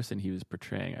person he was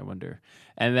portraying, I wonder.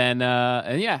 And then,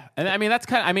 I mean, that's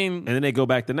kind of, and then they go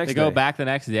back the next day. They go back the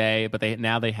next day, but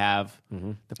they have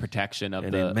the protection of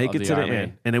and the they make of it to army. the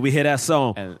end. And then we hear that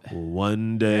song. And-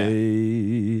 One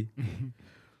day.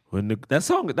 That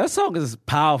song is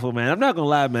powerful, man. I'm not gonna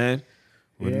lie, man.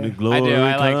 When the glory I do.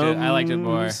 I liked it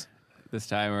more comes, this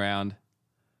time around.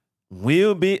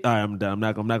 We'll be. All right, I'm done. I'm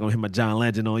not gonna hit my John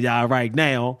Legend on y'all right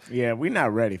now. Yeah, we're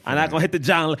not ready for I'm that. not gonna hit the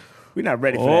John. We're not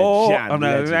ready for that John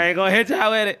Legend. I ain't gonna hit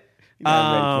y'all with it. We're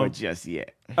not ready for it just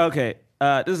yet. Okay,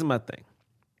 this is my thing.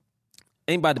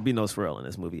 Ain't about to be no Pharrell in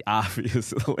this movie,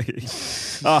 obviously.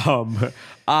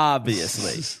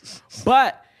 Obviously.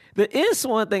 But there is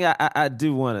one thing I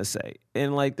do want to say,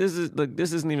 and like this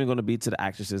isn't even going to be to the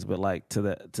actresses, but like to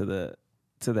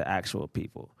the actual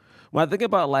people. When I think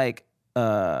about like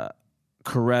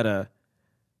Coretta,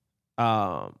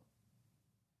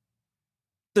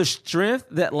 the strength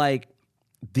that like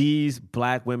these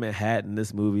black women had in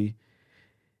this movie,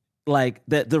 like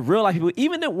that the real life people,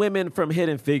 even the women from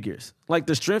Hidden Figures, like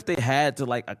the strength they had to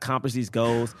like accomplish these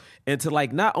goals and to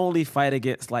like not only fight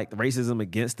against like racism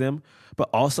against them, but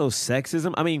also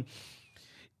sexism. I mean,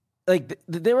 like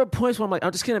there were points where I'm like, I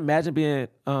just can't imagine being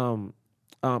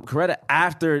Coretta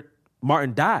after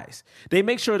Martin dies. They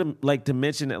make sure to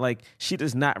mention that like she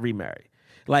does not remarry.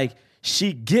 Like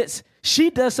she does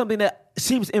something that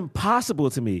seems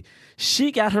impossible to me.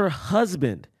 She got her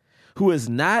husband, who is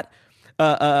not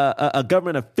a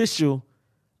government official,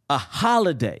 a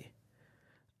holiday.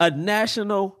 a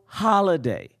national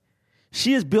holiday.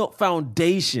 She has built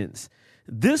foundations.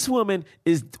 This woman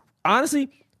is honestly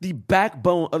the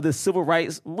backbone of the civil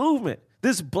rights movement.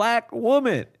 This black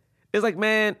woman is like,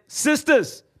 man,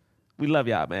 sisters, we love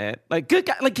y'all, man. Like, good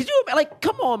guy. Like, could you, like,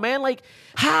 come on, man. Like,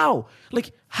 how?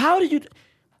 Like, how do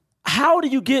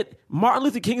you get Martin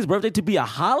Luther King's birthday to be a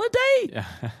holiday? Yeah.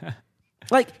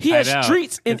 Like, he has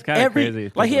streets in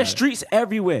he has streets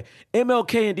everywhere.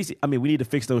 MLK in DC. I mean, we need to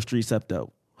fix those streets up,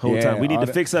 though. Whole time. We need to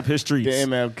fix up his streets. The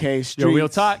MLK streets. Yo, real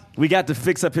talk. We got to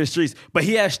fix up his streets. But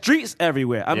he has streets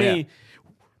everywhere. I mean,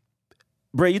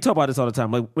 Bray, you talk about this all the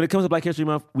time. Like, when it comes to Black History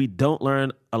Month, we don't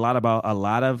learn a lot about a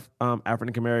lot of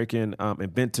African American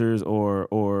inventors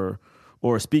or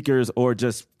speakers or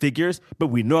just figures, but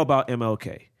we know about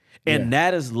MLK. And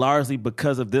that is largely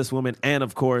because of this woman. And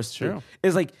of course,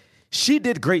 it's like she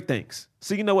did great things.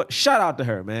 So you know what? Shout out to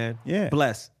her, man. Yeah.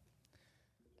 Bless.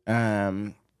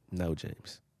 No,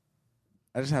 James.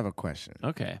 I just have a question.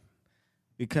 Okay.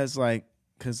 Because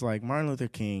Martin Luther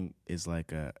King is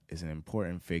is an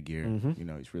important figure. Mm-hmm. You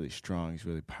know, he's really strong. He's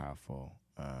really powerful.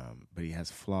 But he has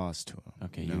flaws to him.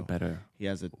 Okay, you know? Better. He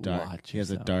has a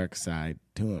dark side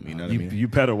to him. You know what I mean? You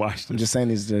better watch this. I'm just saying,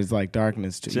 there's like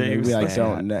darkness to him. He's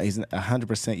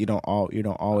 100%. You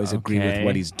don't always agree with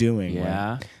what he's doing.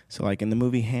 Yeah. Right? So like in the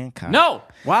movie Hancock. No.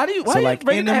 Why do you? Why so you like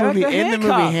bring in the that movie up to in the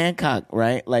movie Hancock? Hancock,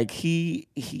 right? Like he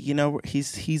you know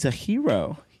he's a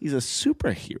hero. He's a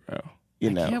superhero. You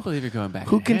know. I can't believe you're going back.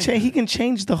 Who can change? He can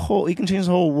change the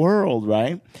whole world,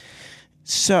 right?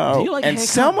 So like and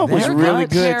Hancock Selma was very really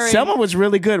much? good. Selma was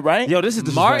really good, right? Yo, this is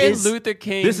disrespectful. Martin Luther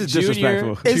King This is Jr.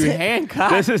 disrespectful. to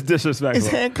Hancock. This is disrespectful. Is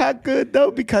Hancock good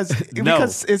though? Because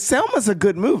Selma's a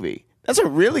good movie. That's a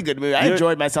really good movie. I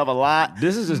enjoyed myself a lot.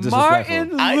 This is just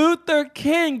disrespectful. Martin Luther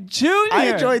King Jr.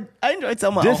 I enjoyed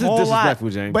Selma This a is whole disrespectful,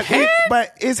 lot. James.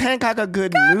 But is Hancock a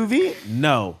good movie?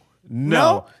 No.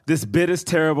 No? This bit is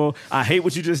terrible. I hate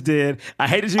what you just did. I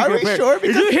hate that you. Are we compared- sure?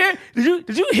 Did you hear?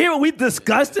 Did you hear what we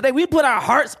discussed today? We put our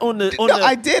hearts on the.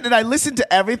 I did, and I listened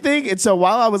to everything. And so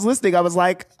while I was listening, I was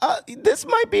like, "This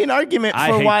might be an argument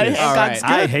for why Hancock's good."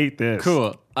 I hate this.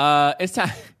 Cool. It's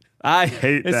time. I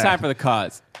hate It's that. time for the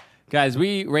cause. Guys,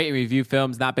 we rate and review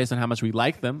films not based on how much we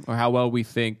like them or how well we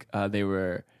think they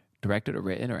were directed or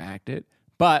written or acted,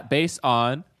 but based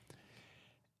on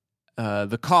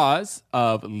the cause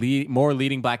of more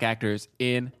leading black actors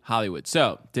in Hollywood.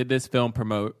 So, did this film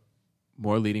promote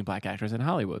more leading black actors in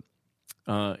Hollywood?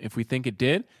 If we think it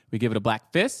did, we give it a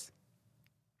black fist.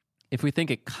 If we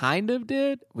think it kind of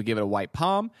did, we give it a white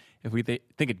palm. If we think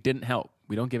it didn't help,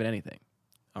 we don't give it anything.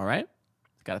 All right?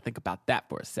 Got to think about that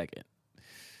for a second.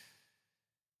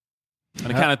 On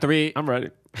the count of three. I'm ready.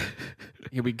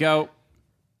 Here we go.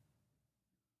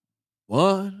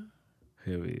 1,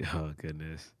 Oh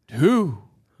goodness. 2,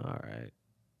 All right.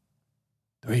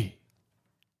 3.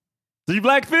 3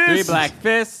 black fists. 3 black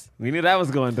fists. We knew that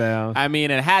was going down. I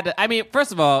mean, it had to. I mean,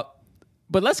 first of all,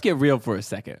 but let's get real for a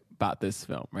second about this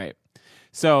film, right?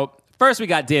 So, first we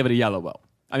got David Oyelowo.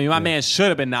 I mean, my man should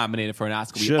have been nominated for an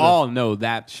Oscar. We all know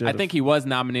that. I think he was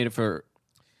nominated for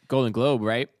Golden Globe,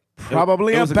 right?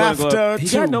 Probably a BAFTA He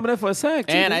too. got nominated for a SAG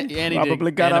too. And he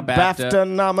Probably did, got and a BAFTA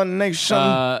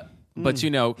nomination. But you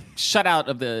know, shut out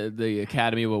of the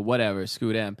Academy or whatever,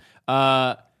 screw them.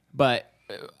 But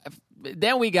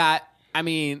then we got, I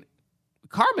mean,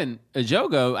 Carmen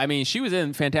Ejogo. I mean, she was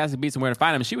in Fantastic Beasts and Where to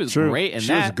Find Them. She was great in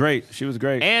that. She was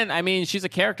great. And I mean, she's a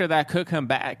character that could come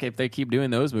back if they keep doing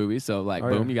those movies. So like,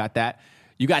 boom, you got that.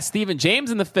 You got Stephen James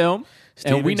in the film,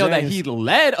 and we know that he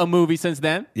led a movie since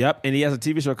then. Yep, and he has a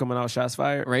TV show coming out, Shots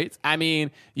Fired. Right. I mean,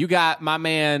 you got my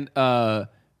man. Andre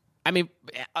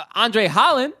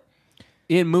Holland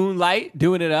in Moonlight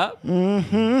doing it up.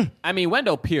 Mm-hmm. I mean,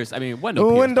 Wendell Pierce.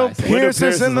 Wendell Pierce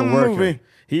is in the movie.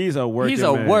 He's a worker. He's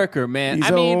a worker, man.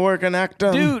 He's a working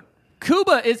actor. Dude,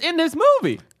 Cuba is in this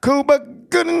movie. Cuba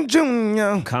Gooding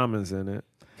Jr. Common's in it.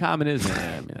 Common is in it.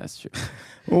 I mean, that's true.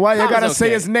 Why you gotta say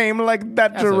okay. his name like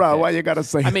that, Gerard? okay. Why you gotta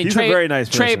say? I mean, He's Trey, a very nice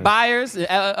Trey person. Byers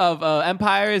of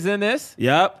Empire is in this.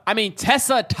 Yep. I mean,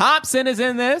 Tessa Thompson is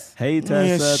in this. Hey, Tessa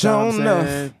Yeah, sure Thompson.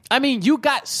 enough. I mean, you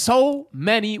got so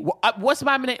many. What's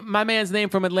my man's name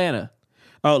from Atlanta?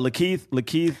 Oh, Lakeith.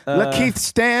 Lakeith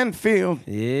Stanfield.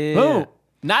 Yeah. Boom.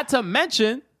 Not to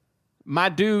mention my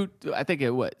dude. I think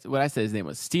what I said his name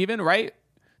was Steven, right?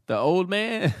 The old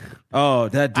man. Oh,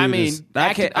 that dude. I mean,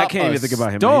 I can't even think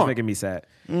about him. Man. He's making me sad.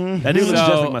 Mm-hmm. That dude looks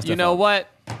just like my you know what?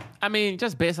 I mean,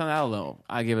 just based on that alone,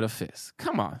 I give it a fist.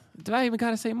 Come on. Do I even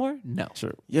gotta say more? No.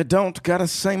 Sure. You don't gotta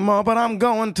say more, but I'm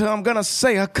gonna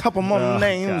say a couple more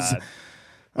names. God.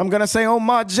 I'm going to say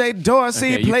Omar J.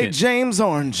 Dorsey Okay, you played can James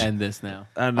Orange. End this now.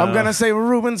 I'm going to say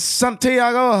Ruben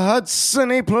Santiago Hudson,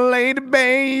 he played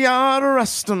Bayard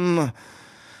Rustin.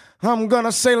 I'm going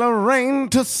to say Lorraine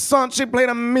Toussaint, she played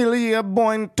Amelia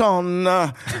Boynton.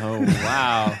 Oh,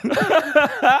 wow.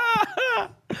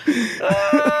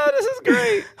 This is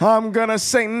great. I'm going to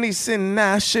say Niecy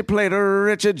Nash, she played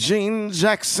Richard Jean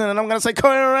Jackson. And I'm going to say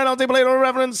Corey Reynolds, he played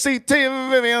Reverend C.T.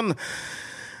 Vivian.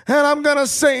 And I'm going to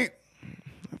say...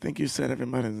 I think you said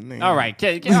everybody's name. All right. All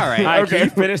right. Okay, can you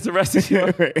finish the rest of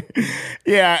your...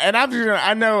 Yeah, and I'm just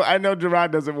gonna, I know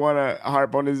Gerard doesn't want to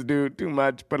harp on this dude too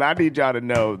much, but I need y'all to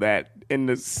know that in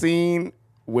the scene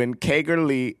when Kager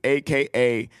Lee,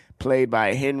 a.k.a. played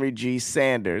by Henry G.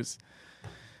 Sanders,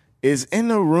 is in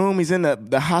the room, he's in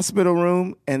the hospital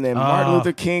room, and then Martin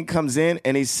Luther King comes in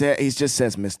and he just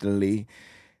says, Mr. Lee.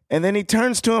 And then he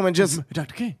turns to him and just...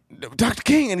 Dr.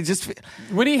 King, and he just...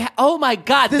 When he... Oh, my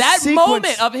God. That sequence-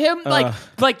 moment of him,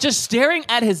 like just staring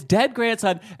at his dead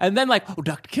grandson, and then like, oh,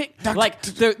 Dr. King.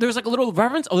 There's like a little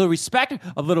reverence, a little respect,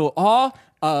 a little awe,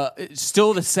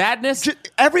 still the sadness.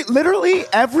 Literally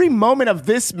every moment of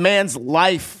this man's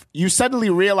life, you suddenly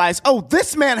realize, oh,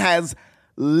 this man has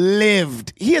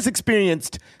lived. He has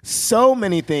experienced so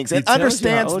many things and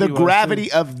understands the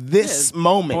gravity of this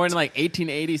moment. Born in like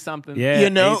 1880 something. Yeah, You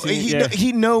know, 18,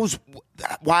 he knows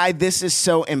why this is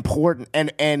so important,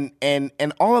 and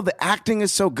all of the acting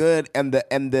is so good,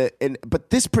 but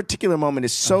this particular moment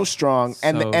is so strong,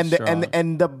 and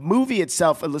the movie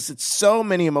itself elicits so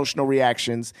many emotional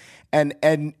reactions, and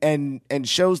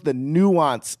shows the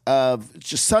nuance of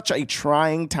just such a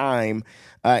trying time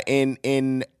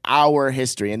in our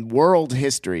history and world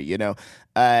history, you know,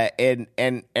 and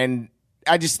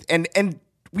I just and.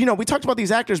 You know, we talked about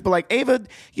these actors, but like Ava,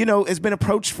 you know, has been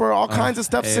approached for all kinds of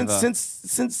stuff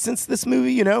since this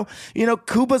movie. You know,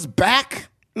 Cuba's back.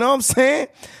 You know what I'm saying?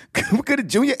 Cuba Gooding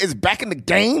Jr. is back in the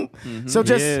game. Mm-hmm. So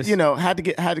just had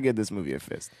to get this movie a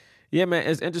fist. Yeah, man,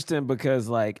 it's interesting because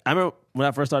like I remember when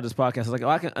I first started this podcast, I was like, oh,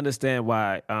 I can understand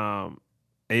why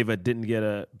Ava didn't get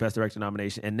a Best Director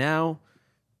nomination, and now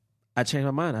I changed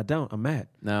my mind. I don't. I'm mad.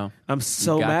 No. I'm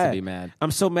so you got mad. To be mad. I'm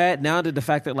so mad now that the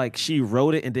fact that like she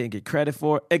wrote it and didn't get credit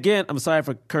for it. Again, I'm sorry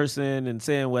for cursing and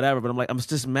saying whatever, but I'm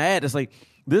just mad. It's like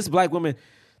this black woman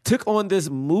took on this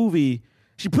movie.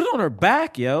 She put it on her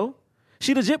back, yo.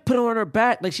 She legit put it on her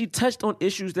back. Like she touched on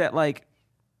issues that like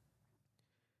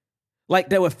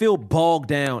that would feel bogged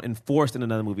down and forced in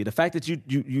another movie. The fact that you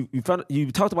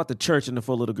talked about the church and the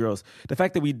 4 little girls. The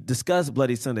fact that we discussed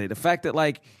Bloody Sunday. The fact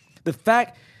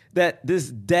that this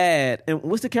dad and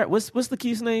what's the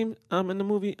kid's name in the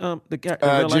movie?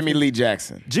 Jimmy Lee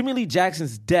Jackson. Jimmy Lee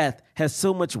Jackson's death has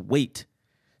so much weight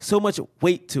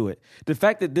to it. The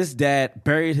fact that this dad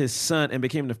buried his son and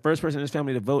became the first person in his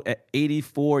family to vote at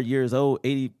 84 years old,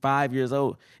 85 years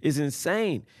old is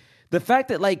insane. The fact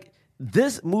that like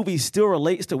this movie still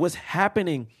relates to what's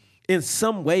happening in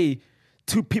some way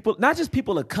to people, not just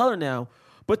people of color now,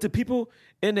 but to people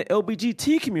in the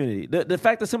LGBT community. The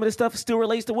fact that some of this stuff still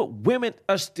relates to what women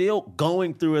are still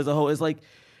going through as a whole. It's like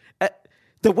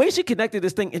the way she connected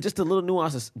this thing and just the little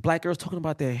nuances. Black girls talking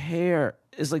about their hair.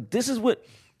 It's like this is what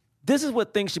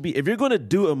things should be. If you're going to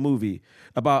do a movie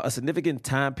about a significant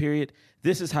time period,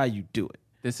 this is how you do it.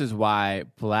 This is why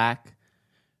black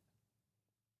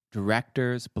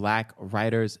directors, black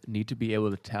writers need to be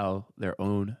able to tell their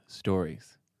own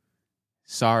stories.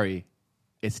 Sorry.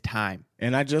 It's time.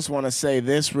 And I just want to say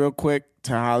this real quick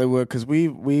to Hollywood, because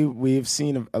we've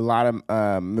seen a lot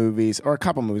of movies, or a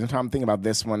couple movies. I'm thinking about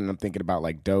this one, and I'm thinking about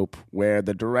like Dope, where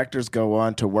the directors go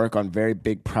on to work on very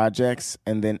big projects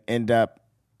and then end up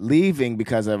leaving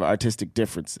because of artistic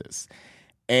differences.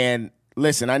 And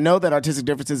listen, I know that artistic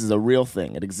differences is a real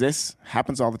thing. It exists,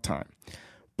 happens all the time.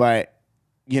 But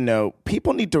you know,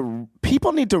 people need to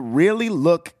really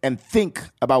look and think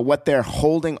about what they're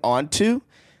holding on to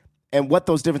and what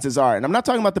those differences are. And I'm not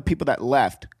talking about the people that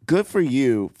left. Good for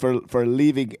you for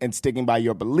leaving and sticking by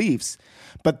your beliefs.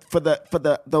 But for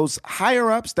those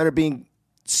higher ups that are being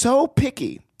so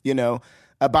picky, you know,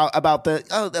 about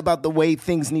the way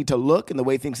things need to look and the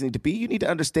way things need to be, you need to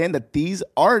understand that these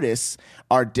artists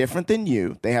are different than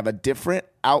you. They have a different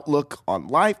outlook on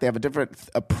life. They have a different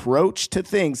approach to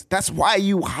things. That's why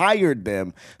you hired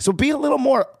them. So be a little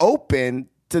more open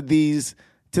to these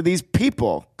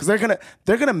people, because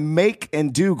they're gonna make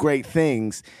and do great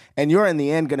things, and you're in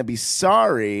the end gonna be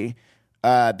sorry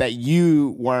that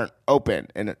you weren't open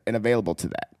and available to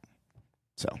that.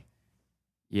 So,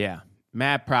 yeah,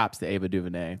 mad props to Ava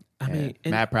DuVernay.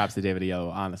 Mad props to David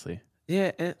Oyelowo, honestly.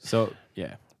 Yeah. So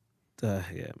yeah, yeah,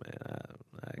 man.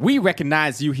 We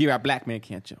recognize you here at Black Man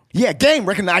Can't Jump. Yeah, game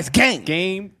recognize game.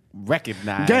 Game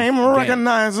recognize. Game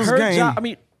recognizes Her game. job. I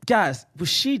mean, guys, was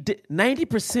she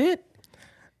 90%?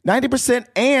 90%,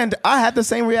 and I had the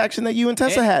same reaction that you and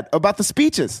Tessa had about the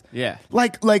speeches. Yeah.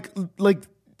 Like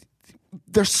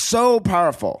they're so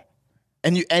powerful.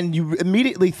 And you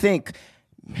immediately think,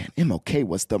 man, MLK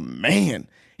was the man.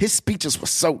 His speeches were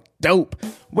so dope.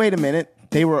 Wait a minute.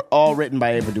 They were all written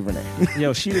by Ava DuVernay.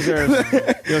 Yo, she deserves.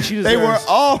 They were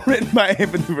all written by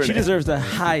Ava DuVernay. She deserves the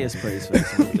highest praise for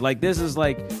this movie. Like, this is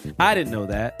like, I didn't know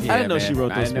that. I didn't know she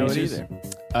wrote those speeches either.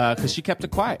 Because she kept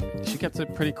it quiet. She kept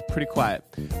it pretty quiet.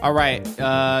 All right,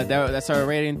 that's our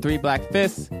rating. 3 Black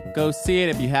Fists. Go see it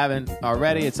if you haven't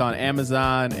already. It's on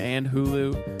Amazon and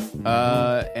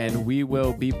Hulu. And we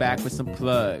will be back with some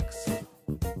plugs.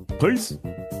 Peace.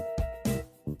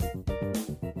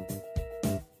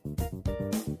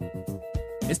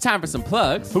 It's time for some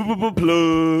plugs.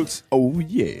 Plugs. Oh,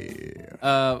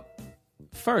 yeah.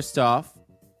 First off,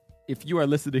 if you are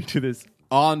listening to this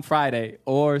on Friday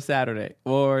or Saturday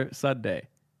or Sunday,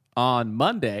 on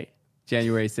Monday,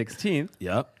 January 16th,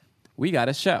 Yep. we got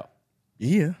a show.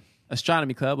 Yeah.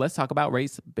 Astronomy Club. Let's talk about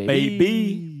race,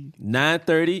 baby.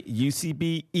 9:30,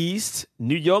 UCB East,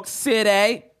 New York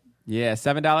City. Yeah,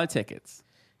 $7 tickets.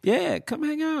 Yeah, come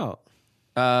hang out.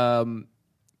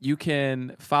 You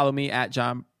can follow me at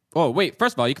John. Oh, wait.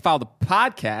 First of all, you can follow the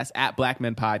podcast at Black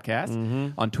Men Podcast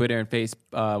on Twitter and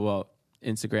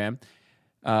Instagram.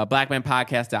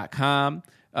 BlackmenPodcast.com.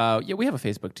 Yeah, we have a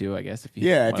Facebook too, I guess. If you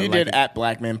did at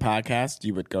Black Men Podcast,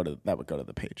 would go to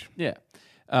the page. Yeah.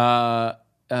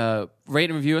 Rate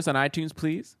and review us on iTunes,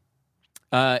 please.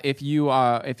 If you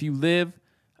live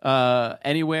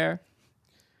anywhere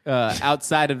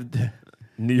outside of the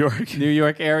New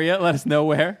York area, let us know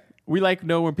where. We like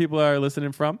know where people are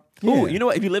listening from. Ooh, you know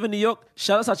what? If you live in New York,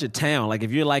 shout us out your town. Like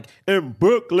if you're like in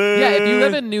Brooklyn. Yeah, if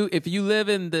you live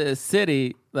in the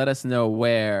city, let us know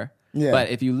where. Yeah. But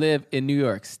if you live in New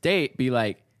York State, be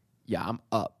like, yeah, I'm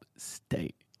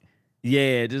upstate.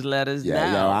 Yeah, just let us know.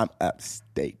 Yeah, yo, I'm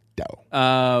upstate though.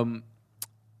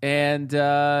 And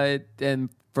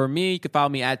for me, you can follow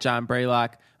me at John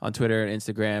Braylock on Twitter and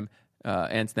Instagram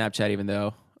and Snapchat, even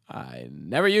though I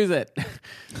never use it.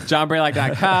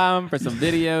 JohnBraylock.com for some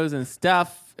videos and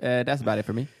stuff. That's about it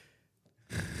for me.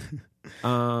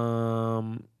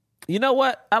 You know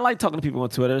what? I like talking to people on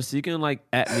Twitter, so you can like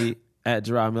at me at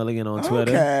Gerard Milligan on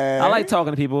Twitter. Okay. I like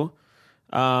talking to people.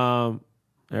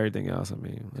 Everything else, I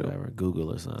mean, whatever,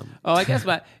 Google or something. Oh, I guess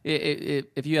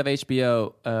if you have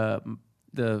HBO,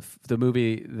 the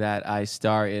movie that I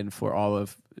star in for all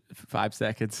of 5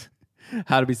 seconds,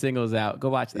 How to Be Single is out. Go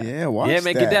watch that. Yeah, watch Yeah,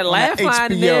 man, that. get that laugh On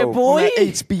line in there, boy. On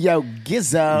HBO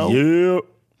Gizzo.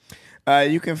 Yeah.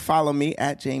 You can follow me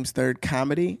at James Third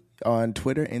Comedy on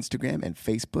Twitter, Instagram, and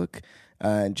Facebook.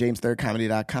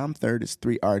 JamesThirdComedy.com. Third is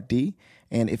 3RD.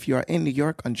 And if you are in New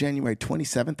York on January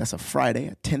 27th, that's a Friday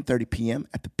at 10:30 p.m.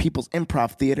 at the People's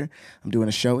Improv Theater, I'm doing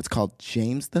a show. It's called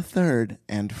James the Third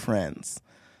and Friends.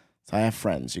 So I have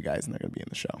friends, you guys, and they're going to be in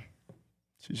the show.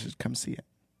 So you should come see it.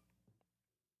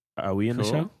 Are we in the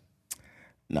show?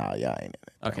 No, yeah, I ain't in it.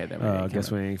 Okay, then I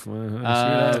guess we ain't.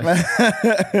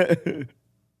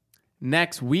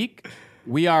 Next week,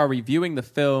 we are reviewing the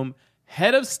film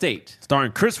Head of State,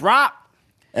 starring Chris Rock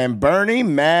and Bernie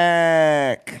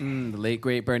Mac. The late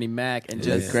great Bernie Mac, and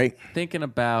just great. Thinking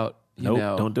about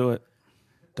don't do it.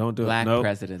 Don't do black it. Nope.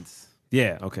 presidents.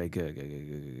 Yeah. Okay.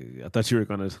 Good. I thought you were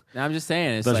gonna. No, I'm just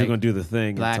saying. It's I thought like you were gonna do the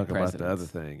thing black and talk about the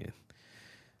presidents. other thing. And,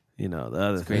 the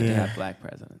other It's thing. great to have black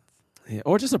presidents. Yeah,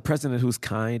 or just a president who's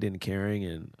kind and caring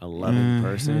and a loving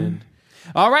person.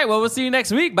 All right. Well, we'll see you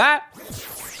next week. Bye.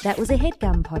 That was a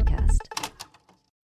HeadGum podcast.